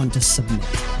women want to submit.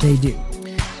 They do.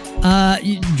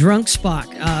 Drunk Spock.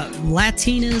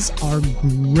 Latinas are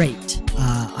great.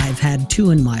 I've had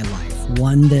two in my life.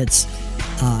 One that's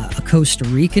a Costa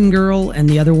Rican girl, and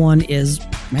the other one is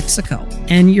Mexico.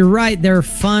 And you're right, they're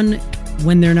fun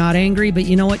when they're not angry, but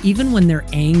you know what? Even when they're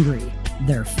angry,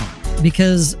 they're fun,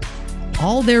 because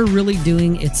all they're really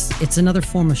doing, it's another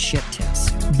form of shit test.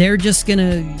 They're just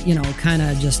gonna, you know, kind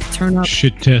of just turn up.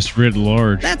 Shit test writ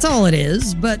large. That's all it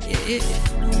is. But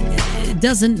it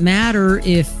doesn't matter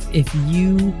if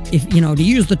you know, to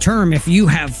use the term, if you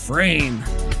have frame,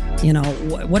 you know,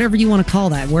 whatever you want to call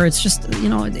that, where it's just, you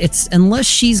know, it's, unless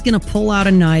she's going to pull out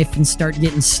a knife and start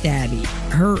getting stabby.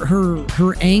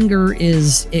 Her anger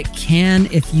is, it can,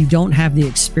 if you don't have the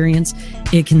experience,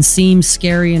 it can seem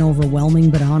scary and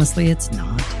overwhelming, but honestly, it's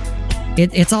not.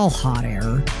 It's all hot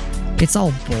air. It's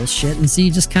all bullshit. And so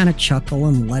you just kind of chuckle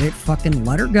and let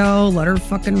her go, let her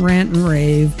fucking rant and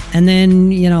rave. And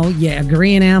then, you know, you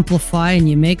agree and amplify, and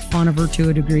you make fun of her to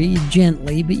a degree,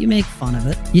 gently, but you make fun of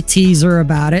it. You tease her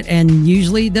about it, and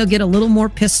usually they'll get a little more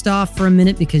pissed off for a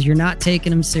minute because you're not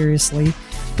taking them seriously.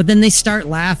 But then they start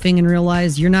laughing and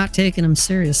realize you're not taking them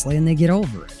seriously, and they get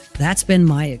over it. That's been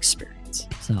my experience.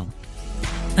 So,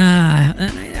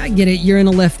 I get it. You're in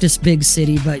a leftist big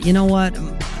city, but you know what?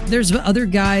 There's other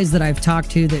guys that I've talked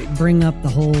to that bring up the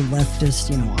whole leftist,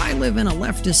 you know, I live in a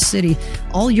leftist city.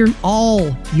 All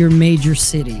your major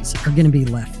cities are going to be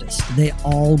leftist. They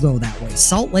all go that way.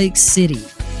 Salt Lake City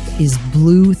is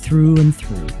blue through and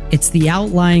through. It's the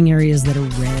outlying areas that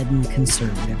are red and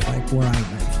conservative, like where I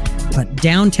live. But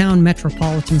downtown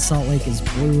metropolitan Salt Lake is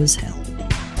blue as hell.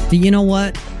 But you know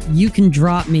what? You can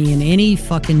drop me in any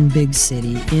fucking big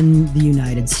city in the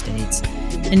United States,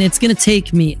 and it's going to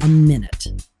take me a minute.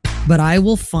 But I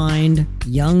will find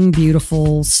young,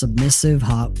 beautiful, submissive,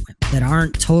 hot women that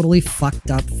aren't totally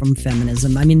fucked up from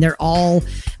feminism. I mean, they're all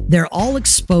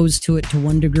exposed to it to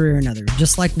one degree or another.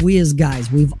 Just like we as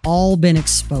guys, we've all been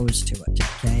exposed to it,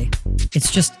 okay?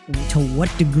 It's just to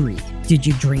what degree? Did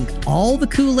you drink all the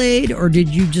Kool-Aid, or did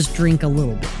you just drink a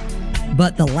little bit?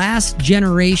 But the last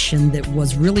generation that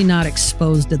was really not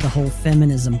exposed to the whole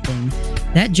feminism thing,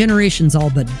 that generation's all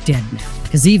but dead now.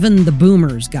 Because even the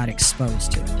boomers got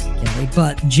exposed to it, okay?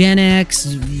 But Gen X,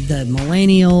 the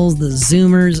millennials, the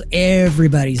Zoomers,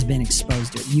 everybody's been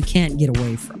exposed to it. You can't get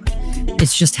away from it.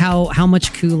 It's just how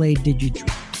much Kool-Aid did you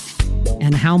drink?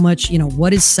 And how much, you know,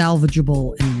 what is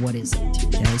salvageable and what isn't,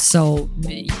 okay? So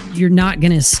you're not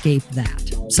going to escape that.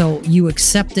 So you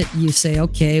accept it, you say,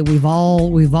 okay, we've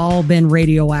all been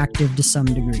radioactive to some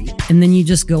degree. And then you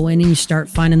just go in and you start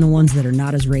finding the ones that are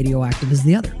not as radioactive as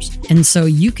the others. And so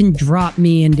you can drop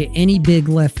me into any big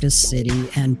leftist city,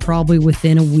 and probably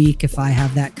within a week, if I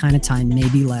have that kind of time,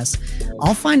 maybe less,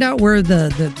 I'll find out where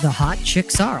the hot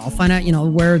chicks are. I'll find out, you know,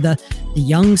 where the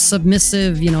young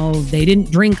submissive, you know, they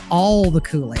didn't drink all the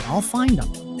Kool-Aid. I'll find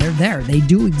them. They're there. They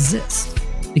do exist.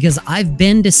 Because I've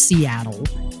been to Seattle.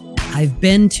 I've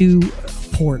been to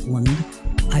Portland.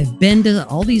 I've been to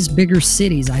all these bigger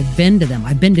cities. I've been to them.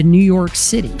 I've been to New York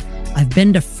City. I've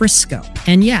been to Frisco.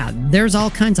 And yeah, there's all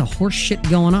kinds of horse shit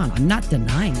going on. I'm not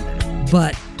denying that.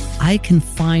 But I can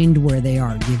find where they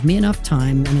are. Give me enough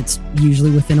time, and it's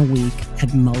usually within a week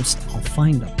at most. I'll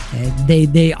find them. Okay,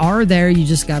 they are there. You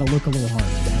just got to look a little harder.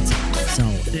 That's it.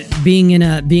 So being in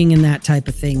that type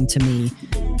of thing, to me,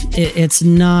 it's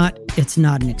not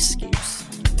an excuse.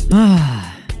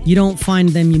 You don't find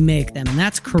them, you make them, and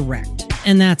that's correct.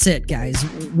 And that's it, guys.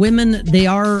 Women, they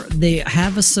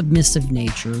have a submissive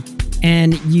nature,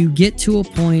 and you get to a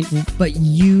point, but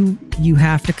you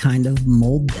have to kind of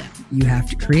mold them. You have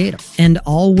to create them. And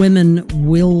all women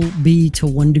will be, to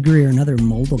one degree or another,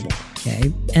 moldable,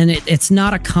 okay? And it's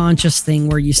not a conscious thing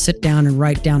where you sit down and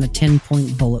write down a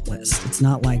 10-point bullet list. It's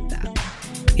not like that.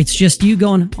 It's just you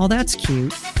going, oh, that's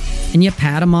cute. And you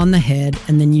pat them on the head,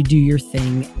 and then you do your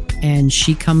thing. And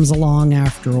she comes along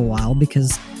after a while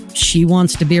because she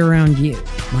wants to be around you.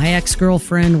 My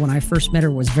ex-girlfriend, when I first met her,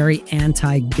 was very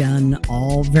anti-gun,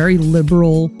 all very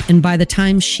liberal. And by the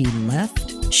time she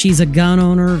left, she's a gun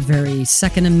owner, very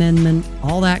Second Amendment,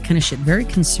 all that kind of shit, very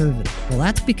conservative. Well,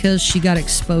 that's because she got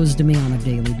exposed to me on a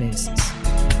daily basis.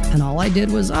 And all I did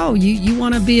was, oh, you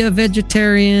want to be a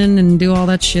vegetarian and do all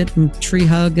that shit and tree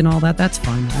hug and all that? That's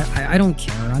fine. I don't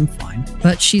care. I'm fine.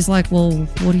 But she's like, well,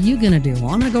 what are you going to do? Well,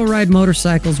 I'm going to go ride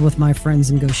motorcycles with my friends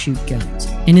and go shoot guns.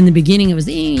 And in the beginning, it was,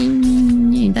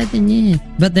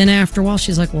 but then after a while,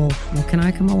 she's like, well, can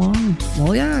I come along?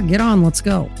 Well, yeah, get on. Let's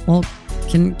go. Well,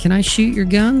 can I shoot your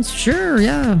guns? Sure,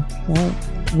 yeah. Well,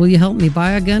 will you help me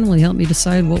buy a gun? Will you help me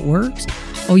decide what works?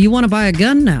 Oh, you want to buy a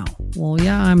gun now? Well,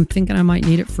 yeah, I'm thinking I might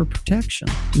need it for protection.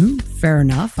 Fair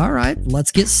enough. All right,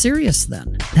 let's get serious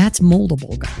then. That's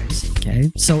moldable, guys, okay?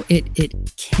 So it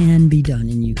can be done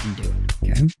and you can do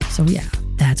it, okay? So yeah,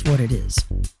 that's what it is.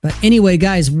 But anyway,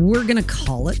 guys, we're going to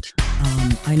call it.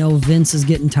 I know Vince is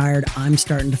getting tired. I'm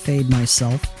starting to fade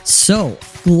myself. So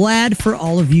glad for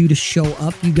all of you to show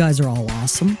up. You guys are all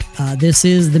awesome. This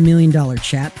is the $1 Million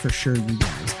Chat for sure, you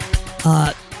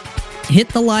guys. Hit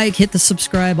the like, hit the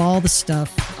subscribe, all the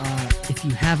stuff. If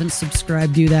you haven't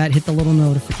subscribed, do that. Hit the little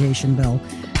notification bell.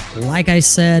 Like I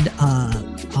said,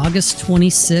 August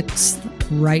 26th,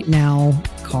 right now,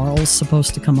 Carl's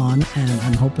supposed to come on, and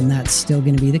I'm hoping that's still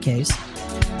going to be the case.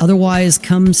 Otherwise,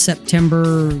 come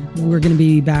September, we're going to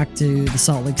be back to the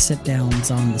Salt Lake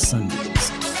sit-downs on the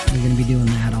Sundays. We're going to be doing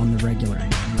that on the regular.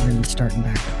 We're going to be starting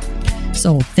back up.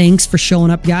 So thanks for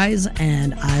showing up, guys,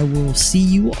 and I will see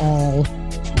you all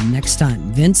next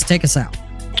time. Vince, take us out.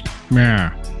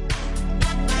 Yeah.